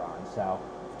channel you're on, so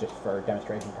just for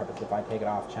demonstration purposes, if I take it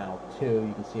off channel 2,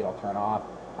 you can see it'll turn off.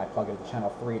 I plug it into channel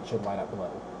 3, it should light up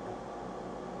blue.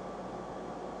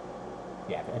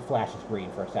 Yeah, it flashes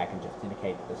green for a second just to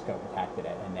indicate that the scope detected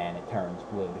it, and then it turns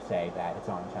blue to say that it's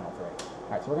on channel 3.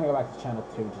 Alright, so we're going to go back to channel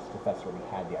 2 just because that's where we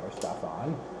had the other stuff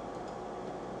on.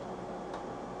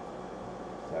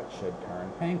 So it should turn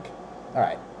pink.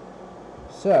 Alright,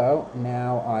 so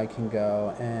now I can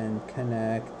go and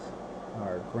connect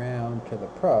our ground to the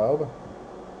probe.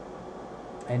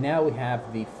 And now we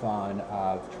have the fun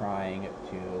of trying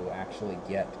to actually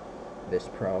get this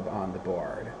probe on the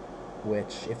board,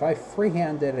 which if I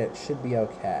freehanded it should be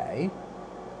okay.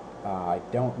 I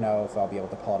don't know if I'll be able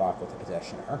to pull it off with the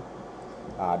positioner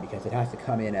because it has to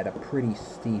come in at a pretty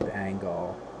steep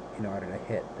angle in order to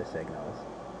hit the signals.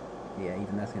 Yeah,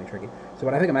 even that's going to be tricky. So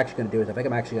what I think I'm actually going to do is I think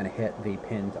I'm actually going to hit the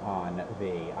pins on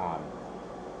the,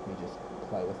 let me just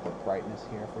play with the brightness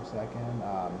here for a second.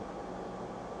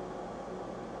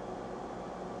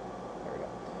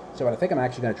 So what I think I'm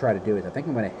actually going to try to do is I think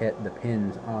I'm going to hit the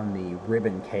pins on the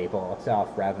ribbon cable itself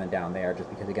rather than down there, just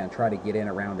because, again, try to get in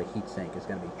around the heatsink is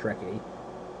going to be tricky.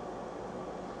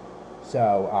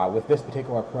 So with this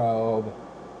particular probe,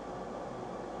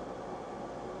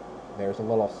 there's a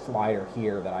little slider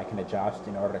here that I can adjust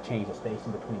in order to change the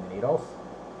spacing between the needles.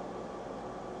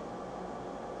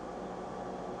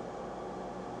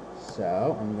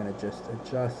 So I'm going to just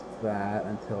adjust that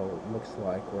until it looks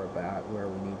like we're about where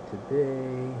we need to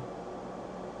be.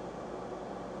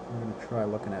 I'm going to try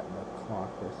looking at the clock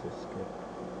versus skip.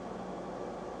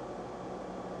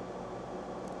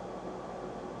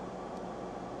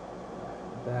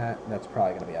 That's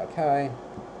probably going to be okay.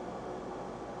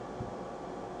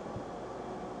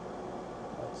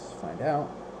 Let's find out.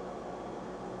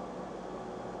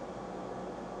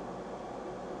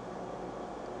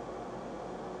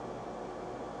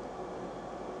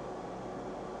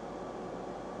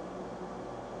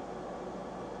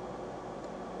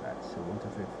 So 1, 2,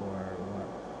 3, 4, 1.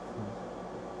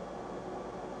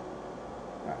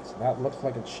 Alright, so that looks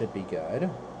like it should be good.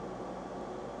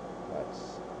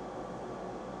 Let's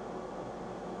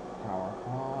power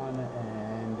on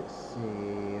and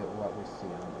see what we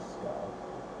see on the scope.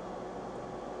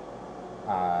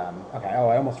 Okay, oh,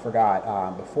 I almost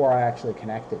forgot. Before I actually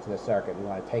connect it to the circuit, we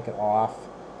want to take it off.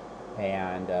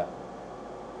 And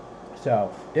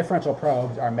so differential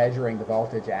probes are measuring the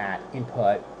voltage at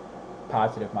input,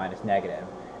 positive minus negative,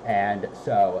 and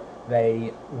so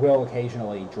they will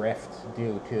occasionally drift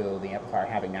due to the amplifier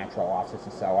having natural offsets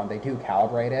and so on. They do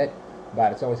calibrate it,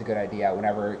 but it's always a good idea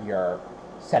whenever you're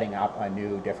setting up a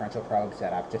new differential probe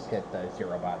setup, just hit the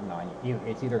 0 button on you.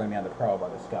 It's either going to be on the probe or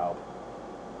the scope.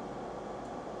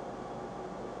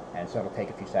 And so it'll take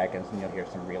a few seconds and you'll hear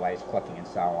some relays clicking and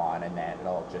so on, and then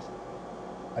it'll just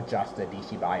adjust the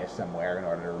DC bias somewhere in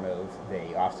order to remove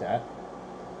the offset.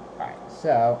 Alright,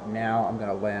 so now I'm going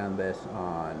to land this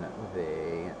on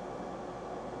the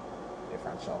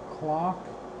differential clock.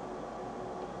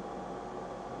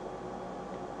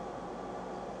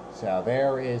 So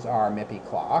there is our MIPI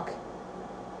clock.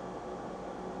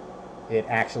 It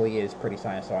actually is pretty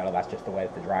sinusoidal. That's just the way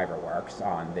that the driver works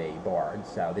on the board.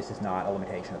 So this is not a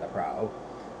limitation of the probe.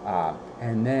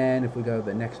 And then if we go to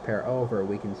the next pair over,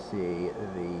 we can see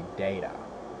the data.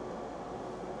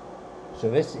 So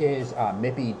this is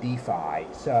MIPI DeFi.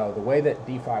 So the way that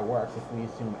DeFi works, if we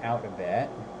zoom out a bit,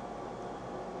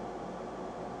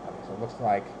 okay, so it looks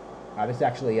like this is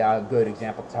actually a good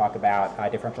example to talk about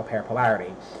differential pair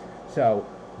polarity. So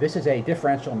this is a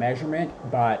differential measurement,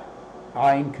 but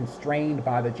I'm constrained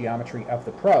by the geometry of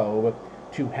the probe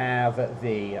to have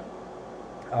the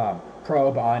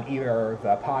probe on either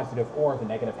the positive or the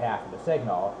negative half of the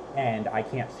signal, and I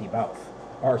can't see both.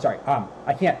 Or sorry,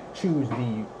 I can't choose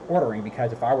the ordering,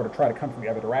 because if I were to try to come from the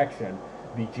other direction,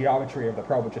 the geometry of the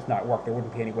probe would just not work. There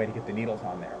wouldn't be any way to get the needles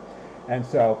on there. And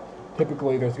so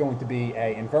typically there's going to be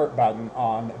a invert button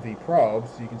on the probe,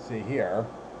 so you can see here,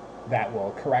 that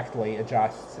will correctly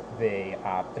adjust the,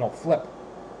 it'll flip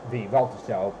the voltage,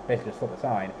 so basically just flip the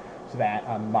sign, so that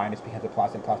minus becomes a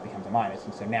plus and plus becomes a minus.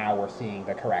 And so now we're seeing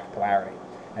the correct polarity.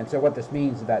 And so what this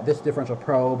means is that this differential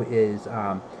probe is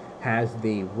has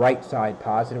the right side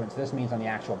positive, and so this means on the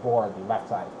actual board the left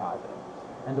side is positive.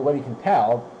 And the way we can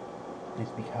tell is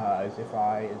because if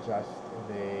I adjust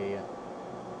the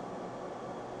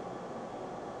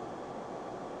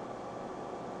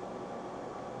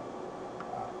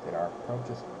did our probe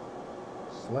just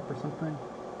slip or something?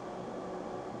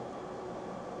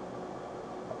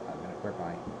 Oh, a minute, where'd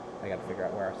I gotta figure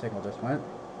out where our signal just went.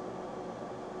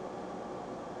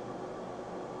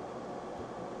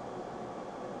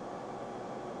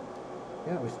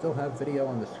 Yeah, we still have video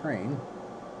on the screen.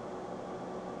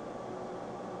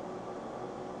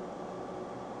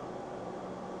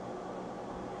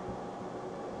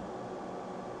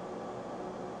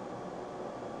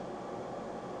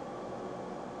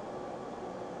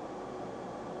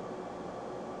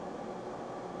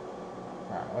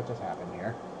 Alright, what just happened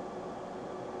here?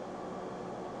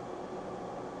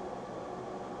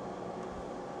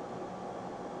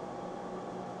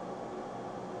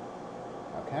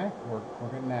 Okay, we're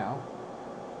good now.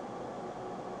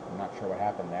 I'm not sure what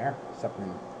happened there.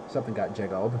 Something got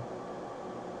jiggled.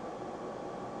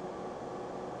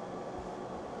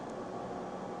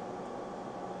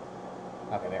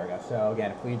 Okay, there we go. So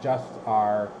again, if we adjust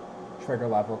our trigger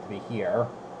level to be here,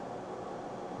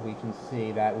 we can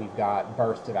see that we've got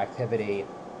bursts of activity.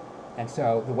 And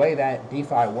so the way that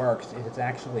DeFi works is it's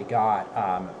actually got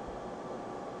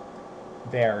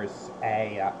there's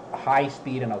a high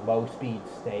speed and a low speed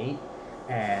state,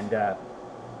 and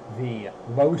the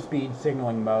low speed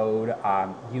signaling mode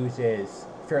uses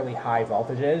fairly high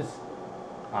voltages.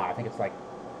 I think it's like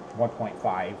 1.5,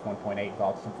 1.8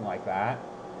 volts, something like that.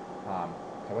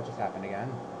 Okay, what just happened again?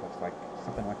 Looks like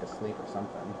something went to sleep or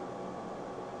something.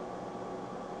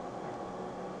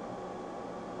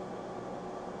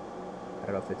 I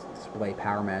don't know if it's display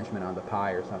power management on the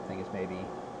Pi or something is maybe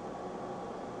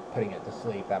putting it to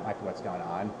sleep. That might be what's going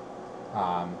on.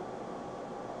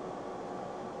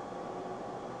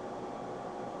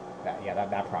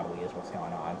 That probably is what's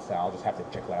going on. So I'll just have to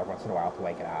jiggle it every once in a while to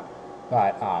wake it up.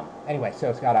 But anyway, so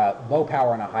it's got a low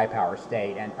power and a high power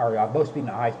state, or a low speed and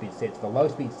a high speed state. So the low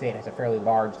speed state has a fairly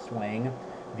large swing.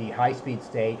 The high speed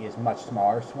state is much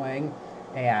smaller swing,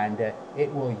 and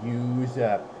it will use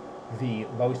the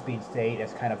low speed state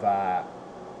as kind of a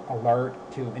alert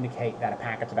to indicate that a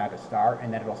packet's about to start,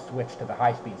 and then it'll switch to the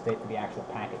high speed state for the actual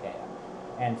packet data.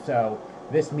 And so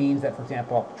this means that, for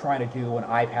example, trying to do an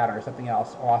iPad or something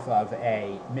else off of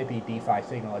a MIPI D-PHY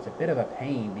signal is a bit of a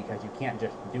pain, because you can't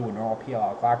just do a normal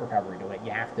PLL clock recovery to it.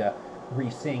 You have to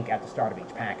resync at the start of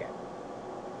each packet.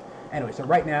 Anyway, so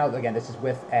right now, again, this is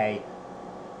with a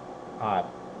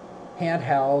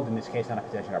handheld, in this case not a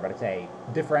positioner, but it's an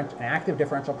active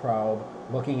differential probe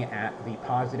looking at the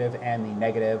positive and the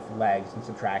negative legs and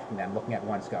subtracting them, looking at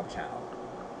one scope channel.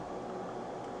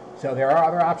 So there are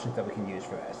other options that we can use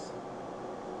for this.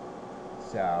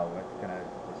 So we're going to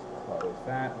just close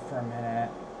that for a minute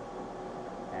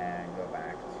and go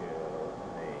back to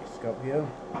the scope view.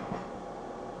 So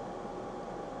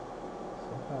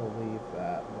if I'll leave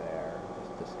that there,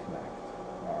 just disconnect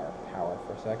our power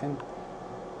for a second.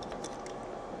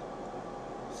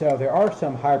 So there are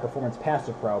some higher performance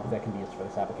passive probes that can be used for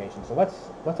this application. So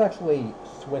let's actually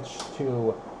switch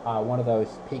to one of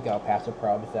those Pico passive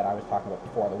probes that I was talking about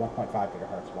before, the 1.5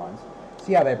 gigahertz ones.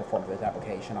 See how they perform for this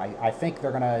application. I think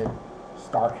they're going to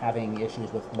start having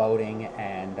issues with loading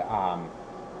and,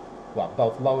 well,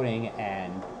 both loading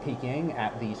and peaking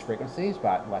at these frequencies,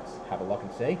 but let's have a look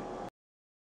and see.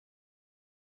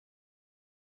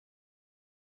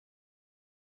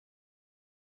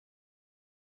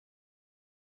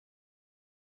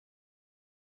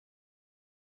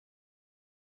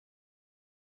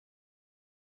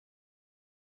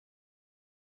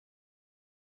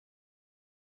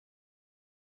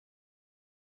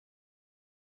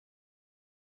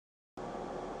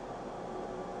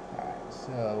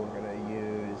 So we're going to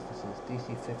use, this is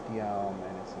DC 50 ohm,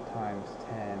 and it's a times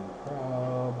 10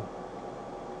 probe.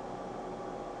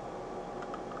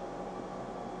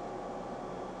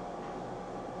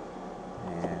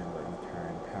 And we're going to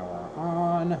turn power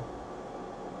on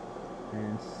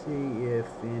and see if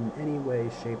in any way,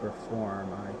 shape, or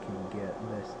form I can get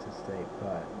this to stay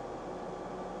put.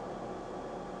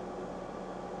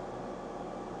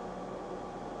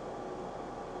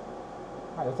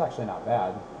 Alright, that's actually not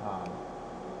bad.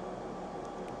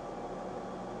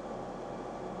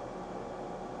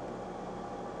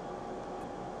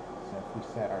 So if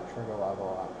we set our trigger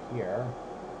level up here,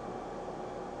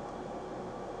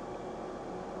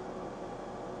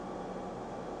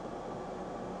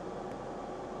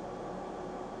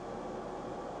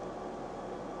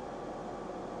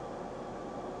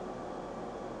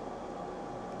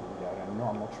 we got a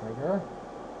normal trigger.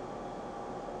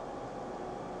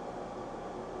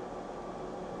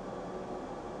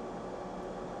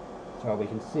 So what we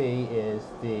can see is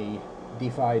the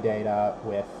D-PHY data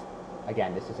with,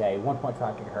 again, this is a 1.5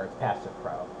 gigahertz passive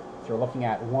probe. So we're looking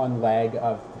at one leg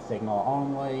of the signal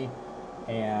only,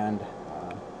 and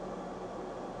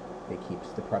the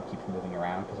probe keeps moving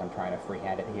around because I'm trying to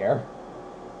freehand it here.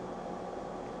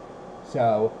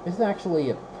 So this is actually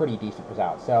a pretty decent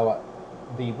result. So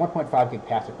the 1.5 gig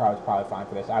passive probe is probably fine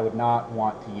for this. I would not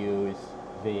want to use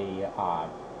the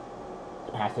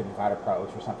capacitive divider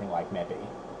probes for something like MIPI.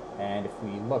 And if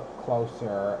we look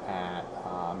closer at,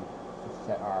 to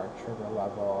set our trigger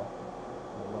level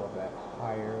a little bit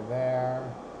higher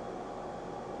there.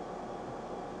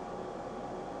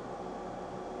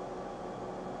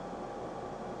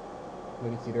 We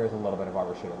can see there is a little bit of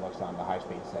overshoot, it looks, on the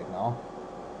high-speed signal.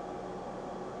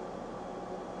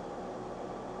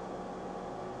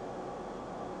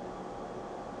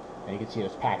 And you can see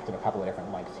there's packed in a couple of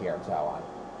different lengths here and so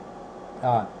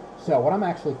on. So what I'm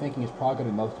actually thinking is probably going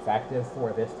to be most effective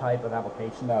for this type of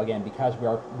application, though, again, because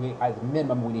as a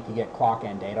minimum, we need to get clock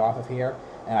and data off of here,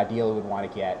 and ideally we'd want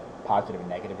to get positive and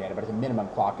negative data, but as a minimum,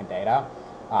 clock and data.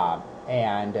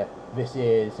 And this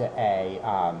is a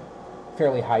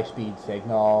fairly high-speed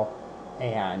signal,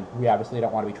 and we obviously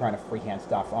don't want to be trying to freehand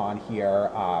stuff on here.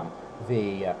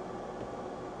 The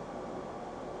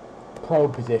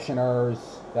probe positioners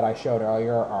that I showed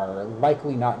earlier are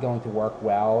likely not going to work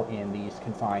well in these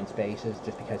confined spaces,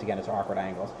 just because, again, it's awkward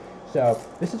angles. So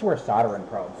this is where soldering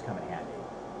probes come in handy.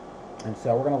 And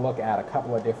so we're going to look at a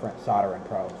couple of different soldering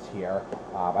probes here.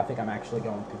 I think I'm actually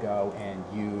going to go and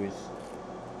use,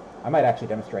 I might actually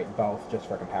demonstrate both just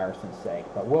for comparison's sake,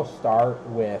 but we'll start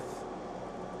with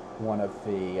one of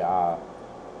the,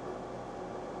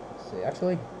 let's see,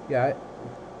 actually, yeah,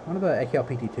 one of the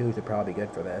AKL-PT2s would probably be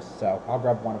good for this, so I'll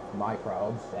grab one of my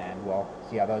probes and we'll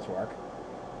see how those work.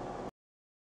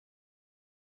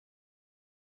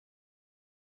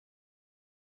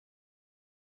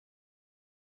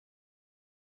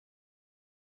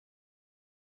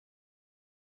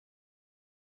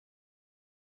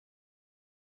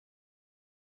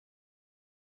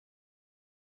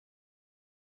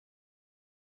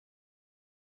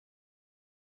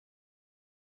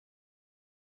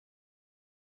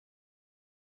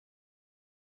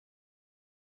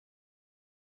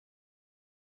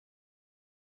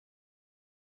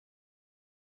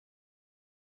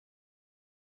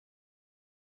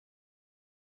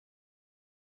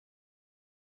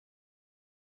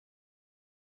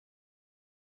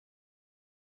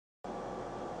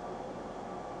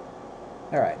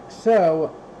 Alright,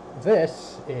 so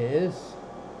this is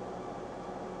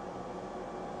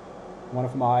one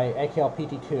of my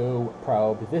AKL-PT2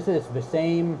 probes. This is the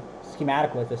same,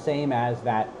 schematically, it's the same as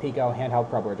that Pico handheld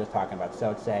probe we were just talking about.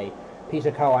 So it's a piece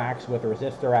of coax with a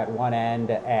resistor at one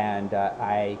end and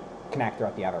a connector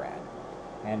at the other end.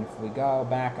 And if we go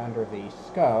back under the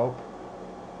scope,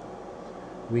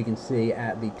 we can see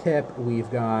at the tip we've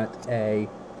got a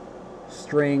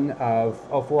string of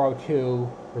 0402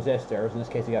 resistors. In this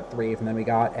case we got 3, and then we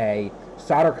got a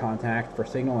solder contact for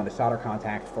signal and a solder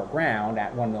contact for ground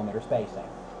at 1mm spacing.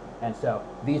 And so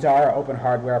these are open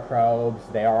hardware probes.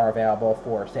 They are available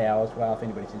for sale as well if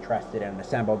anybody's interested in an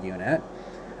assembled unit.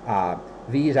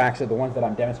 These actually, the ones that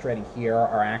I'm demonstrating here,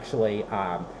 are actually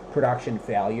production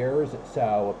failures.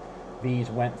 So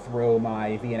these went through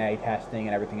my VNA testing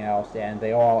and everything else, and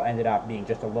they all ended up being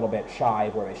just a little bit shy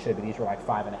of where they should be. These were like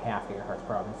 5.5 gigahertz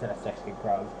probes instead of 6 gig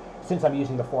probes. Since I'm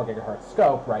using the 4 gigahertz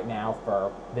scope right now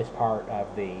for this part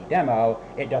of the demo,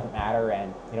 it doesn't matter,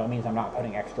 and it means I'm not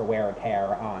putting extra wear and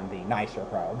tear on the nicer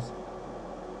probes.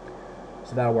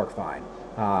 So that'll work fine.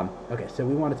 Okay, so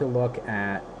we wanted to look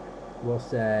at, we'll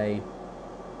say,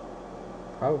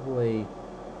 probably,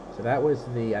 so that was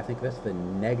the, I think that's the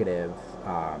negative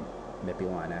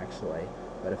MIPI line actually,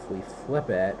 but if we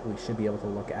flip it, we should be able to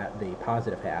look at the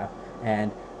positive half,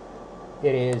 and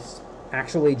it is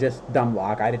actually just dumb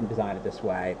luck, I didn't design it this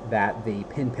way, that the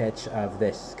pin pitch of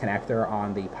this connector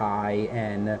on the Pi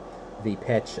and the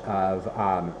pitch of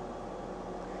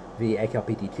the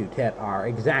AKL-PT2 tip are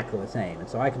exactly the same, and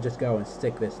so I can just go and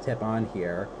stick this tip on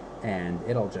here and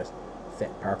it'll just fit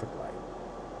perfectly.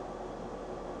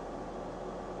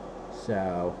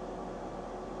 So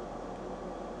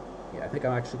yeah, I think I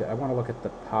want to look at the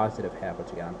positive half,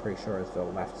 which again I'm pretty sure is the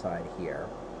left side here.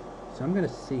 So I'm going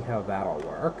to see how that'll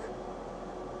work.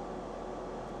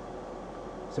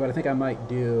 So what I think I might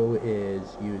do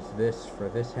is use this for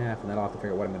this half, and then I'll have to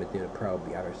figure out what I'm going to do to probe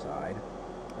the other side.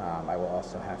 I will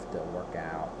also have to work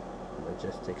out the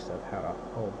logistics of how to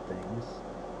hold things.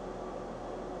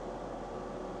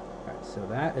 Alright, so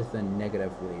that is the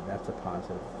negative lead, that's the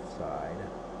positive side.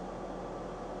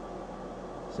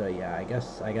 So yeah, I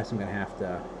guess I'm going to have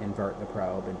to invert the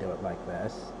probe and do it like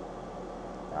this.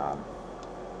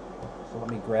 So let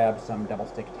me grab some double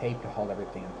stick tape to hold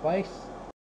everything in place.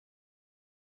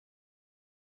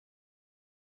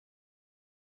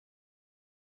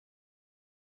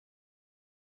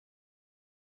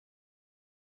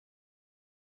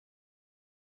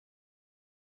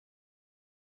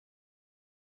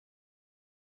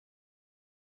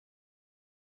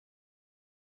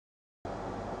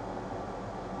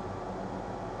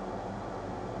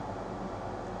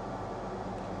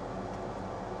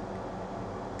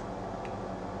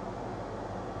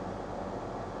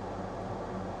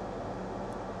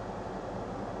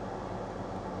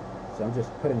 So I'm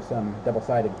just putting some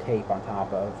double-sided tape on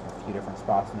top of a few different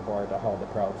spots in the board to hold the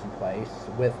probes in place.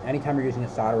 Anytime you're using a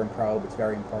soldering probe, it's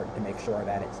very important to make sure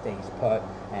that it stays put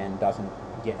and doesn't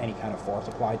get any kind of force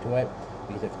applied to it,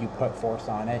 because if you put force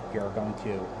on it, you're going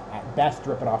to, at best,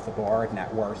 rip it off the board, and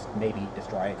at worst, maybe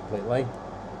destroy it completely.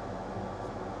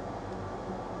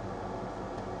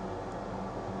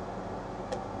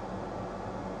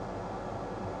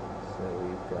 So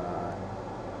we've got,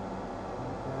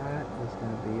 that is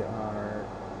going to be our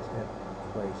tip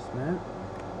placement.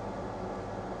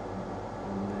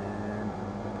 And then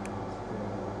I'm going to,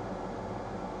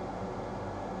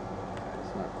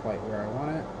 it's not quite where I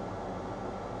want it.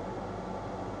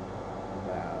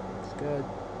 That looks good.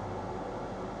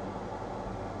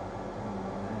 And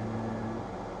then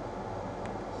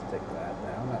stick that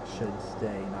down. That should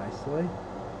stay nicely.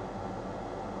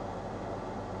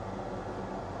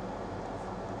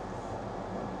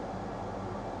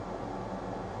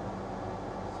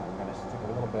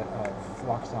 Bit of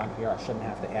flux on here. I shouldn't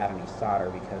have to add any solder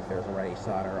because there's already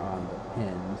solder on the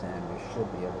pins, and we should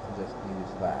be able to just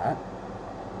use that.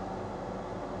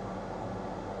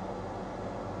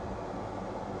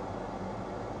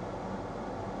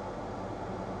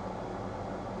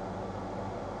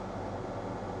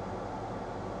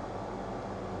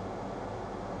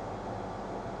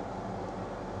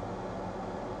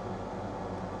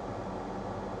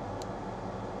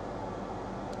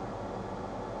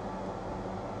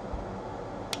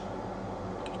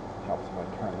 Helps if I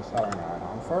turn the soldering iron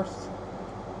on first.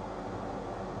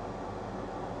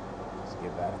 Just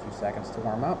give that a few seconds to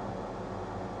warm up.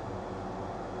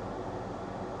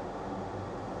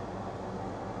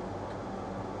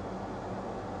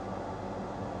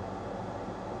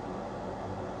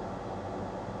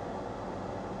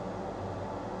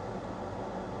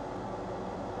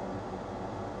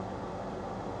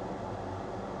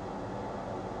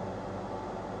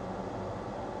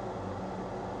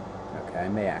 I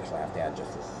may actually have to add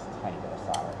just this tiny bit of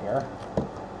solder here.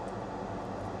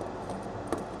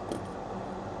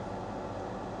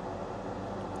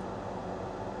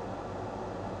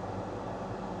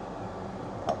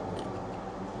 Probably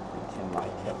tin my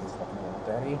tip is looking a little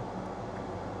dirty.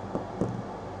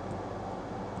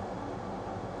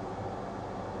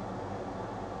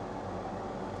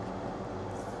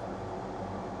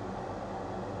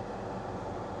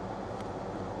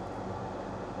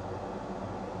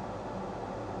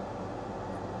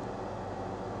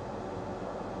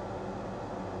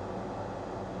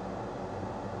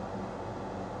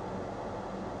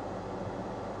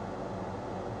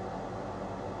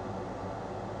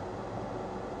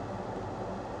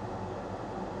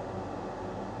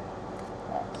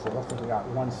 So it looks like we got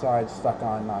one side stuck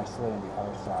on nicely, and the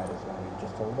other side is going to be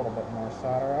just a little bit more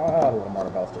solder. I'll add a little more to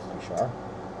both just to be sure.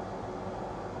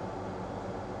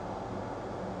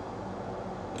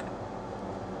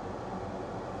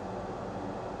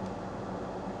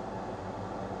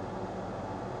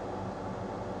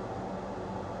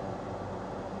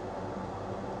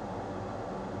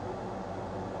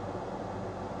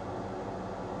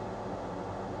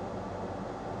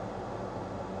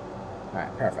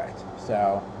 Alright, perfect.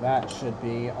 So that should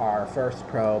be our first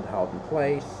probe held in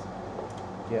place.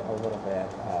 Get a little bit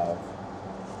of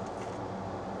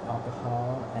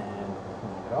alcohol and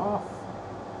clean it off.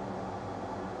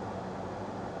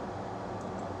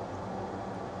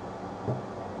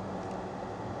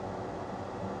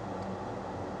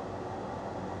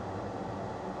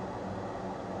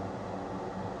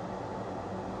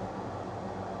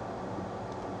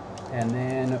 And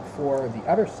then for the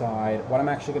other side, what I'm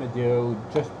actually going to do,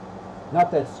 just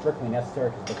not that it's strictly necessary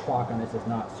because the clock on this is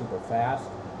not super fast,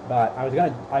 but I was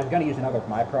going to use another of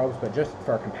my probes, but just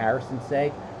for comparison's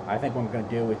sake, I think what I'm going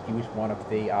to do is use one of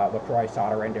the LaCroix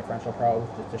solder-in differential probes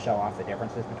just to show off the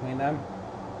differences between them.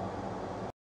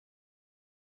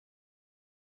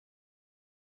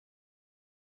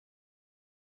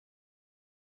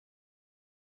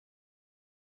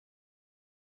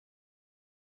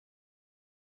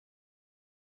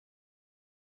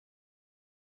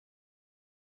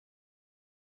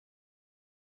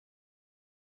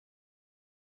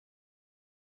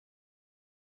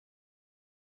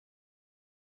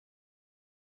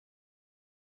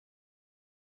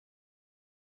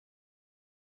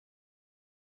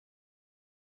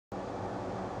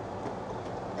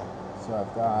 So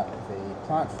I've got the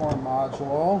platform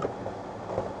module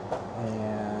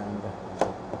and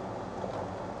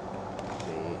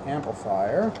the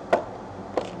amplifier.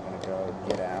 I'm going to go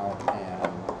get out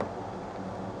and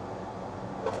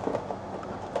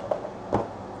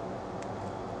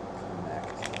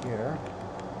connect here.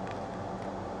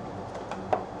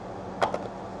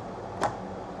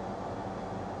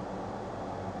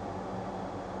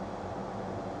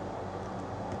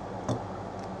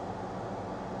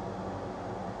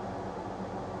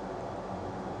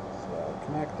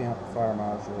 Connect the amplifier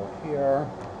module here.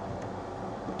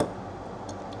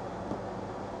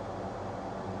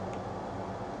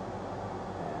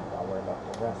 And I'll worry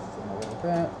about the rest in a little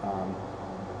bit.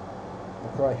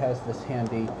 LaCroix has this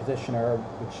handy positioner,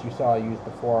 which you saw used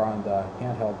before on the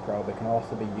handheld probe. It can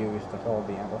also be used to hold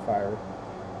the amplifier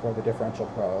for the differential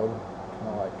probe. Kind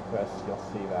of like this. You'll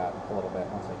see that a little bit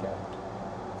once I get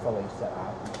fully set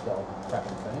up. I'm still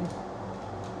prepping things.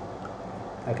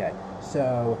 Okay,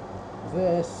 so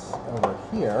this over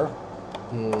here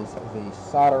is the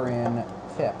solder-in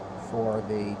tip for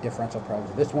the differential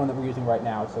probes. This one that we're using right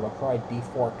now is the LaCroix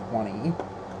D420,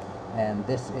 and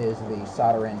this is the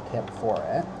solder-in tip for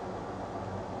it.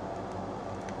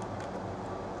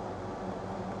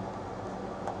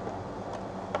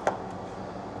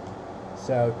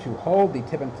 So to hold the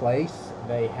tip in place,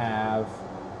 they have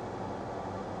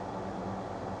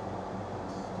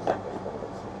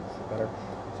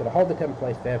So to hold the tip in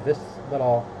place, they have this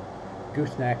little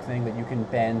gooseneck thing that you can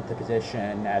bend to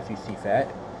position as you see fit.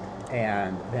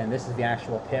 And then this is the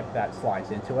actual tip that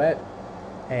slides into it.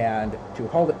 And to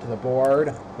hold it to the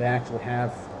board, they actually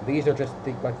have, these are just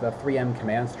like the 3M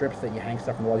command strips that you hang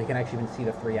stuff on the wall. You can actually even see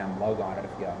the 3M logo on it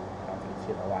if you don't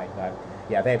see the light. But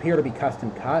yeah, they appear to be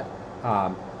custom cut.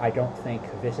 I don't think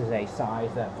this is a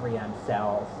size that 3M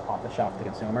sells off the shelf to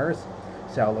consumers.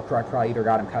 So LaCroix probably either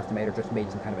got them custom made or just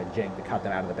made some kind of a jig to cut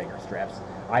them out of the bigger strips.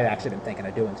 I've actually been thinking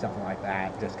of doing something like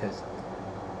that just because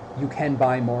you can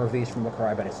buy more of these from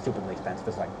LaCroix, but it's stupidly expensive.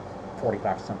 It's like 40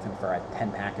 bucks something for a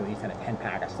 10-pack of these and a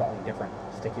 10-pack of slightly different,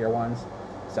 stickier ones.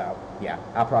 So yeah,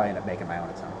 I'll probably end up making my own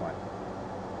at some point.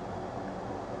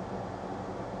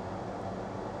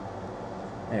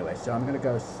 Anyway, so I'm going to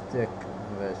go stick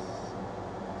this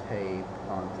tape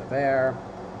onto there.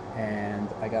 and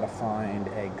I gotta find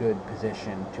a good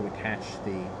position to attach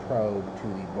the probe to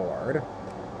the board.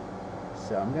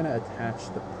 So I'm gonna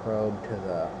attach the probe to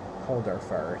the holder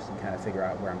first and kind of figure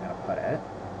out where I'm gonna put it.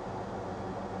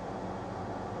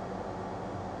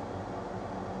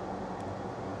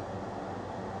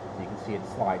 So you can see it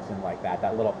slides in like that.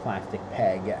 That little plastic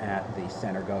peg at the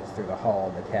center goes through the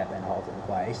hole, the tip, and holds it in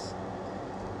place.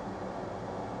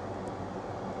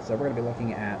 So we're going to be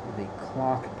looking at the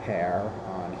clock pair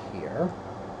on here.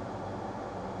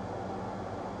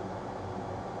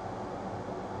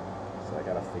 So I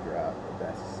got to figure out the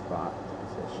best spot to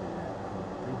position it.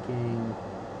 I'm thinking,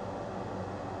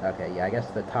 okay, yeah, I guess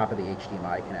the top of the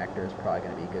HDMI connector is probably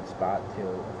going to be a good spot to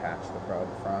attach the probe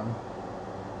from.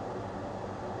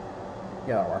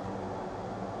 Yeah, that'll work.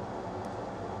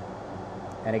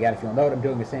 And again, if you'll note, I'm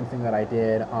doing the same thing that I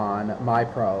did on my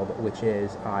probe, which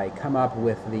is I come up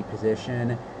with the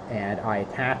position and I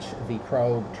attach the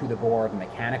probe to the board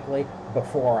mechanically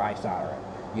before I solder it.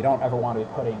 You don't ever want to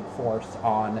be putting force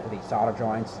on the solder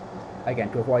joints, again,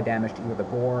 to avoid damage to either the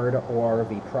board or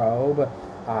the probe.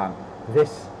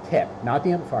 This tip, not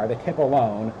the amplifier, the tip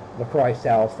alone, LaCroix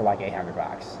sells for like 800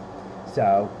 bucks.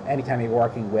 So anytime you're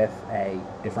working with a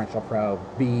differential probe,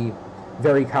 be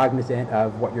very cognizant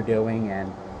of what you're doing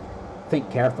and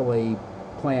think carefully,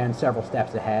 plan several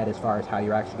steps ahead as far as how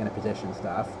you're actually going to position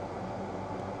stuff.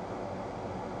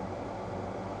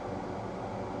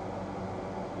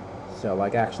 So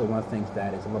like actually one of the things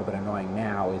that is a little bit annoying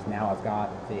now is now I've got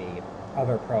the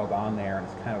other probe on there and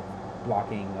it's kind of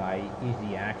blocking my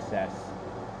easy access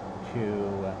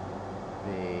to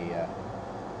the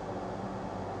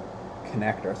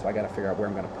connector, so I got to figure out where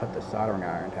I'm going to put the soldering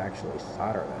iron to actually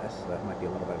solder this. So that might be a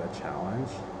little bit of a challenge.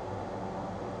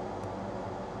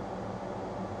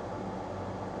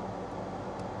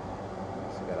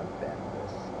 So I got to bend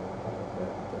this a little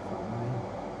bit differently.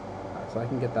 Alright, so I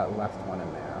can get that left one in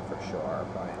there for sure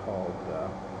if I hold I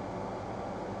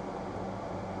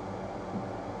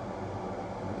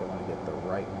think I want to get the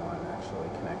right one actually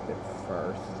connected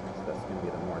first, because that's going to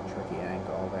be the more tricky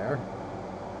angle there.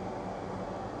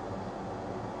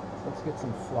 Let's get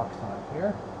some flux on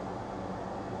here.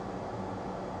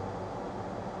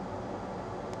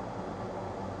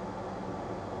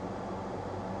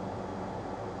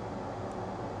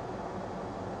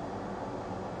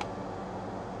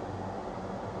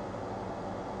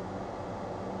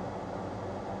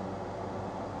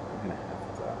 I'm gonna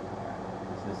have to,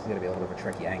 this is gonna be a little bit of a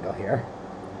tricky angle here.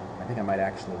 I think I might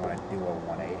actually want to do a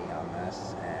 180 on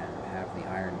this and have the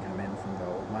iron come in from the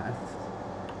left.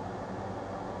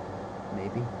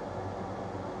 Maybe.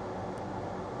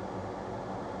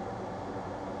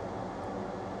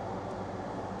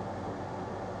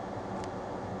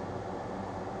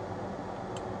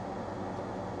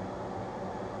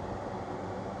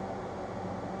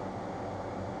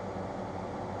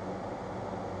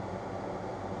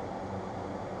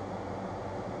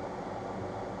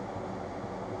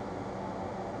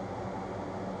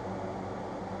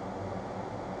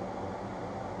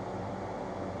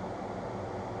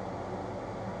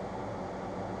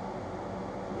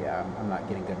 Yeah, I'm not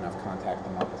getting good enough contact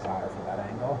on the solder for that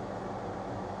angle.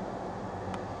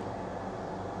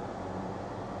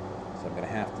 So I'm going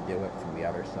to have to do it from the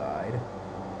other side.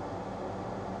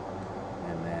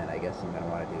 And then I guess I'm going to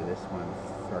want to do this one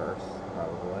first,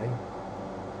 probably.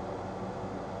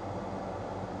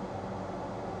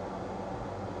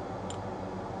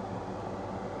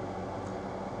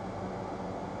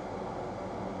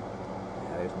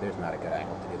 Yeah, there's not a good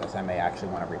angle to do this. I may actually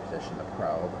want to reposition the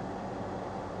probe.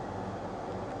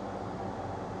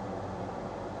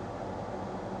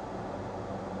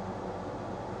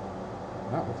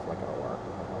 That looks like it'll work.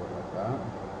 I'll hold it like that.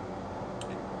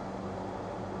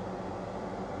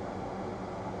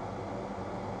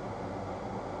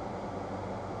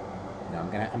 No,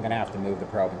 I'm gonna have to move the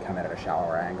probe and come in at a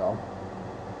shallower angle.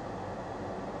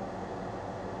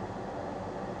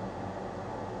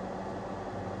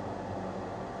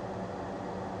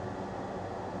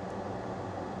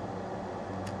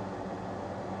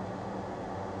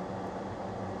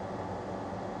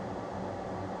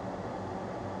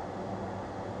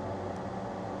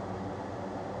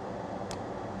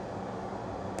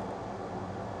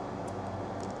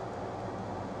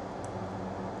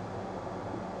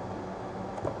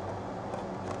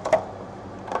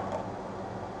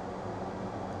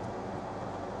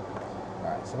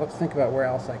 So let's think about where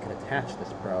else I could attach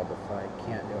this probe if I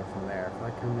can't do it from there. If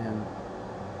I come in,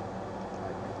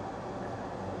 like,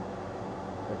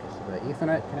 okay, so the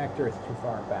Ethernet connector is too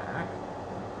far back.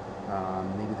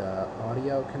 Maybe the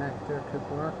audio connector could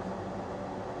work.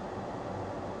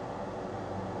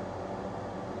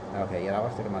 Okay, yeah, that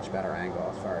looks like a much better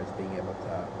angle as far as being able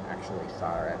to actually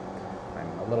solder it.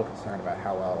 I'm a little concerned about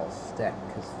how well it'll stick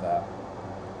because the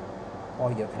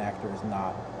audio connector is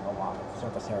not a lot of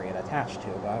surface area to attach to,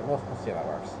 but we'll see how that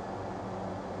works.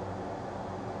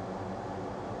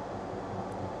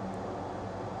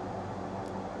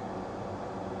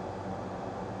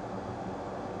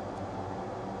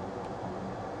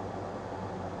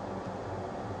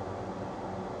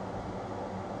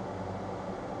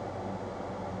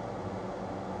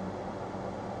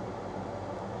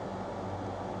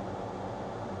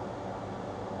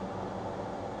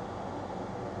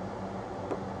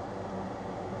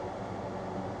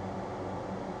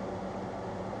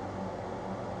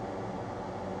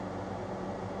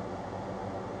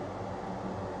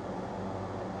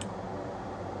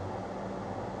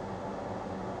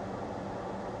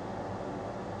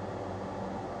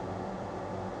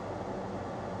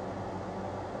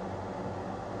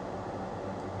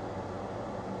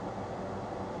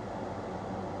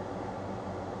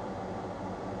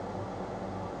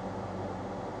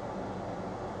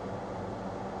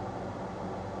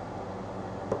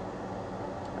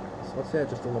 So let's add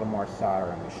just a little more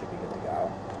solder and we should be good to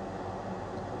go.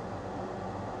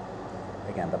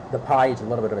 Again, the Pi is a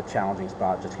little bit of a challenging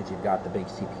spot just because you've got the big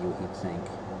CPU heatsink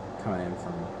coming in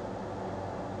from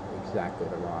exactly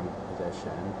the wrong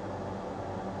position.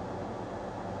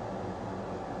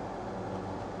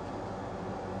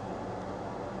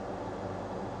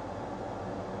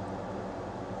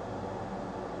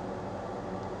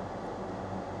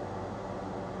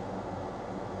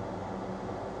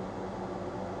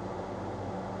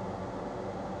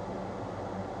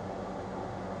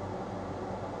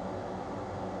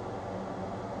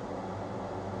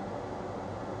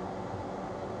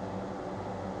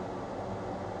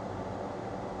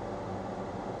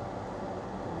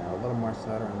 A little more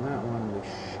solder on that one. We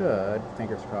should,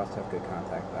 fingers crossed, have good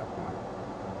contact at that point.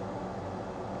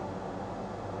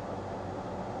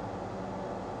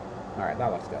 Alright,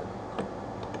 that looks good.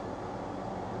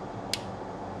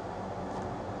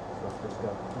 So let's just go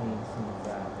clean some of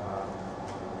that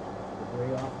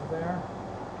debris off of there.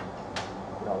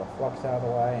 Get all the flux out of the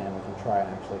way, and we can try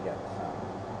and actually get some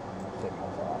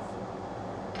signals off.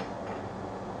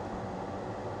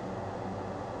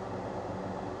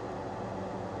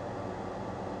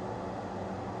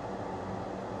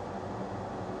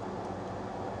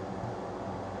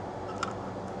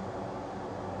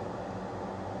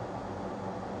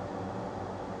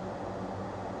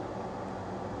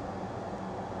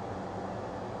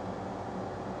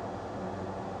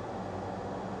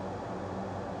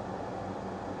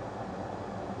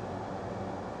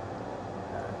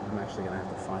 I'm actually going to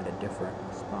have to find a different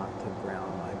spot to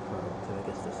ground my probe to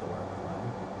guess this will work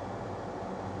fine.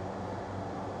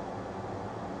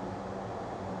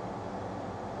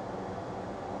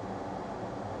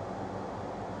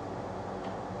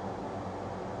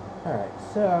 Alright,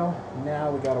 so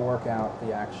now we got to work out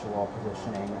the actual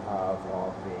positioning of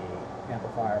all the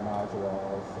amplifier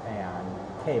modules and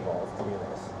cables to do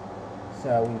this.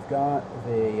 So we've got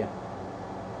the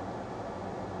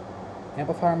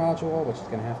amplifier module, which is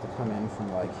going to have to come in from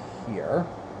like here,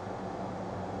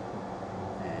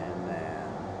 and then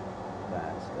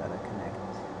that's got to connect.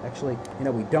 Actually, you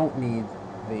know, we don't need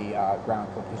the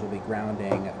ground clip because we'll be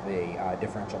grounding the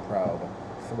differential probe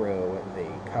through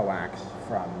the coax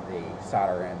from the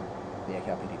solder in the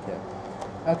AKLPD2.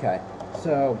 Okay,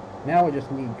 so now we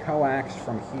just need coax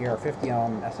from here, 50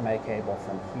 ohm SMA cable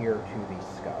from here to the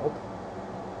scope.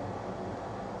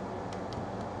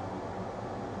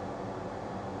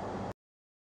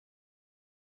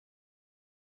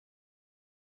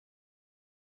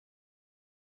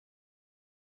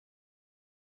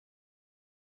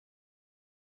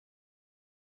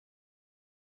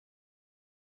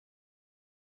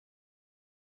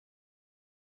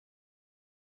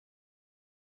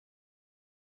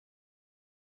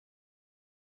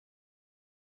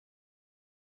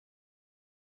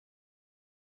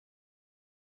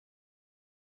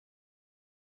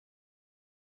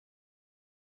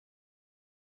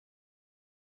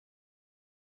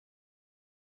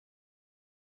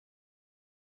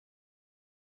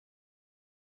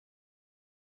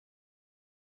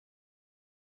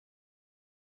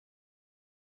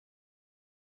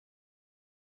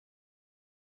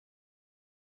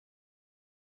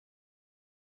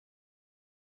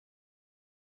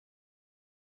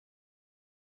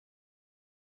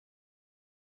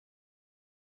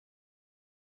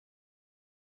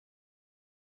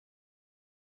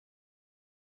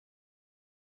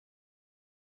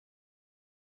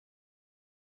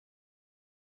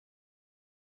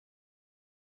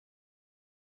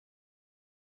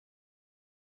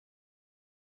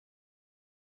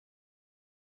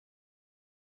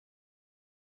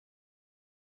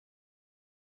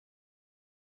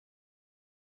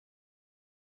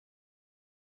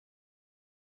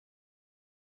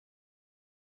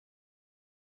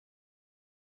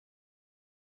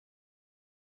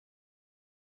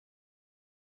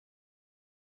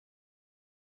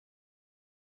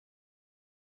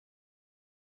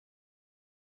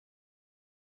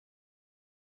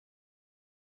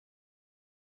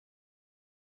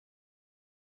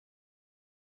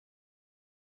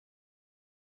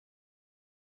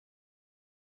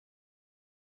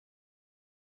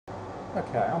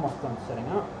 Okay, almost done setting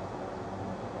up.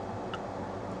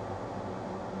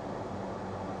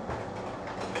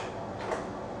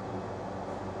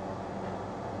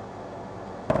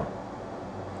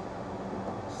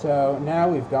 So now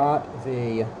we've got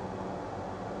the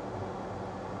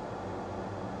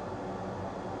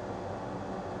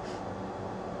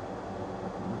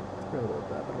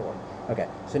okay,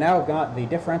 so now we've got the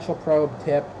differential probe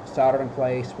tip soldered in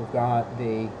place. We've got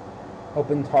the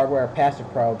open hardware passive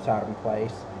probe soldered in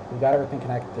place. We've got everything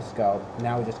connected to the scope.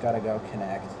 Now we just got to go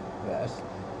connect this.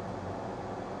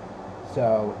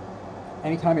 So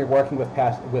anytime you're working with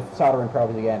soldering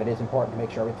probes, again, it is important to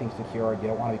make sure everything's secured. You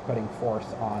don't want to be putting force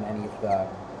on any of the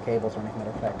cables or anything that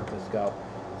are connected to the scope.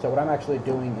 So what I'm actually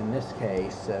doing in this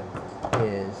case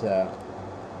is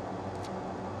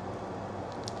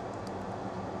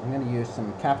I'm going to use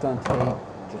some Kapton tape,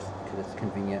 just because it's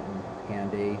convenient and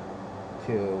handy,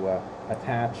 to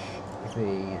attach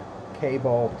the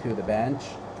cable to the bench.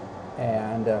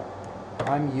 And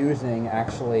I'm using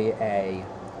actually a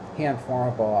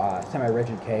hand-formable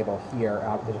semi-rigid cable here.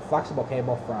 There's a flexible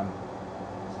cable from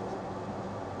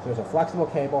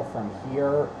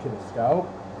here to the scope,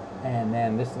 and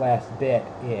then this last bit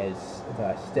is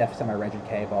the stiff semi-rigid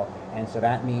cable, and so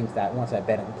that means that once I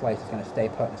bed it in place, it's going to stay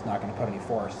put and it's not going to put any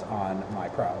force on my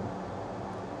probe.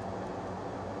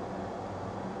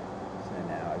 So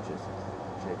now I just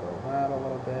jiggle that a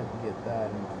little bit and get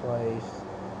that in place.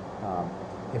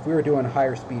 If we were doing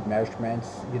higher speed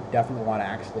measurements, you'd definitely want to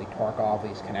actually torque all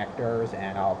these connectors,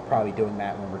 and I'll probably be doing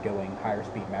that when we're doing higher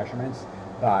speed measurements.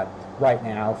 But right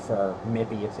now for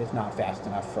MIPI, it's not fast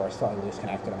enough for a slightly loose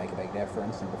connector to make a big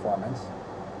difference in performance.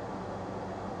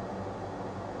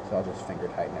 So I'll just finger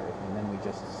tighten everything. And then we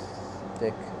just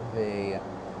stick the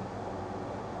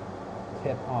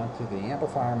tip onto the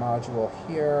amplifier module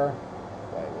here.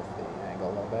 Play with the angle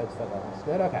a little bit so that looks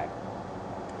good. Okay.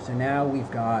 So now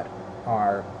we've got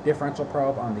our differential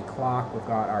probe on the clock, we've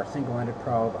got our single-ended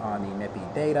probe on the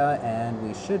MIPI data, and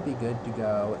we should be good to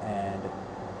go and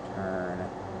turn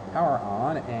power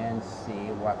on and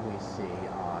see what we see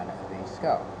on the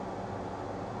scope.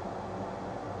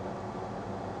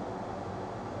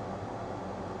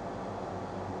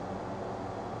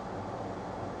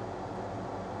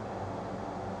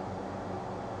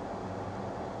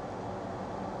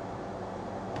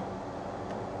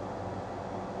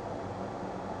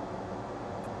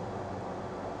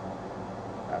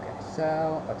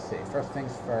 So let's see, first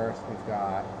things first, we've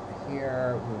got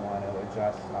here, we want to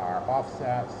adjust our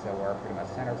offset, so we're pretty much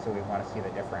centered, so we want to see the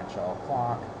differential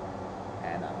clock,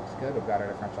 and that looks good. We've got our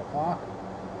differential clock.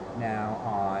 Now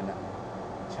on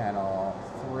channel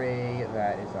 3,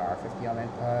 that is our 50 ohm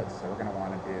input, so we're going to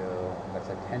want to do, that's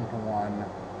a 10 to 1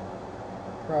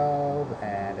 probe,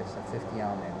 and it's a 50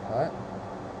 ohm input.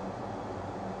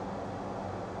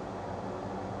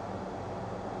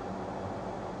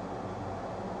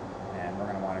 We're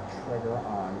going to want to trigger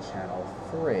on channel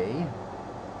 3. And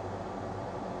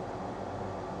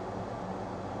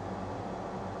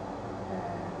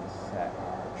set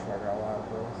our trigger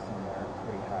level somewhere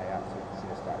pretty high up so we can see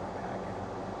the starting packet.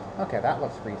 Okay, that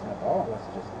looks reasonable. Let's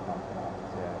just bump it up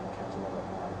to catch a little bit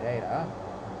more data.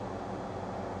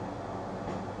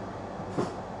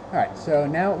 Alright, so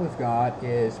now what we've got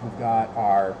is we've got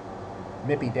our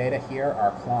MIPI data here,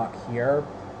 our clock here.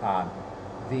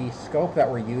 The scope that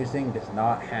we're using does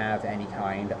not have any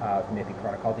kind of MIPI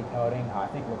protocol decoding. I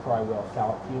think LaCroix will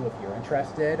sell it to you if you're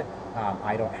interested.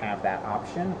 I don't have that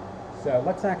option. So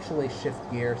let's actually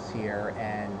shift gears here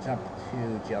and jump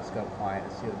to oscilloscope client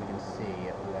and see what we can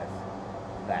see with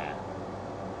that.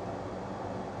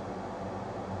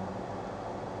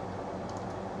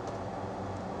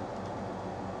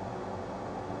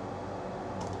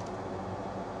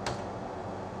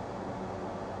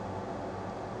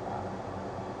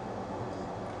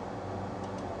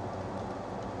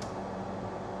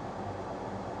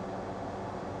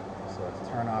 So let's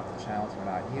turn off the channels we're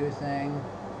not using.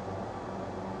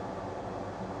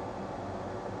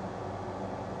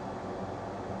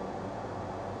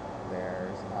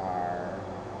 There's our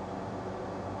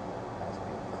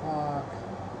high-speed clock.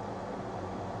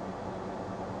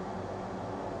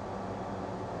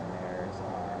 And there's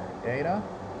our data.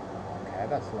 Okay,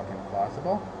 that's looking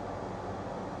plausible.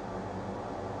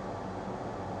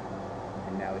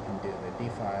 And now we can do the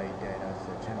DeFi data.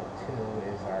 So channel 2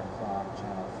 is our clock,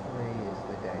 channel 3 is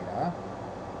the data.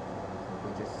 So if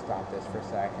we just stop this for a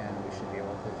second, we should be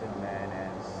able to zoom in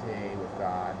and see we've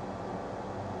got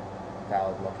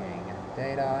valid looking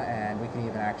data, and we can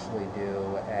even actually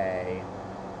do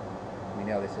we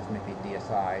know this is MIPI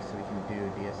DSI, so we can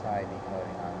do DSI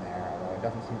decoding on there, although I it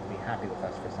doesn't seem to be happy with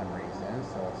us for some reason,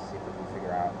 so let's see if we can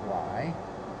figure out why.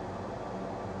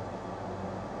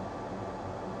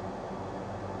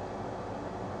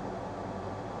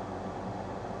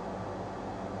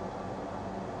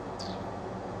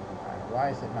 Why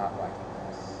is it not liking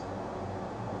this?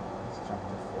 Let's jump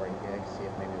to 40 gigs, see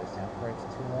if maybe the sample rate's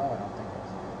too low. I don't think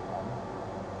that's a problem.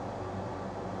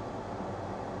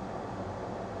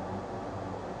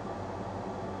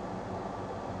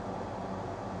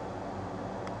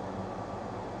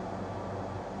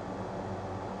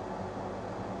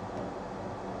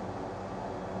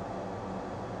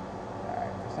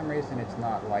 Alright, for some reason it's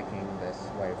not liking this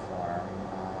waveform.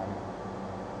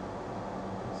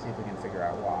 Let's see if we can figure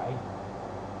out why.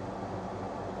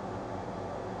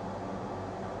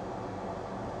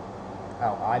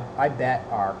 Oh, I bet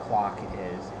our clock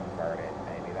is inverted,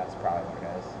 maybe. That's probably what it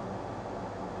is.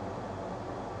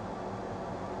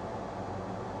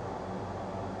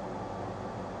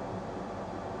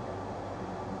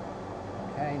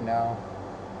 Okay, no.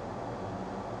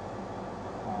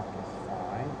 Clock is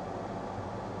fine.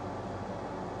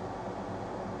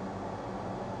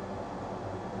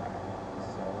 Right.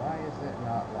 So why is it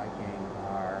not liking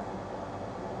our...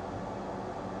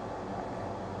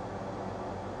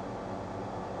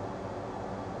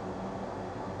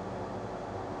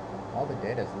 All the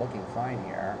data is looking fine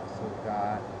here. So we've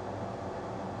got,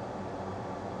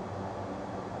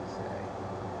 let's see,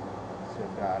 so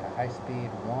we've got a high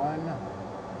speed 1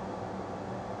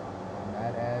 on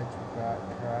that edge. We've got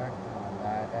correct on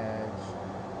that edge.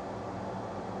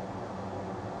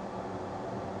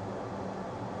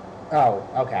 Oh,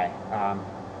 okay.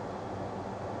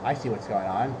 I see what's going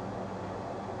on.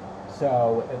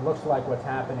 So it looks like what's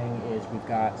happening is we've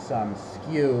got some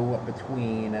skew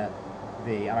between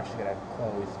I'm actually going to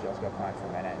close oscilloscope client for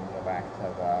a minute and go back to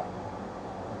the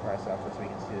compressor so we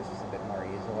can see this just a bit more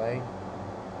easily.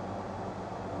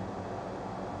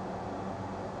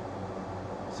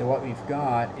 So what we've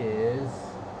got is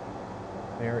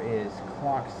there is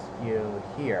clock skew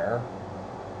here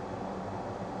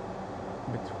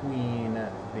between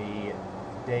the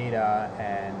data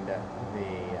and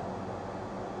the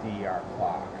DER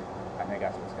clock. I think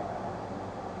that's what's going on.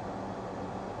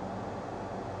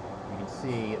 You can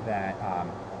see that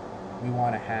we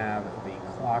want to have the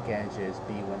clock edges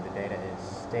be when the data is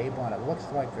stable, and it looks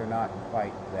like they're not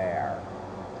quite there.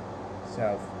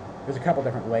 So there's a couple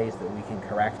different ways that we can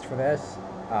correct for this.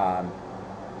 Let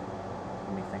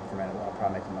me think for a minute what will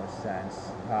probably make the most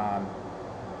sense.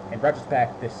 In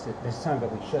retrospect, this is something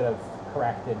that we should have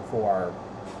corrected for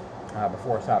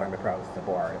before soldering the probes to the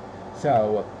board.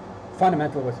 So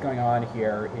fundamentally what's going on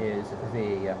here is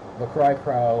the LaCroix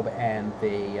probe and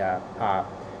the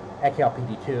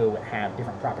EKL-PD2 have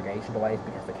different propagation delays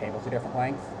because the cables are different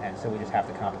lengths, and so we just have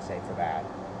to compensate for that.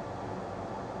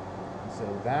 So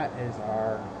that is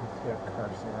our, let's get a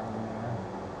cursor on there.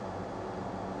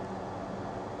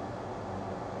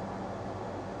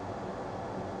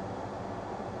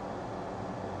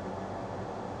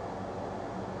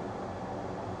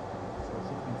 So let's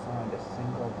see if we can find a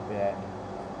single bit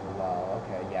low.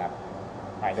 Okay, yeah.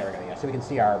 All right, there we go. Yeah, so we can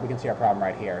see our problem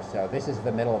right here. So this is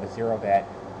the middle of a 0 bit.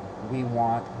 We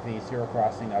want the zero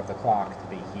crossing of the clock to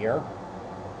be here,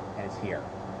 and it's here.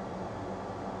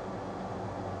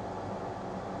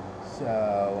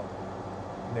 So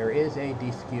there is a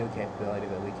deskew capability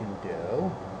that we can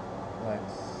do.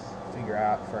 Let's figure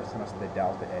out first how much the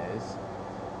delta is.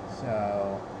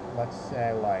 So let's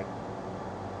say like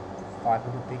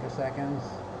 500 picoseconds.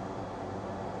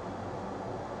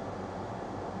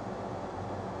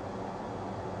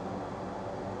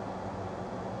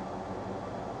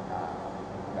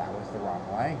 That was the wrong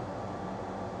way.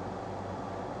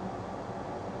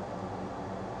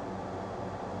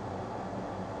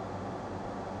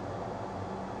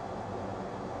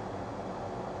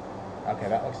 Okay,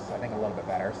 that looks, I think, a little bit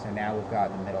better. So now we've got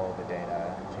the middle of the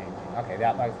data changing. Okay,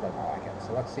 that looks a little more like it.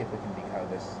 So let's see if we can decode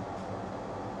this.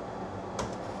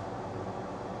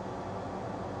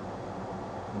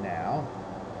 Now.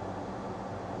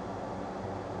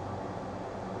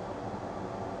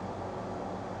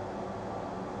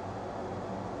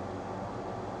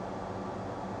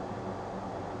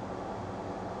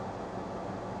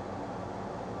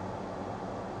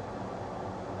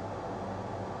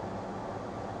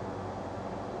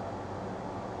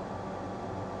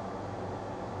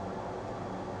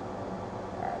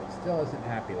 Still isn't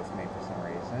happy with me for some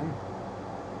reason.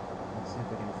 Let's see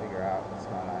if we can figure out what's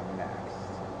going on next.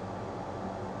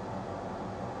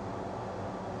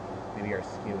 Maybe our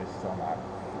skew is still not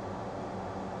right.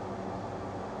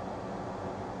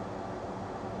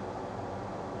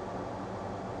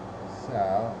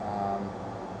 So,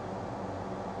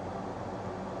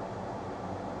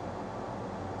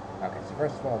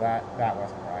 first of all, that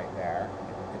wasn't right there.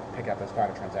 It picked up the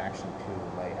start of transaction too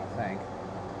late, I think.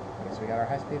 Okay, so we got our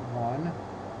high-speed 1.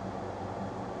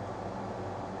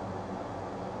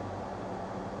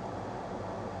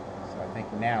 So I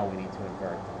think now we need to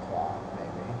invert the clock,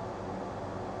 maybe.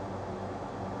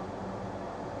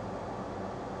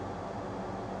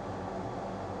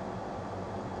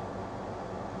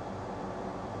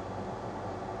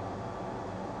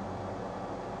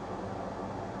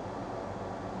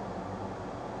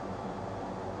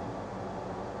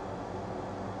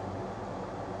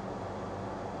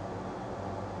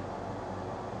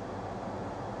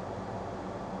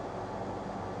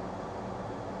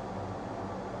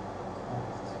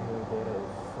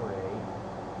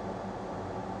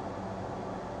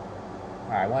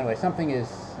 Alright, well anyway, something is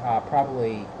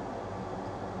probably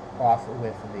off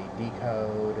with the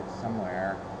decode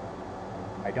somewhere.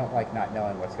 I don't like not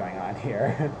knowing what's going on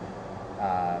here.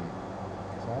 So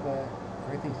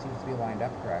everything seems to be lined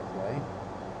up correctly.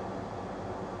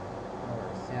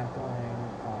 We're sampling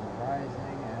on the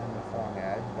rising and the falling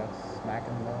edge. That's smack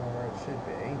in the middle where it should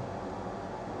be.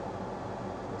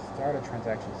 The start of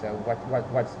transaction. So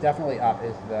what's definitely up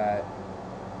is the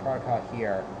protocol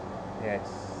here. It's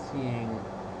seeing.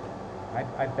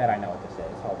 I bet I know what this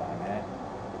is. Hold on a minute.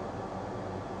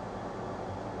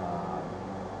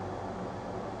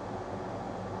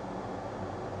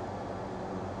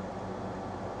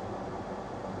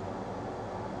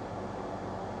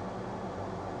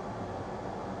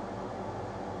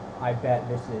 I bet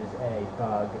this is a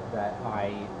bug that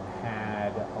I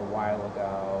had a while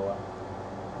ago.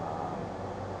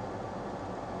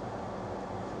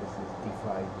 So this is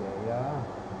DeFi data.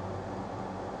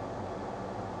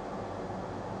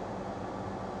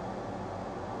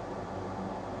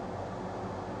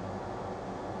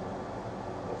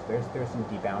 There's some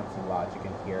debouncing logic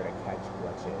in here to catch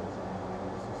glitches, and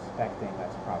I'm suspecting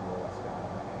that's probably what's going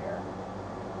on here.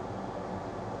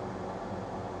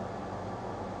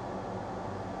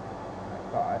 I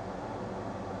thought.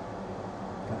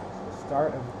 Okay, so the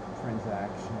start of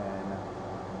transaction.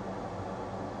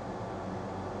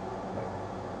 Okay,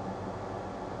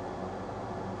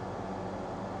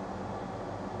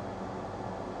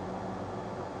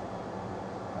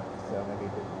 so maybe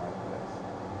it didn't like this.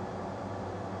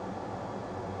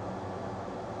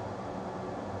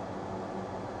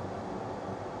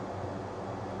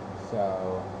 So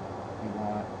you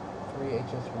want 3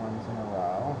 HS1s in a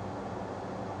row,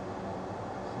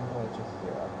 single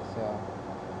HS0.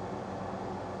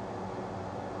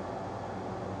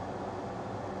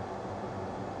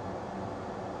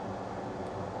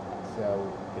 So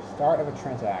the start of a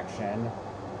transaction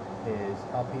is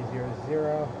LP00,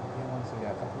 LP1, so we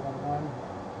got LP11,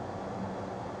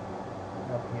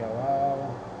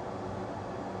 LPLO.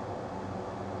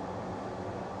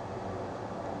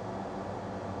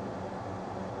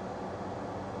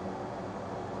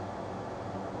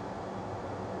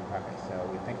 Okay, so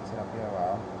we think it's an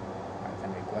LPLO. Alright, then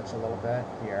we glitch a little bit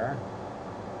here.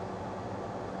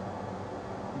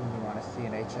 And you want to see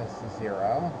an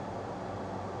HS0.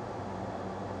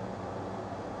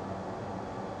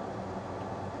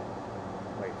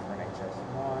 Wait for an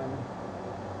HS1.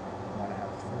 You want to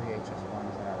have 3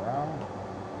 HS1s in a row.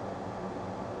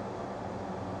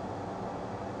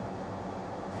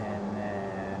 And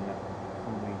then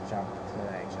we jump to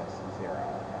an HS0.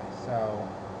 Okay, so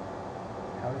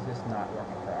how is this not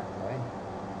working correctly?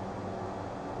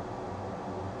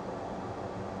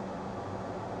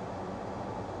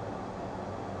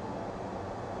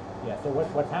 Yeah, so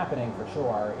what's happening for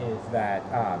sure is that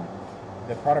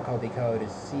the protocol decode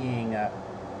is seeing,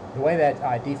 the way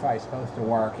that DeFi is supposed to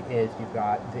work is you've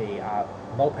got the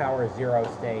low power 0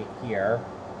 state here,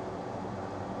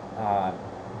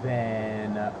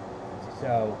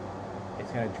 so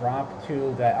it's going to drop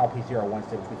to the LP01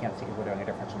 state, which we can't see because we're doing a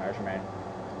differential measurement.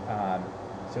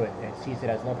 So it sees it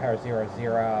as low power 0,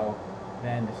 0.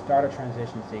 Then the start of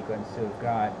transition sequence. So we've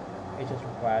got HS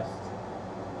request.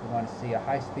 We want to see a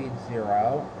high speed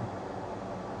 0.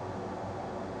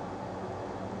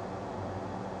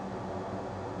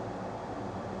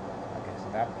 Okay, so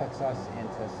that puts us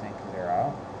into sync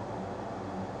 0.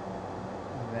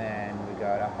 Then we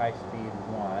got a high speed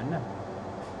 1.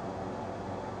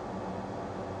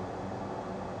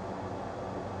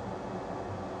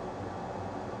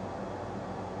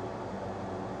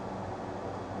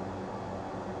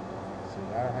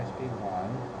 Got our high speed 1.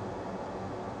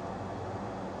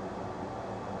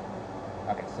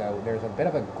 Okay, so there's a bit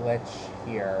of a glitch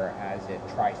here as it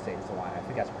tri-states the line. I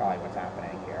think that's probably what's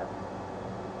happening here.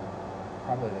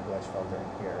 Probably the glitch filtering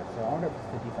here. So I wonder if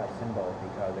it's the DeFi symbol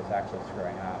decode that's actually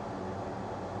screwing up.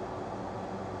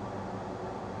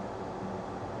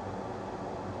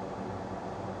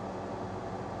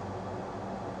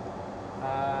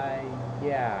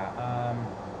 yeah.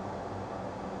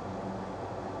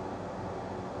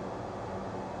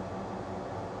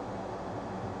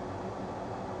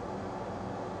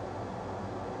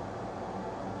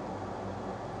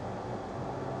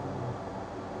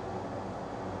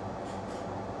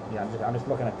 Yeah, I'm just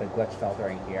looking at the glitch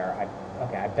filtering here.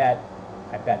 Okay, I bet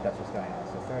that's what's going on.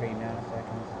 So 30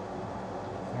 nanoseconds,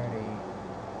 30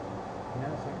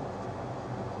 nanoseconds,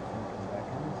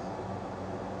 seconds,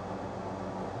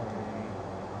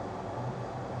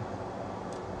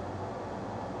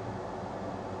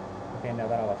 30. Okay, no,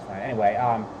 that all looks fine. Anyway,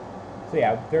 so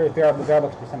yeah, there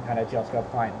looks to be some kind of oscilloscope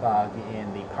client bug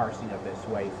in the parsing of this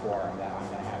waveform that I'm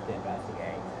going to have to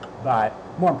investigate. But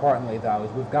more importantly, though,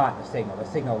 is we've got the signal. The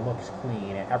signal looks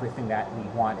clean, and everything that we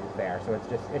want is there. So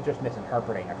it's just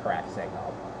misinterpreting a correct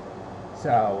signal.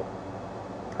 So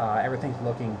everything's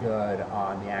looking good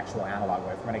on the actual analog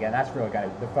waveform. And again, that's really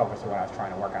the focus of what I was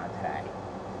trying to work on today.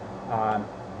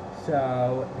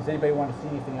 So does anybody want to see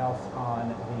anything else on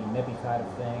the MIPI side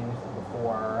of things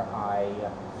before I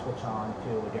switch on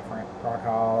to a different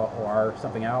protocol or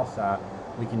something else?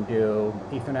 We can do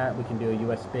Ethernet, we can do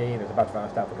USB, there's a bunch of other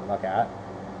stuff we can look at.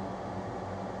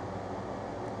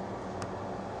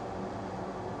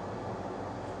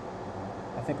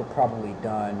 I think we're probably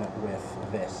done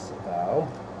with this, though.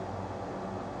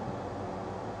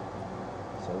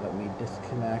 So let me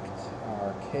disconnect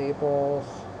our cables.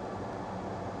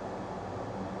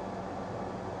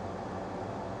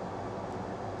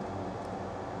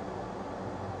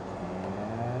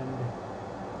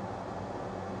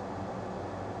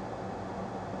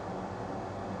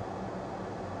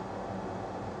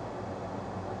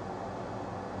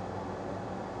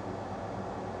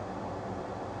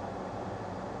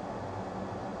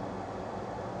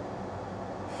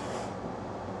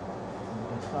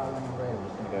 I'm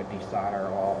just going to go desolder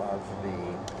all of the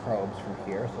probes from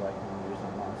here so I can use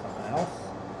them on something else.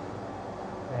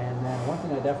 And then one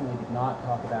thing I definitely did not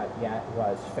talk about yet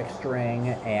was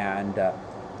fixturing and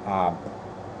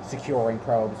securing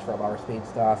probes for lower speed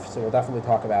stuff. So we'll definitely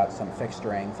talk about some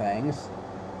fixturing things.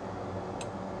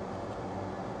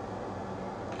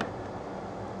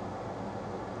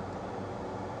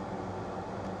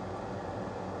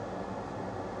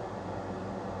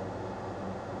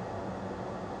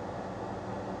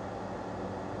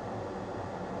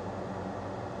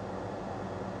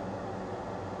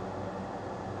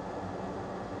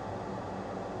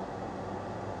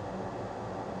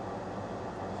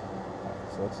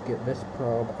 So let's get this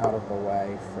probe out of the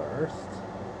way first.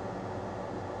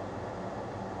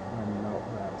 And melt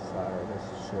that side. This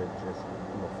should just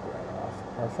lift right off.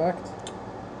 Perfect.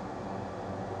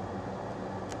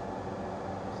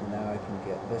 So now I can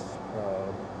get this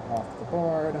probe off the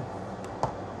board.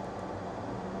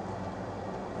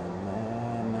 And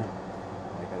then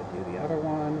I gotta do the other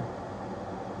one.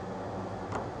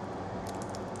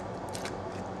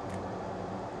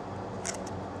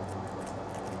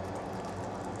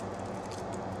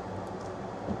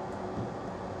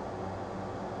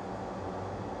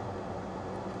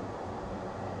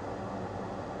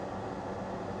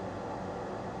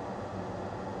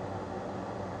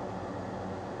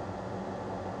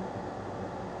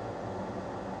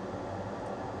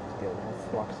 Get a little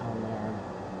flux on there.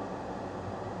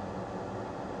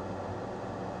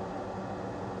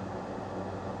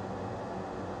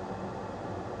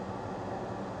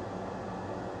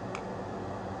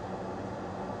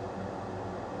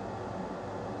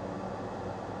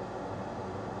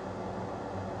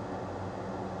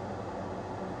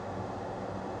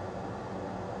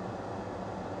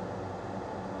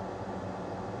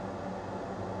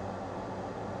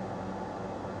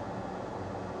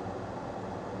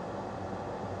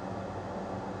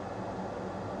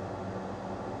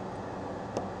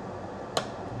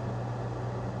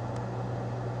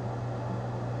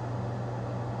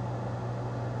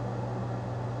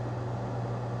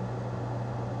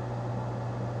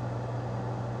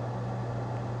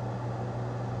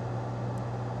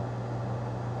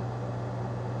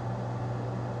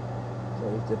 It's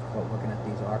always difficult looking at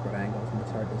these awkward angles and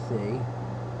it's hard to see.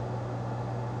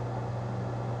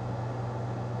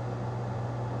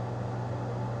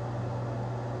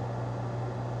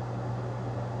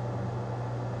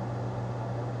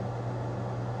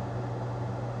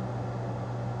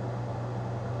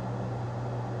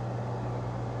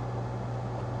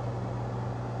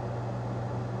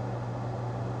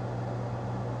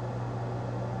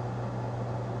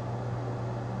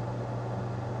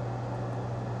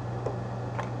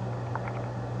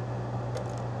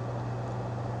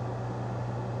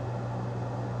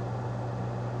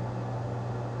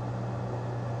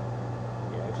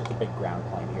 Big ground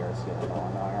plane here is getting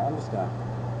going on. I'm just gonna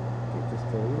Get just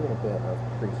a little bit of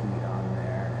preheat on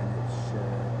there, and it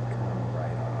should come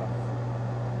right off.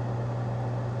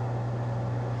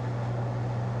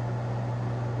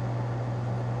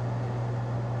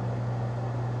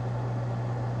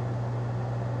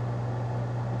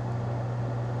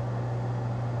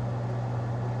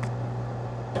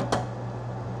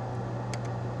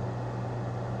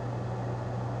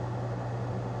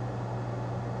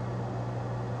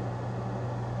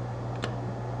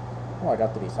 Oh, I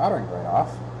got the desoldering right off.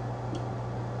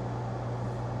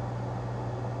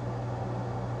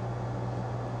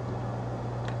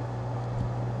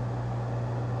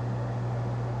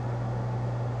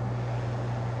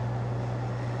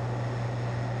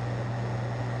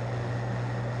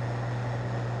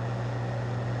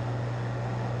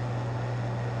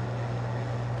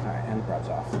 Alright, and the probe's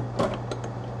off.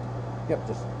 Yep,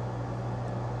 just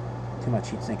too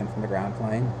much heat sinking from the ground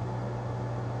plane.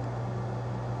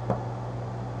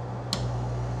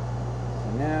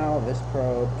 Now this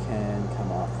probe can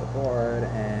come off the board,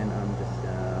 and I'm just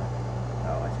gonna,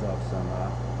 oh, I still have some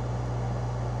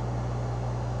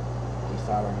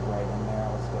desoldering right in there.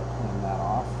 Let's go clean that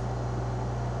off.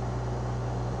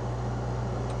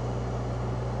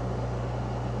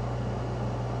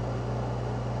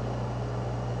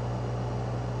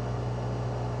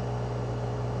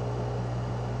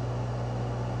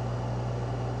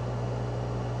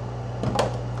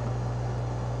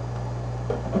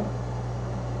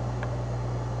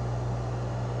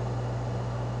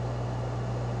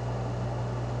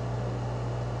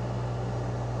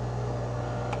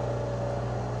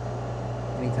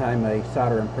 Anytime a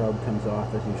soldering probe comes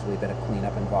off, there's usually a bit of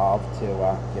cleanup involved to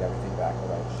get everything back the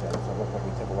right shape. So it looks like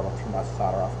we took a little too much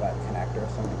solder off that connector,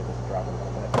 so I'm going to just drop a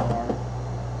little bit more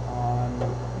on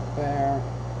there.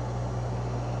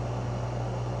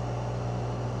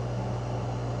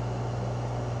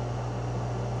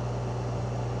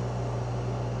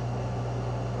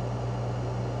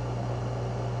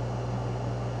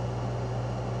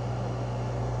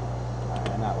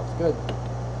 And that looks good.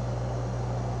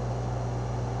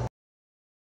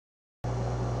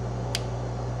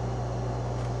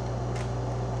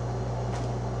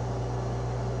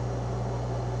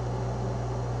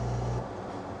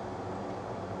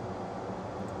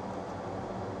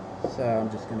 So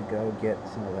I'm just going to go get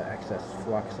some of the excess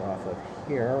flux off of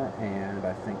here, and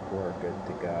I think we're good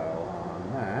to go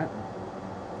on that.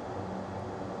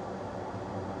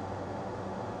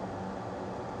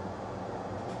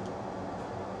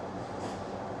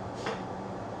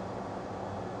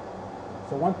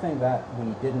 So one thing that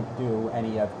we didn't do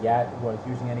any of yet was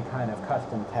using any kind of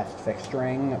custom test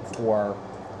fixturing for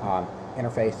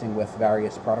interfacing with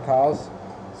various protocols.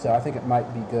 So I think it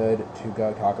might be good to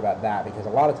go talk about that, because a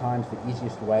lot of times the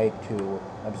easiest way to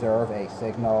observe a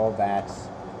signal that's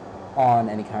on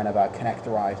any kind of a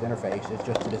connectorized interface is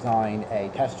just to design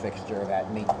a test fixture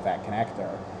that meets that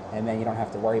connector, and then you don't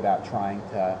have to worry about trying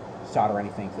to solder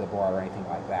anything to the board or anything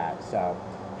like that. So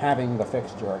having the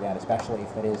fixture, again, especially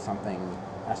if it is something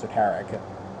esoteric,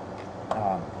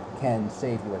 can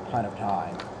save you a ton of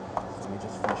time. So let me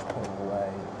just finish putting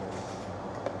away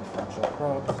differential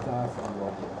probe stuff, and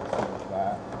we'll see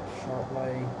that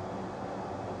shortly.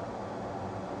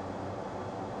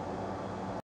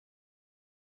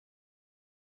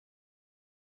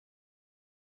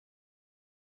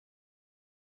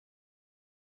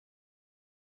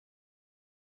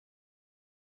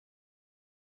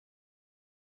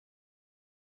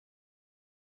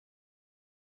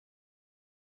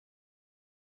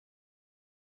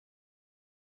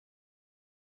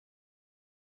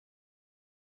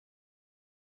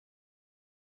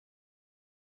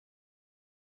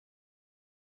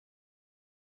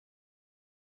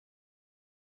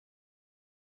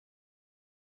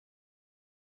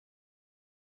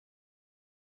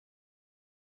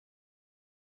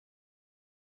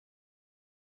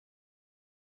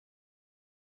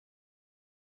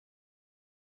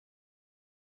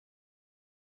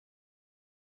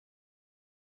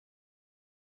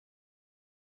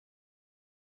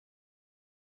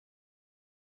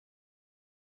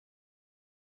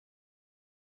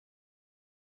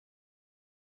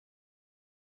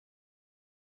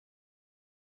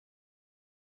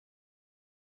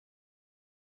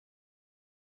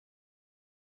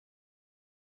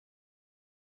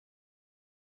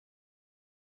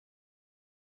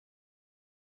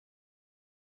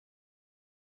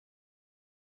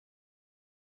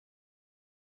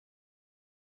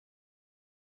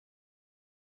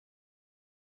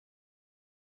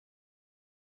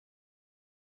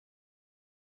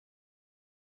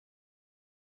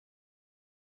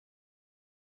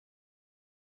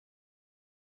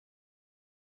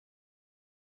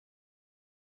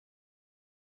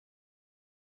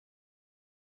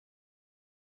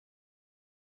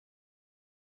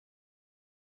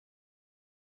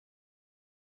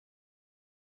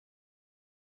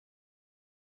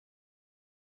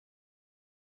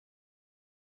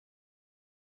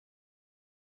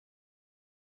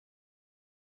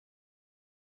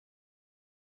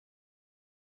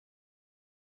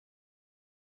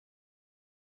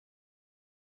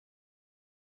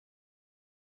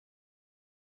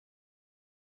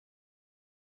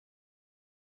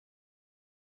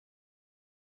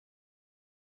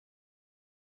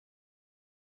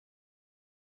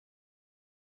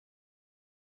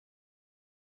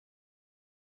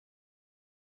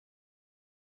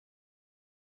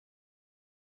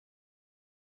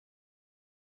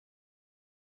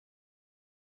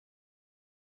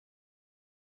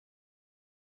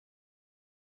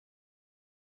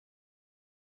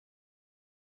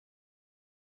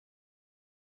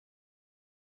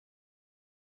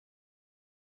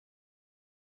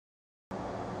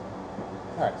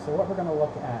 Alright, so what we're going to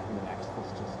look at next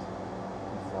is just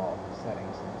default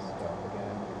settings in the scope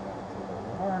again. Back to where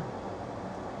we are.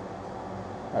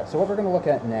 Alright, so what we're going to look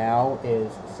at now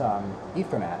is some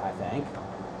Ethernet, I think.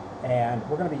 And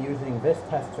we're going to be using this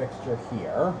test fixture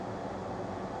here.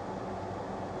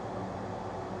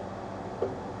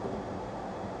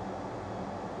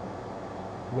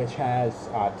 Which has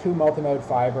two multimode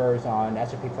fibers on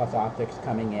SOP plus optics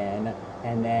coming in,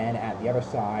 and then at the other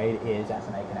side is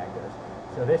SMA connectors.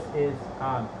 So this is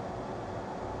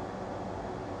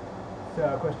so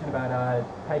a question about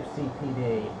type C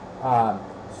PD. I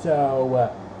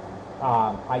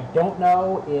don't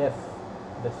know if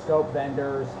the scope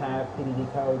vendors have PD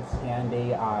decodes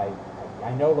handy. I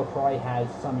know LaCroix has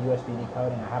some USB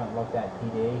decoding. I haven't looked at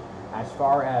PD. As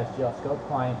far as oscilloscope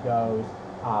client goes,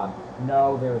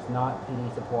 no, there's not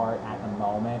PD support at the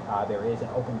moment. There is an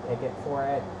open ticket for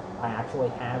it. I actually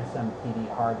have some PD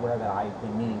hardware that I've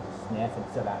been meaning to sniff, and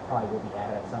so that probably will be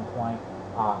added at some point.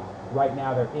 Right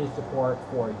now there is support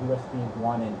for USB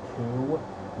 1 and 2.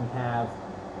 We have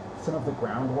some of the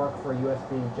groundwork for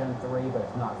USB Gen 3, but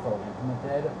it's not fully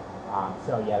implemented.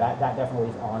 So yeah, that definitely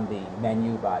is on the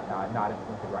menu, but not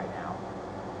implemented right now.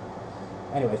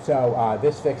 Anyway, so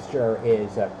this fixture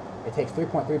is it takes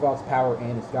 3.3 volts power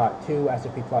in. It's got two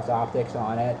SOP plus optics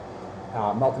on it,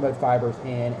 multimode fibers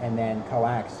in, and then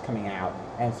coax coming out.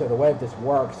 And so the way this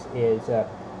works is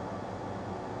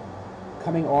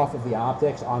coming off of the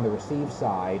optics on the receive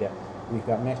side, we've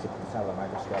got, let me actually put this out of the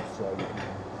microscope so you can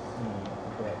see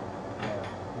a bit more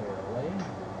clearly.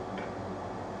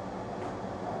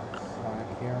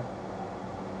 Slack here.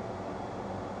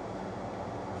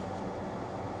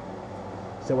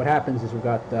 So what happens is we've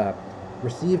got the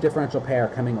receive differential pair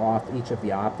coming off each of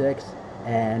the optics,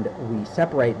 and we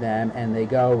separate them, and they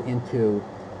go into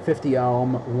 50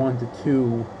 ohm 1 to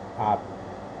 2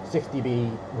 6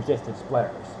 dB resistive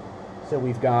splitters. So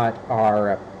we've got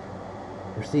our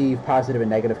receive positive and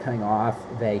negative coming off.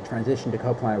 They transition to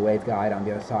coplanar waveguide on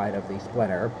the other side of the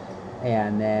splitter,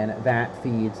 and then that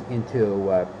feeds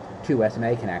into two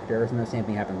SMA connectors, and the same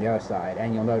thing happens on the other side.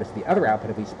 And you'll notice the other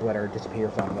output of each splitter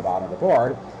disappears on the bottom of the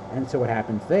board, and so what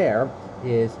happens there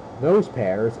is those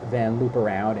pairs then loop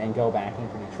around and go back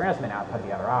into the transmit output of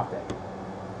the other optic.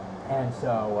 And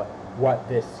so what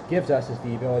this gives us is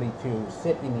the ability to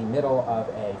sit in the middle of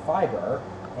a fiber,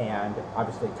 and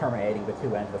obviously terminating the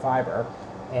two ends of the fiber,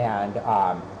 and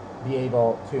be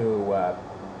able to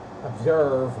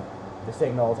observe the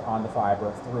signals on the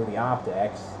fiber through the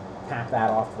optics, tap that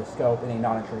off to the scope in a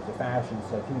non-intrusive fashion,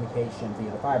 so communication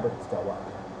via the fiber can still work.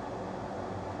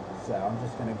 So I'm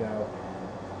just going to go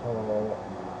pull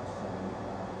some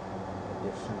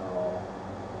additional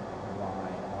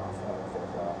line off of this.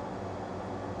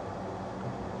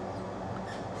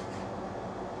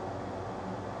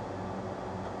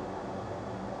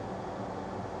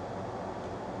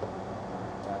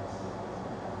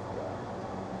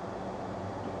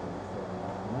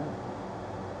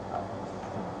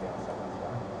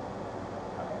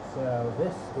 So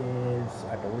this is,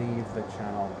 I believe, the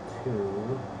channel 2.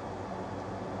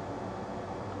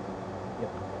 Yep,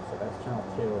 so that's channel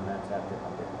 2, and that's after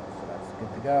update. So that's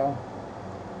good to go.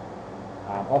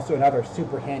 Also another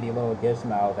super handy little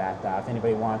gizmo that if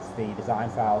anybody wants the design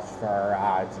files for,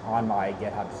 it's on my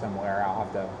GitHub somewhere. I'll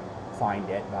have to find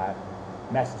it, but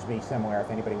message me somewhere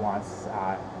if anybody wants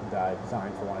the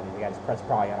design for one of these. You guys press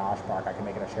probably on OshPark. I can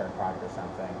make it a shared project or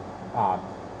something.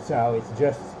 So it's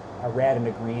just a red and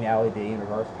a green LED in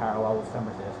reverse parallel with some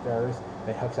resistors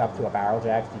that hooks up to a barrel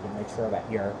jack, so you can make sure that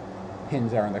your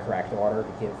pins are in the correct order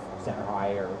to give center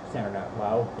high or center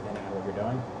low, depending on what you're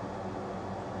doing.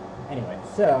 Anyway,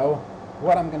 so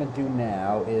what I'm going to do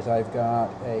now is I've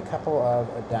got a couple of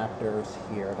adapters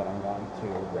here that I'm going to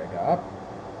rig up.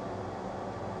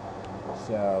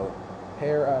 So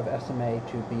pair of SMA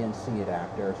to BNC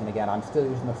adapters, and again, I'm still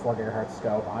using the 4 GHz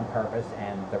scope on purpose,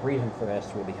 and the reason for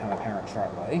this will become apparent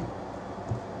shortly.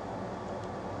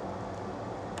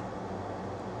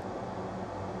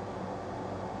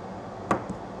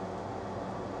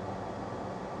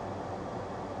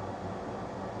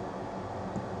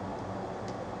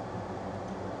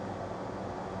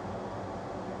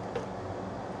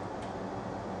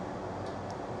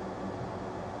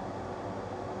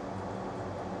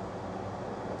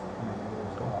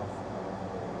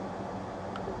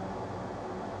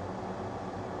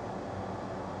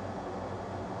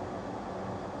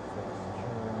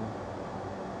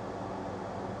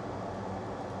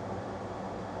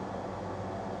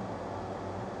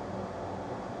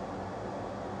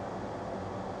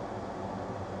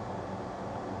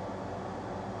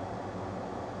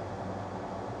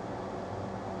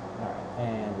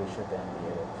 And we should then be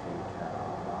able to turn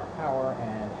on our power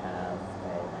and have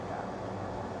a backup.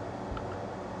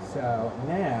 So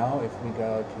now if we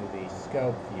go to the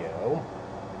scope view,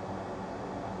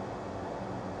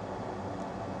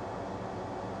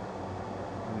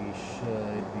 we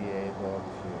should be able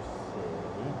to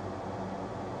see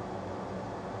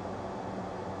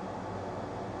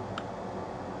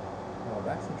well,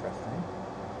 that's interesting.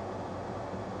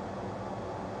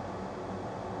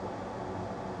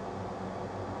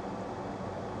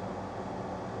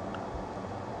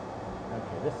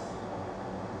 Okay,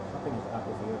 something is up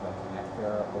with either the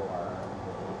connector or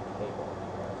the cable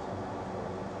here, so I'm not sure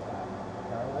what that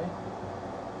entirely.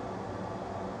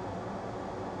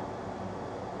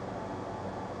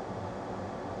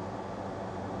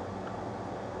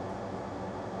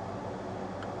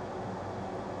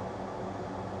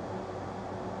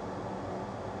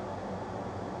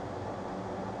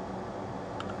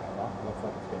 Okay, well, looks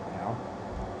like it's good now.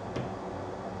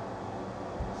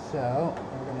 So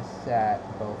we're going to set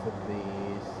both of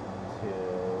these to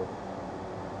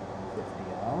 50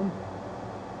 ohm.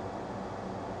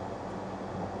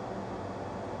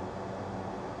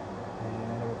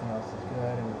 And everything else is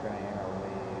good, and we're going to aim our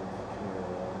wave to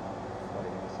 40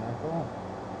 millisample.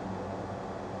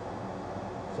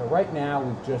 So right now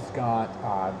we've just got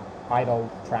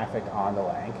idle traffic on the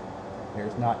link.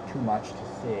 There's not too much to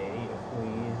see. If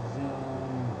we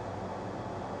zoom,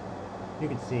 you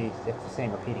can see it's the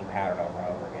same repeating pattern over and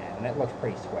over again, and it looks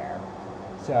pretty square.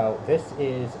 So this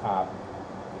is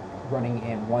running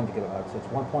in 1 gigabit mode, so it's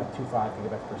 1.25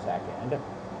 gigabits per second.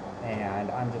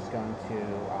 And I'm just going to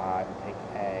take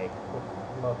a quick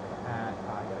look at,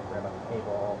 I'm going to grab a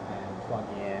cable and plug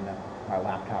in my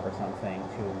laptop or something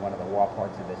to one of the wall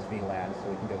ports of this VLAN so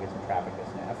we can go get some traffic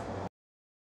to sniff.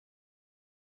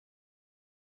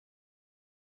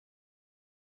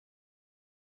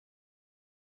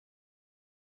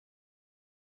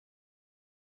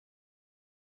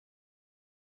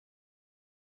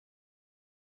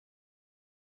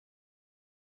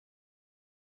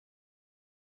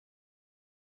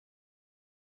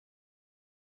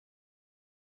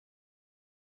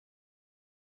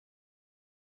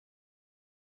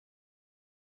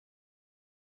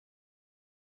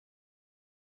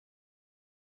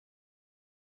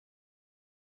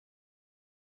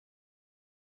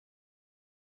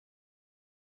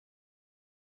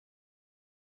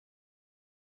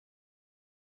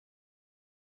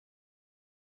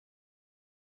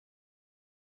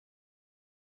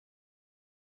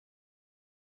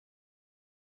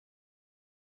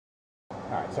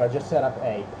 Alright, so I just set up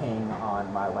a ping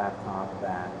on my laptop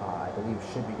that I believe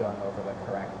should be going over the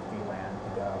correct VLAN to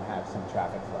go have some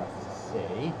traffic for us to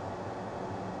see.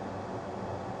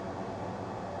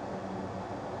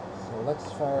 So let's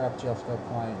fire up oscilloscope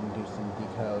client and do some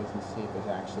decodes and see if there's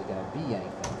actually going to be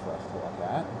anything for us to look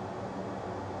at.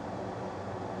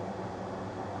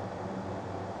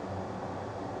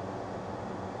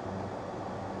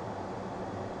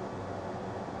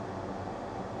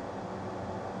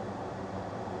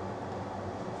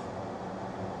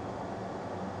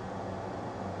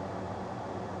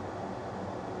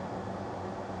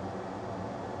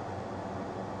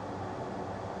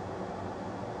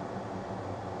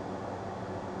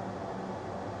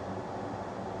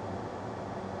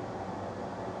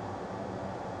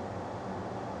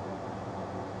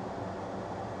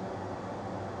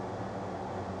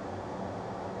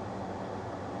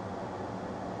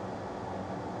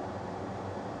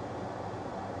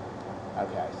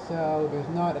 Okay, so there's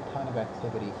not a ton of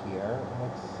activity here.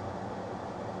 I'm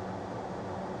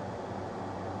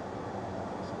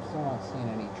still not seeing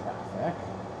any traffic.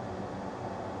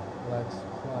 Let's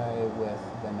play with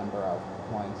the number of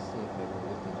points, see if maybe we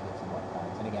just need to get some more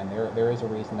points. And again, there is a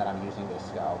reason that I'm using this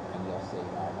scope, and you'll see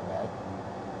that in a bit.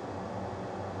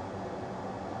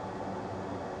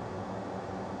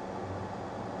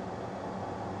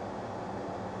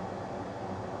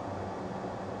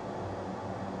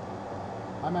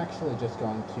 I'm actually just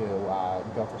going to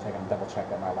go for a second and double check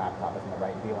that my laptop is in the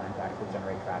right VLAN to actually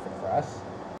generate traffic for us.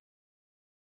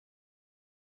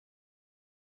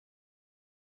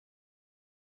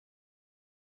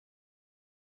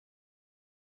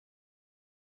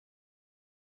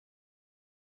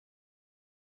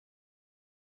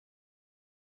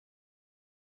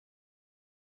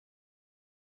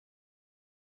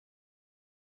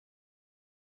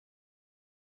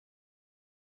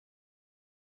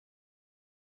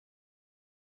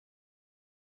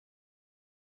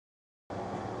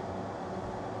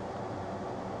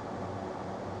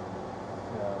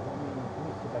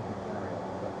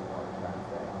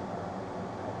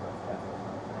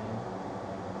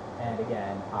 And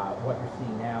again, what you're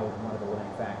seeing now is one of the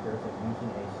limiting factors of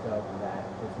using a scope that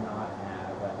does not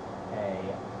have a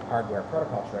hardware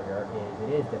protocol trigger is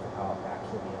it is difficult to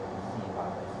actually be able to see a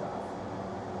lot of this stuff.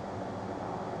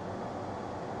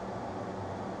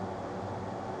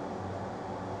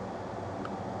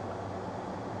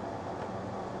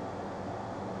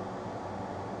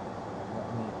 Let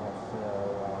me also,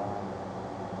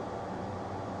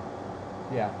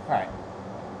 yeah, all right.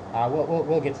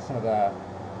 We'll get to some of the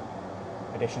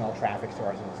additional traffic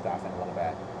sources and stuff in a little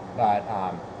bit. But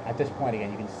at this point,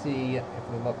 again, you can see if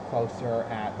we look closer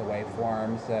at the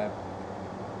waveforms,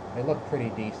 they look pretty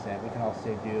decent. We can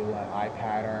also do an eye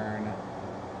pattern.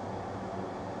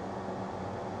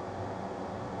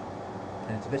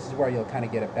 And so this is where you'll kind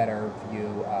of get a better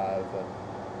view of,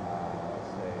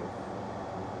 let's say,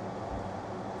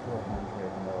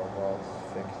 400 millivolts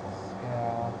fixed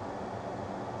scale.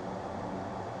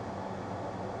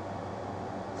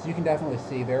 So you can definitely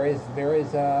see there is what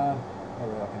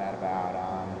we're looking at about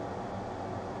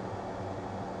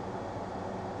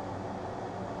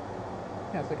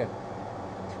it's like a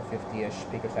 250-ish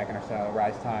picosecond or so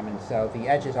rise time, and so the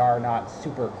edges are not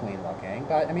super clean looking,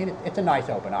 but I mean it's a nice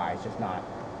open eye. It's just not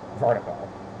vertical.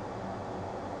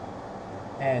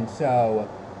 And so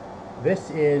this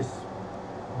is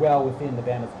well within the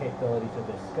bandwidth capabilities of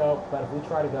this scope, but if we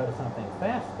try to go to something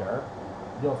faster,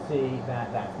 you'll see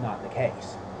that that's not the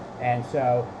case. And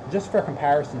so, just for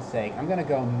comparison's sake, I'm going to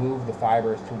go move the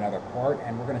fibers to another port,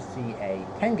 and we're going to see a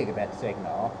 10 gigabit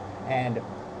signal, and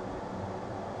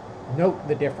note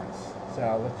the difference.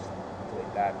 So let's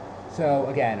delete that. So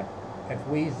again, if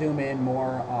we zoom in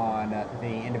more on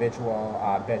the individual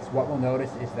bits, what we'll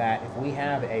notice is that if we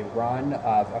have a run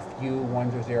of a few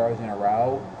ones or zeros in a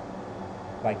row,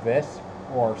 like this,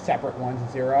 or separate ones and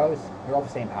zeros, they're all the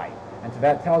same height. And so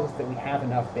that tells us that we have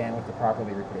enough bandwidth to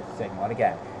properly reproduce the signal. And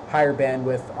again, higher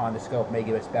bandwidth on the scope may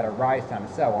give us better rise time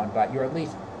and so on, but you're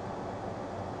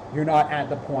not at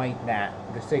the point that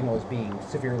the signal is being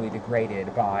severely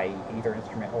degraded by either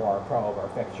instrument or probe or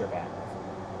fixture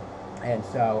bandwidth. And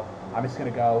so I'm just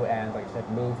going to go and, like I said,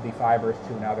 move the fibers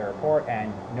to another port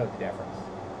and note the difference.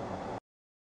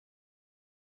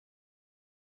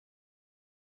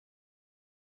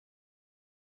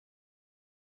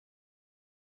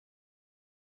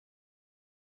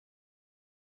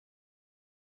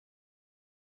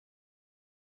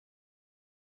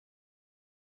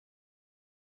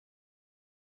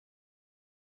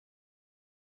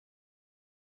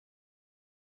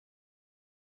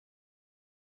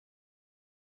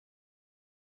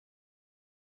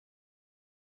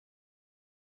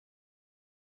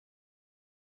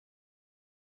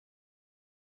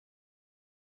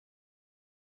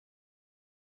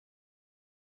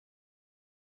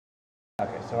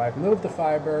 Okay, so I've moved the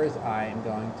fibers. I'm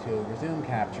going to resume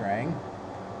capturing,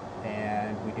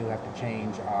 and we do have to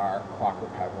change our clock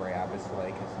recovery, obviously,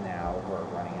 because now we're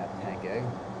running at 10 gig.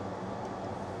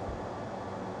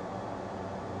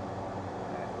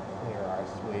 And clear our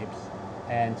sweeps.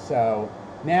 And so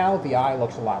now the eye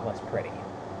looks a lot less pretty.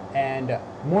 And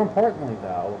more importantly,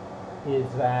 though,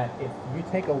 is that if you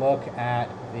take a look at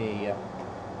the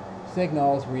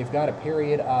signals where you've got a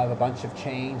period of a bunch of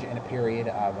change and a period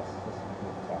of, let's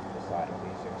move this off to the side, it'll be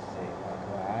easier to see like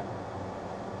that.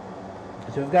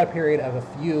 So we've got a period of a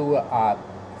few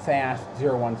fast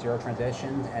 0-1-0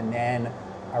 transitions and then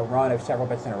a run of several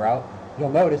bits in a row. You'll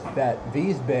notice that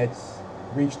these bits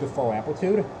reach the full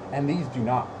amplitude and these do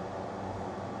not.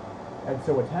 And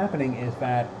so what's happening is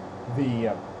that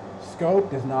the scope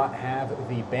does not have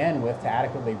the bandwidth to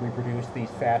adequately reproduce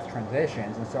these fast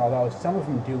transitions, and so although some of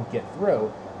them do get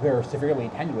through, they're severely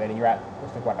attenuated. You're at,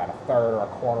 looks like, what, about a third or a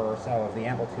quarter or so of the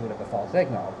amplitude of the full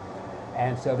signal.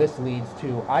 And so this leads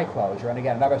to eye closure, and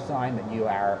again, another sign that you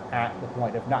are at the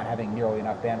point of not having nearly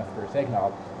enough bandwidth for your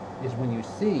signal is when you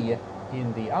see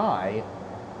in the eye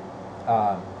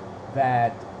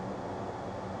that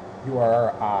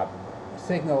your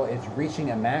signal is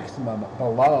reaching a maximum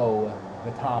below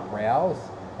the top rails.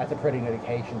 That's a pretty good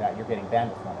indication that you're getting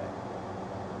bandwidth limited.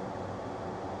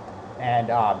 And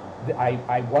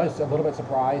I was a little bit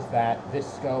surprised that this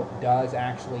scope does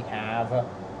actually have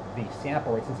the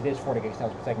sample rate, since it is 40 gig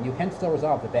samples per second. You can still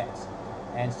resolve the bits.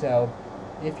 And so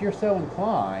if you're so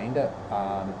inclined, okay,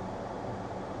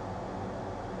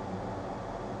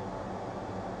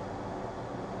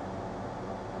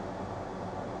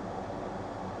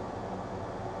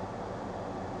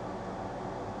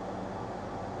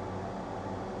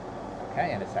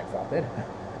 and it's sec faulted.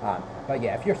 But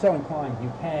yeah, if you're so inclined,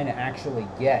 you can actually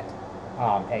get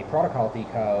a protocol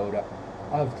decode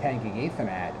of 10 gig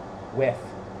Ethernet with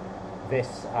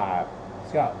this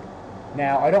scope.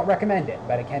 Now, I don't recommend it,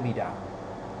 but it can be done.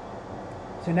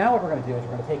 So now what we're going to do is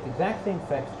we're going to take the exact same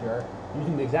fixture,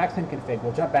 using the exact same config.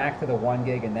 We'll jump back to the 1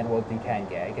 gig and then we'll do 10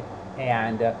 gig,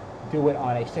 and do it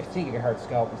on a 16 gigahertz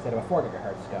scope instead of a 4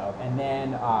 gigahertz scope. And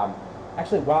then,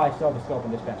 actually, while I still have the scope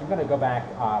in this bench, I'm going to go back,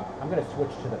 I'm going to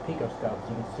switch to the pico scope so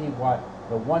you can see what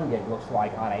the 1 gig looks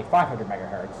like on a 500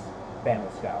 megahertz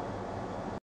bandwidth scope.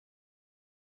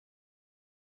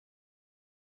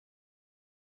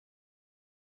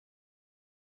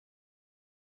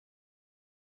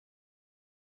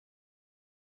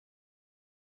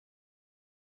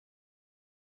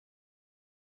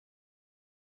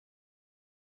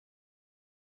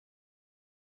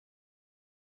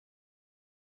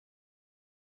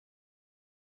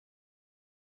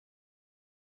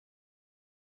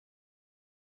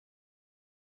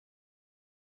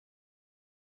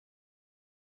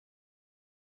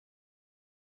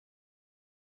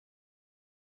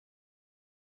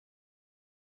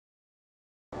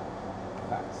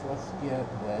 Alright, so let's get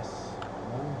this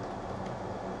one.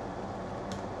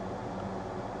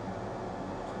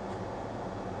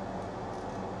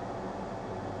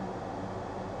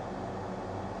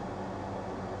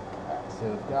 Alright, so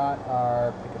we've got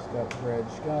our picoscope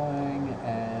bridge going,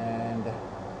 and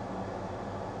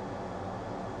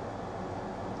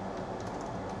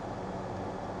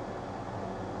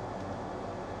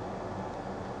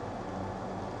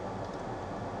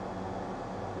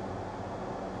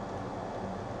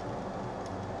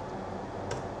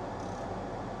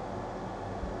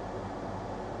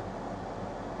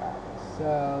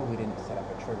so we didn't set up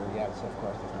a trigger yet, so of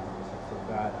course there's nothing. So we've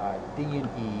got D and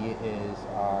E is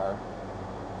our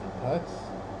inputs.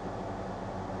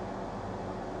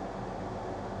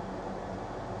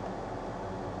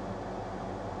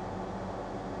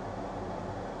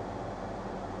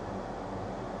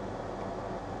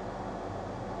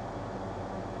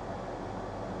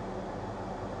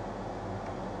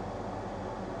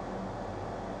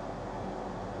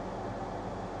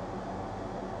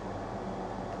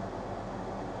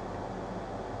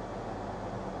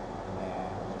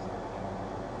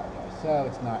 So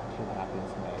it's not too happy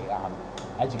with me.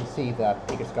 As you can see, the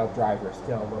picoscope driver is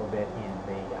still a little bit in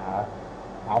the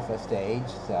alpha stage,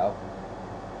 so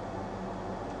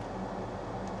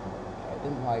I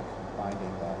didn't like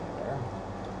finding that either.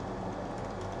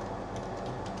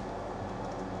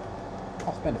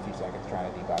 I'll spend a few seconds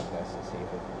trying to debug this to see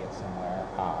if we can get somewhere.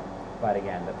 But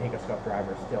again, the picoscope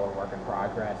driver is still a work in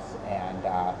progress, and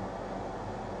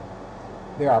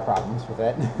there are problems with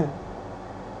it.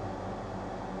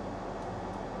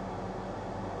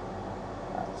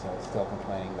 So it's still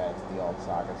complaining that it's the old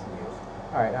sockets used.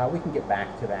 Alright, we can get back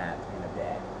to that in a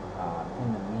bit.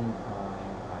 In the meantime,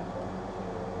 I'm going to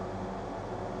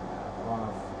turn that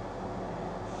off and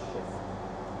shift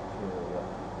to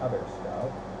other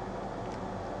scope.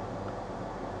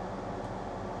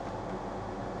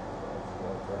 So let's go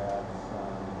grab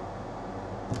some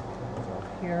cables over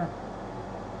here.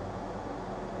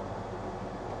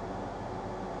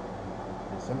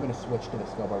 So I'm going to switch to the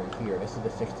scope over here. This is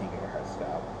the 16 gigahertz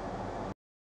scope.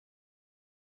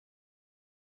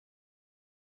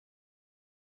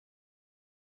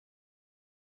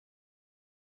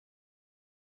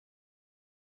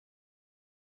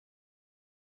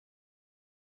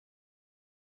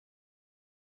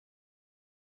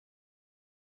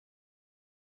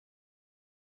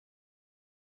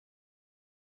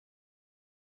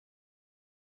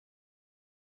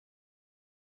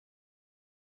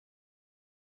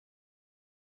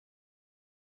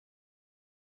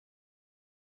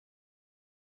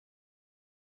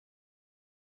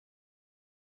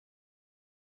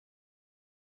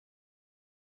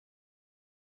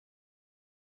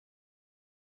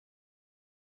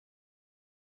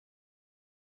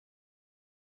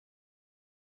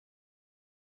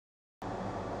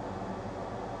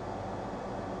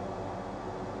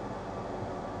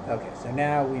 Okay, so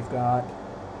now we've got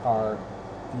our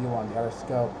view on the other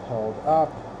scope pulled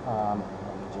up. Let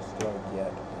me just go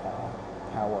get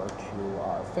power to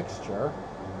our fixture.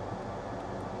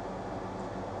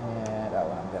 And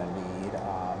I'm going to need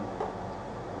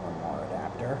one more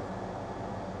adapter.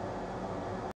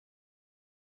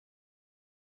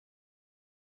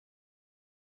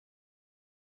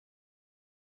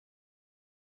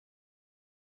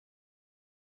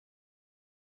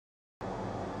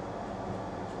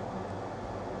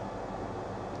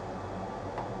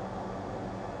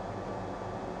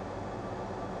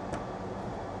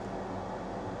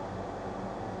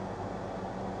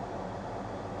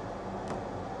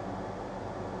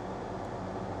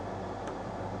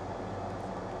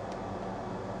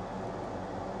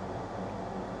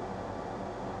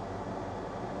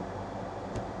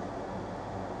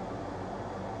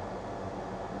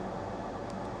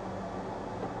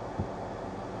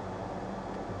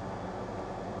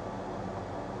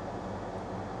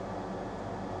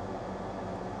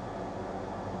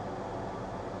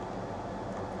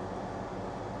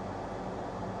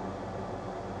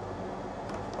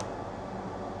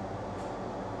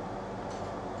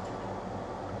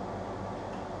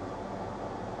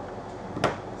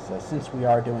 actually, since we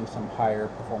are doing some higher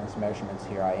performance measurements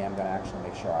here, I am going to actually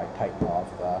make sure I tighten off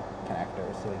the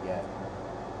connectors so we get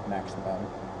maximum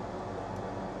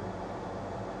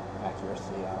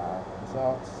accuracy on our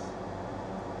results.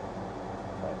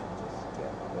 If I can just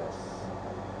get this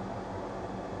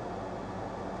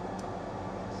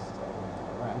steady with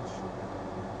the wrench.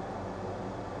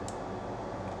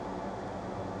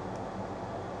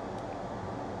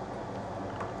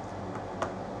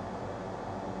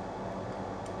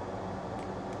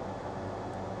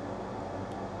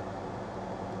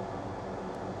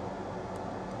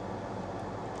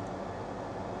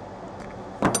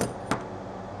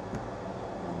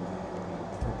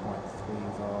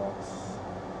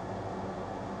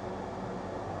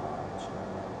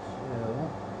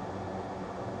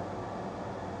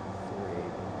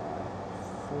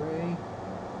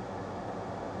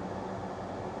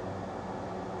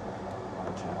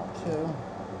 Channel 2.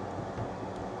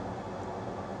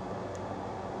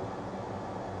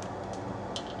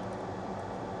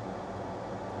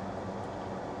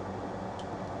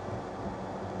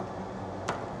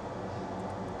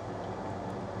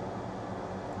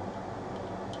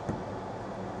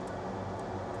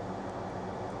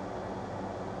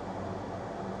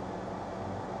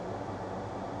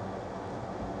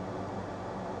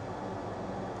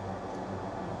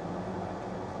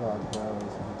 Plug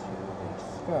those into the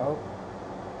scope.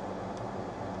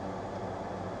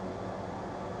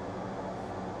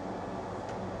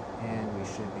 And we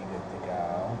should be good to go.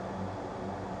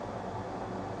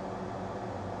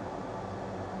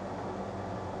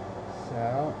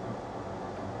 So,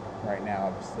 right now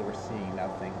obviously we're seeing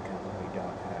nothing because we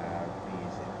don't have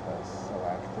these inputs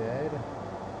selected.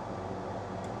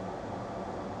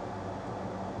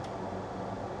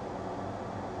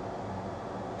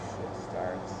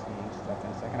 Start seeing stuff in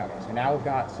a second. Okay, so now we've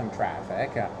got some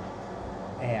traffic,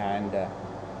 and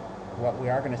what we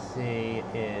are going to see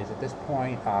is at this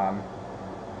point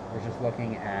we're just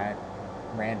looking at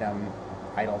random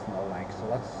idles in the link. So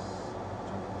let's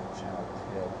jump to channel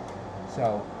 2.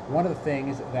 So one of the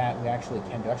things that we actually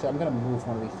can do, actually I'm going to move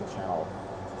one of these to channel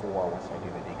 4 once I do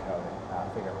the decoding,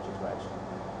 figure out which is which.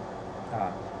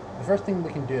 The first thing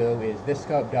we can do is this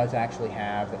scope does actually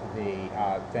have the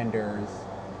vendor's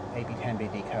AP10B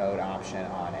decode option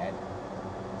on it,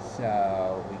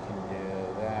 so we can do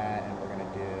that, and we're going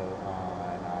to do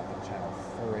on I think channel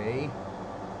 3.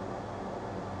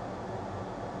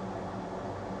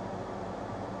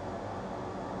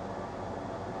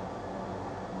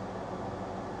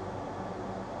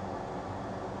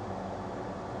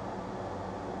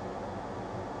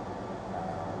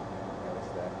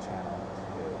 Notice that channel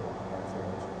 2.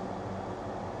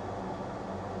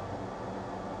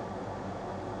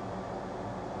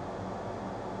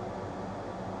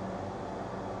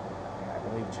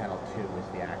 I believe channel 2 is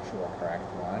the actual correct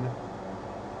one.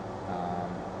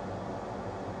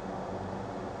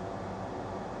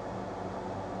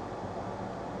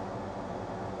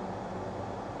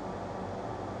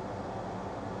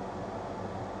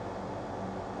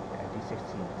 Yeah,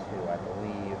 D16.2 I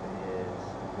believe is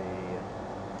the,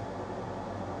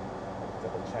 let's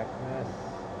double check this.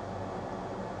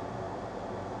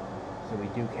 So we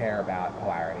do care about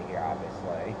polarity here,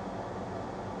 obviously.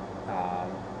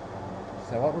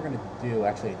 So what we're going to do,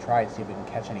 actually, try to see if we can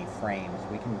catch any frames.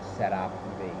 We can set up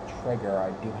the trigger. I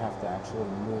do have to actually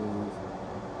move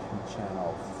to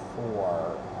channel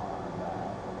 4 on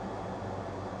that.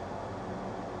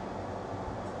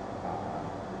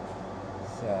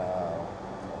 So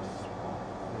swap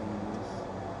these.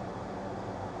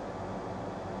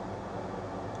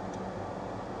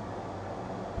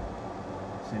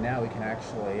 So now we can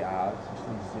actually zoom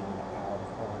out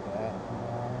a little bit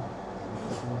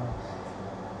more.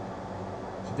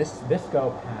 This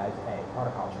scope has a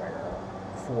protocol trigger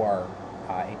for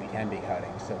AP10B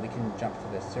coding, so we can jump to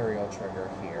the serial trigger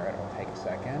here. It will take a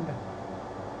second.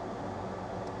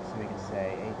 So we can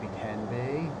say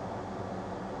AP10B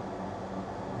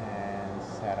and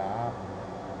set up.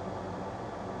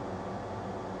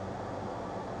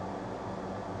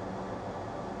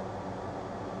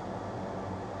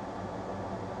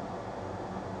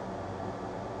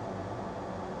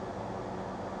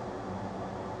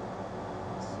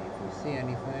 See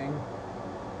anything.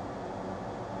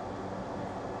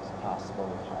 It's possible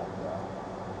we have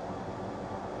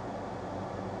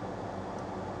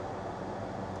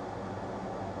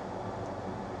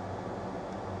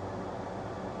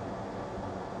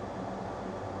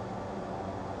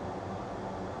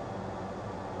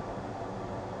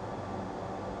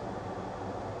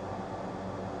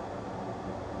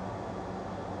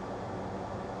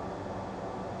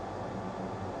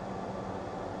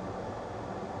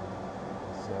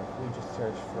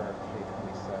search for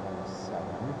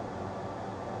K27.7.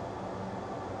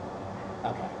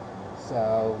 Okay,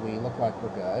 so we look like we're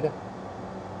good.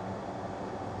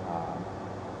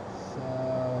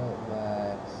 So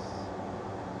let's...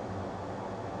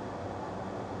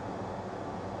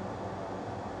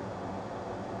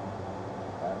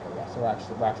 Okay, yeah, so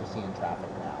we're actually seeing traffic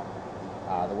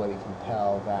now. The way we can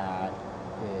tell that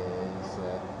is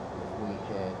if we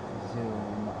hit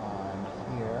zoom on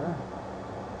here,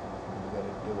 we go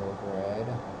to dual grid.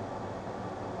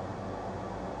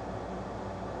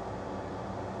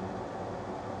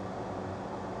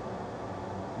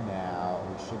 Now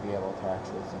we should be able to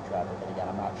actually see traffic. And again,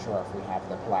 I'm not sure if we have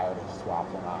the polarity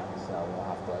swapped or not, so we'll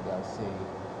have to go see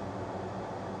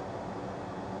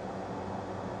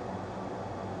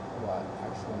what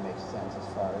actually makes sense as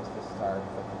far as the start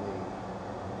of the...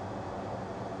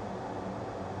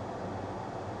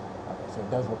 Okay, so it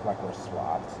does look like we're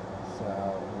swapped,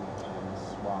 so we can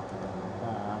swap them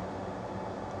back.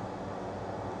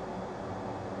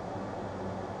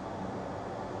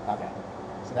 Okay,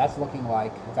 so that's looking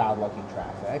like valid-looking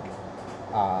traffic.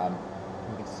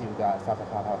 You can see we got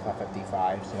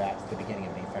 555, so that's the beginning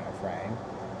of the infinite frame.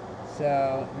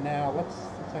 So now let's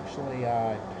actually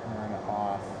turn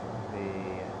off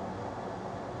the...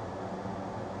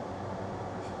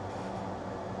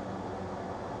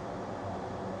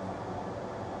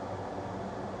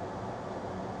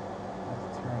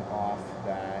 Let's turn off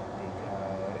that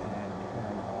decode and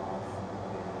turn off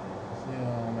the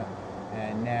zoom.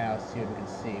 And now see what we can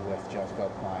see with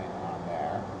oscilloscope playing on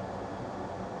there.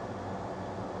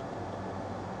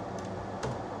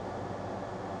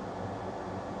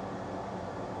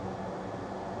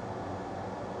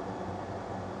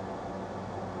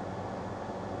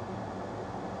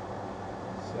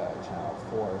 So channel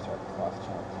 4 is our plus,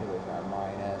 channel 2 is our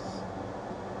minus.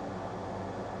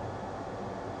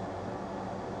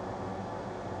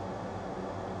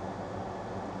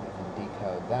 We can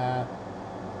decode that.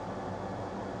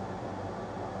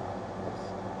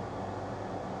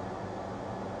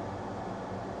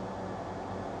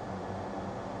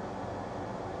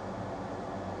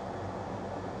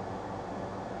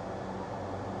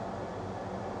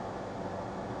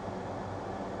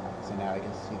 So now we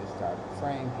can see the start of the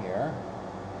frame here.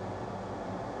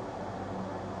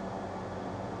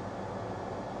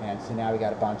 And so now we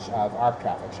got a bunch of ARC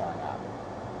traffic showing up.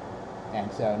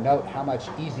 And so note how much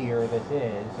easier this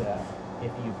is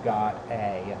if you've got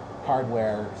a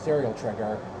hardware serial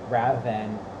trigger rather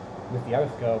than with the other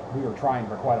scope. We were trying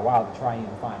for quite a while to try and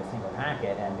even find a single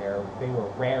packet, and they were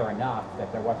rare enough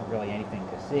that there wasn't really anything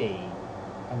to see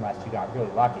unless you got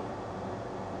really lucky.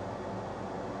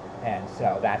 And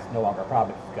so that's no longer a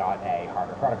problem if you've got a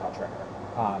hardware protocol trigger.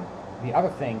 The other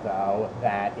thing, though,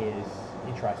 that is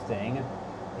interesting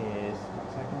is, one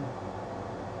second.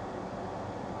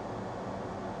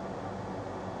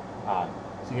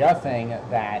 So the other thing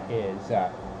that is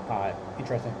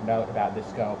interesting to note about this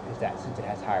scope is that since it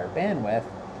has higher bandwidth,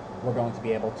 we're going to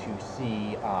be able to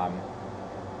see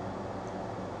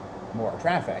more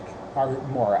traffic, or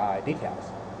more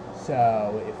details.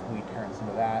 So if we turn some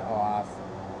of that off,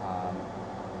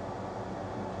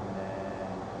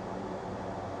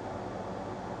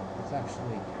 let's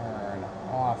actually turn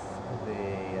off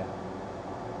the...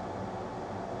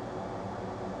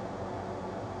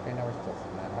 Okay, no, we're still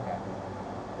seeing that. Okay.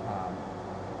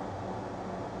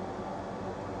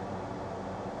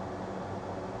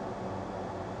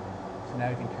 So now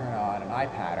we can turn on an eye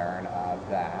pattern of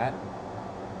that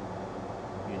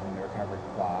using the recovered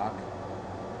clock.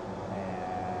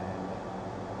 And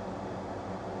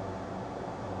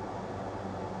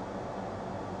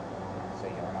so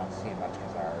yeah, we're not seeing much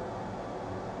because our...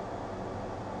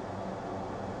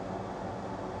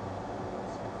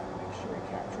 Make sure we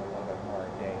capture a little bit more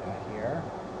data here.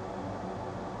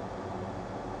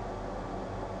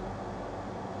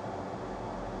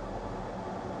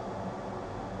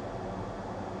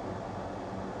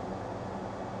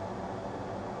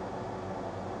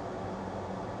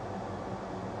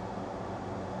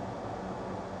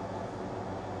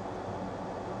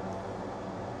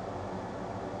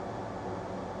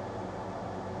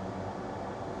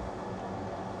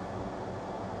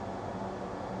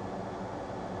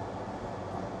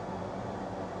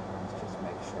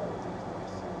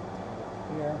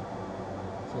 Here.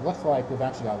 So it looks like we've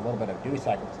actually got a little bit of duty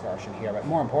cycle distortion here, but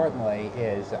more importantly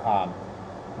is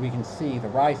we can see the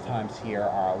rise times here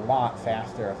are a lot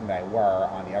faster than they were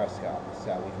on the other scope.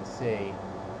 So we can see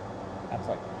that's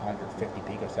like 150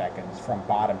 picoseconds from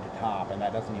bottom to top, and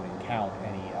that doesn't even count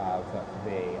any of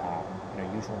the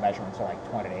usual measurements, so like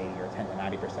 20 to 80 or 10 to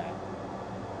 90%.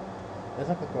 Does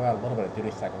look like we got a little bit of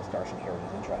duty cycle distortion here, which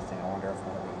is interesting. I wonder if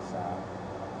one of these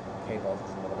cables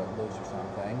is a little bit loose or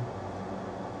something.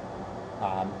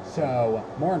 So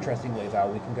more interestingly though,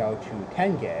 we can go to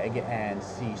 10 gig and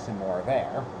see some more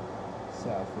there. So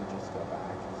if we just go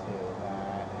back to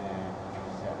that and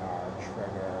set our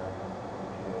trigger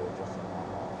to just a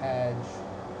normal edge.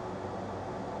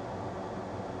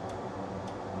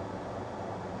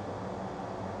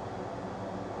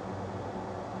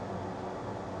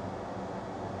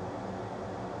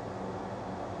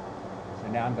 So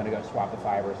now I'm going to go swap the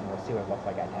fibers and we'll see what it looks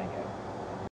like at 10 gig.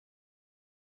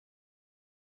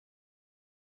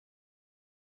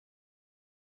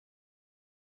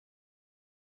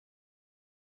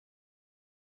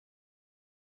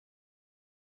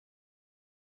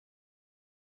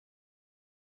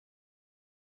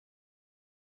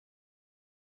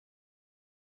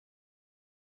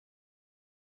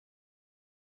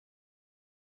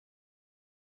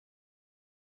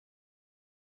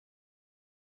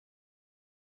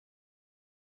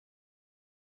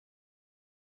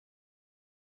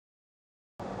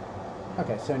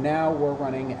 Okay, so now we're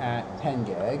running at 10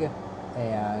 gig,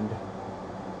 and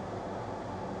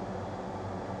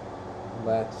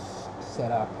let's set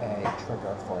up a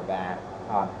trigger for that.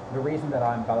 The reason that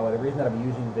I'm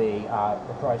using the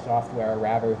LaCroix software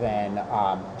rather than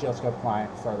oscilloscope client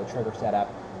for the trigger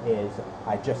setup is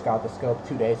I just got the scope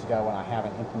 2 days ago and I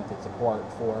haven't implemented support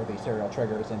for the serial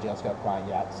triggers in oscilloscope client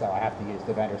yet, so I have to use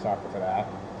the vendor software for that.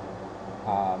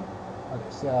 Okay,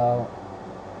 so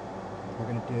we're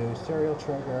going to do serial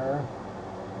trigger,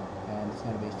 and it's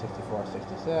going to be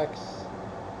 6466.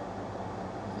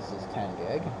 This is 10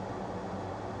 gig.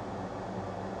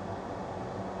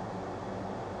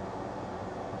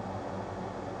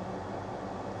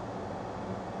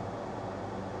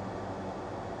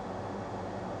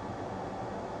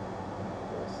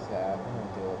 Set. I'm going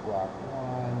to do a block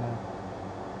 1.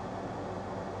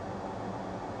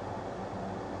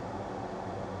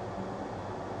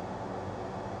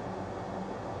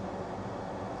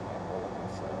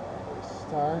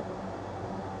 Start.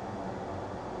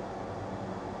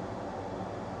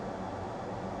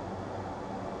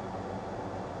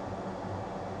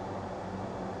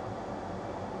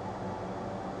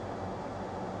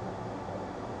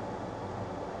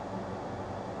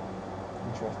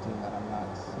 Interesting that I'm not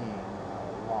seeing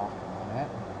a lock on it.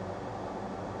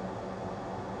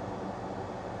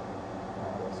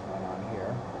 What's going on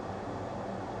here?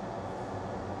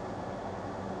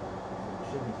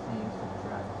 So should be seeing some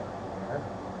traffic on here.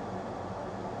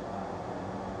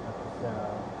 So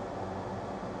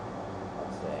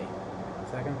let's see.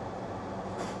 1 second.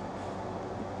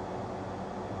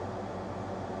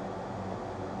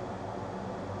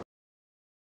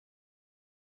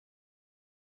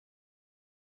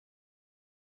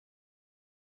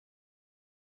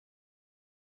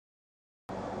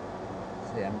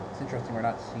 So yeah, it's interesting we're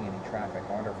not seeing any traffic.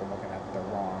 I wonder if we're looking at the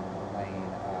wrong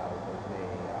lane of the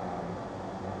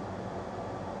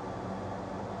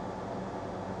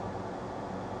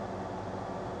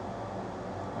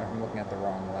I'm looking at the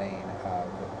wrong lane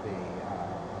of the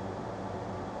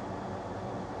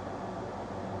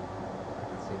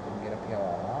let's see if we can get a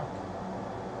PLL lock.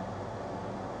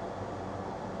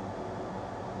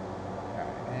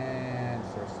 Alright, and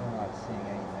so we're still not seeing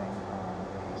anything on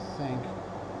the sync.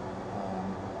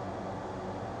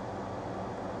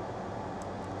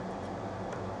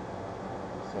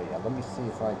 So yeah, let me see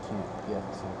if I can't get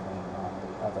something on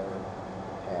the other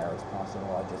pair. It's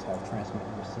possible I just have transmit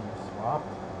and receive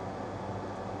swapped.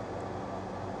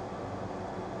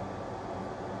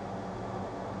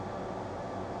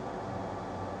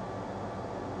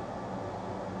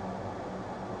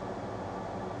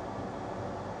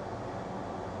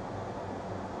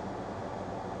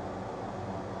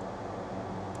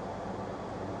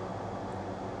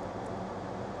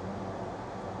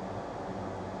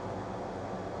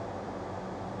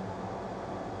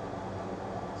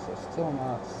 So still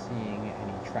not seeing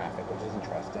any traffic, which is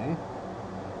interesting.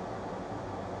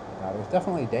 There's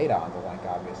definitely data on the link,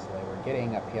 obviously. We're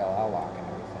getting a PLL lock and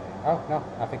everything. Oh no,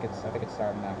 I think it's starting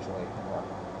to actually work.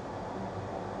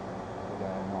 We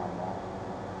got a normal.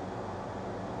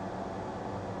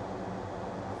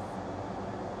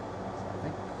 So I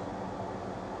think.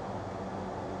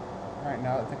 Alright,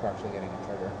 now I think we're actually getting a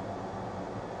trigger.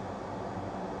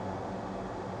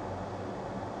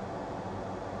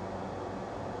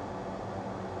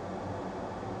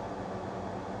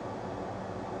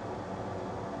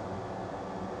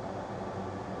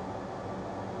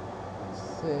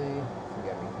 See if we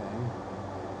get anything.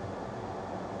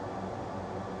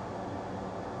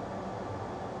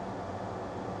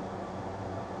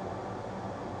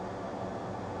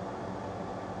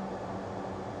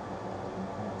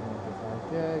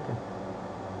 good.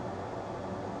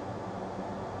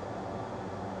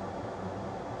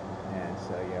 And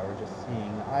so yeah, we're just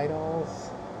seeing idles.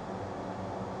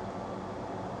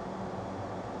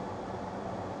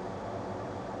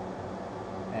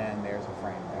 And there's a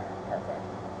frame there. Perfect.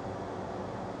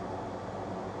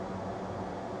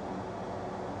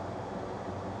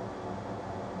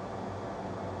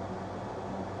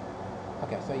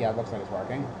 Okay, so yeah, it looks like it's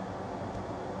working.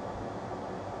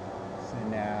 So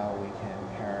now we can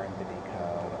turn the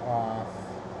decode off,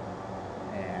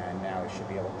 and now it should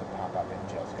be able to pop up in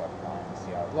oscilloscope and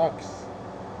see how it looks.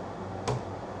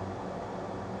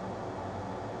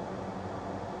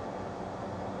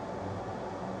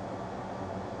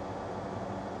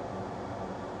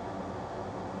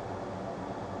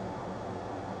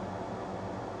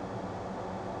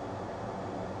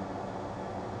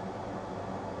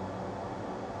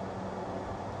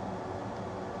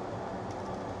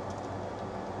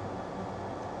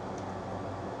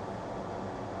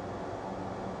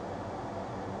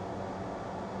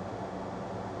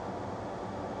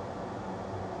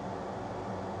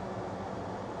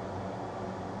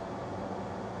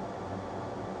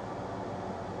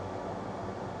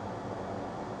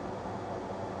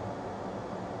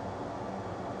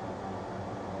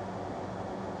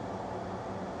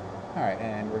 Alright,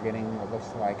 and we're getting what looks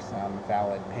like some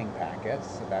valid ping packets,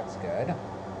 so that's good.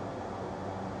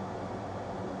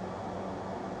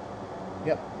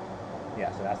 Yep.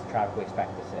 Yeah, so that's the traffic we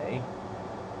expect to see.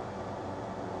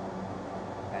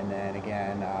 And then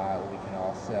again, we can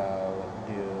also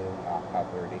do,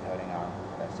 we were decoding on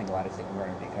the single entity, we're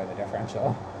going to decode the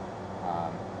differential.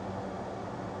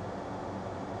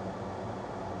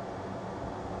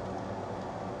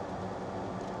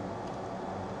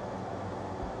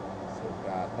 So we've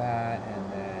got that,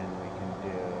 and then we can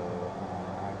do an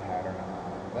eye pattern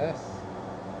on this.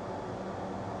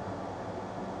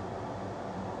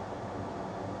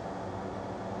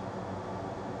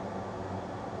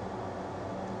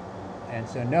 And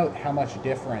so note how much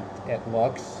different it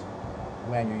looks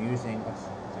when you're using, let's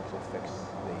actually fix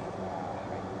the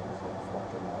height, so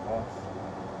 400 millivolts.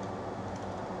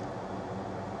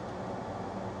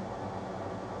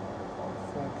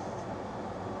 Fixed.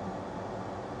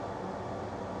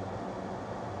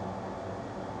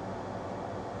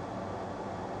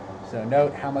 So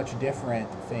note how much different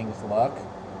things look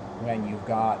when you've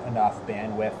got enough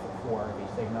bandwidth for the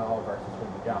signal versus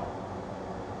when you don't.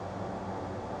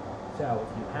 So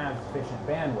if you have sufficient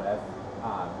bandwidth,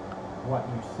 what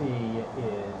you see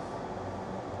is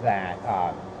that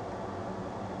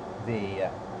the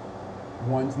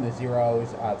ones and the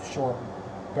zeros of short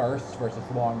bursts versus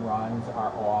long runs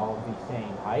are all the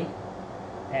same height.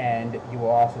 And you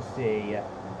will also see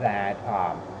that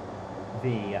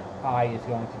the eye is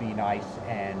going to be nice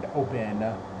and open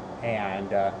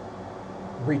and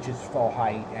reaches full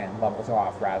height and levels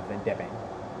off rather than dipping.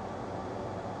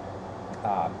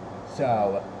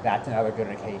 So that's another good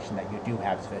indication that you do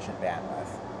have sufficient bandwidth.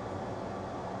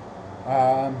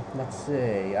 Let's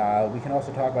see, we can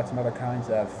also talk about some other kinds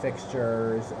of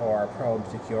fixtures or probe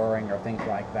securing or things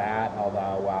like that,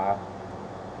 although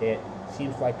it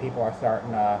seems like people are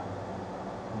starting to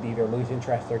either lose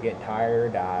interest or get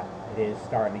tired. It is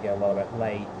starting to get a little bit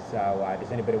late, so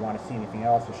does anybody want to see anything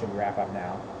else, or should we wrap up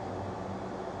now?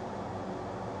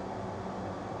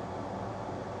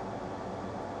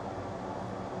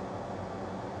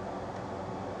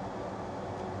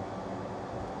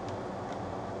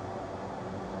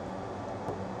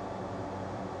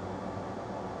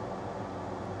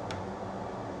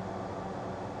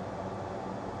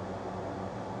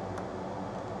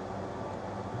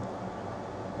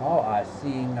 Well,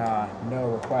 seeing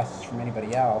no requests from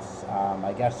anybody else,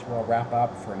 I guess we'll wrap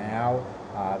up for now.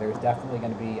 There's definitely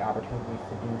going to be opportunities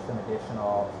to do some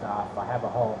additional stuff. I have a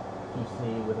whole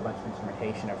PC with a bunch of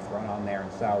instrumentation I've thrown on there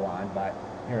and so on, but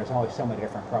there's only so many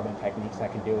different probing techniques I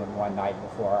can do in one night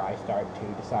before I start to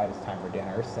decide it's time for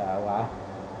dinner. So,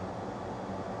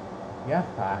 yeah,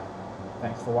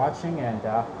 thanks for watching, and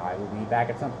I will be back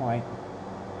at some point.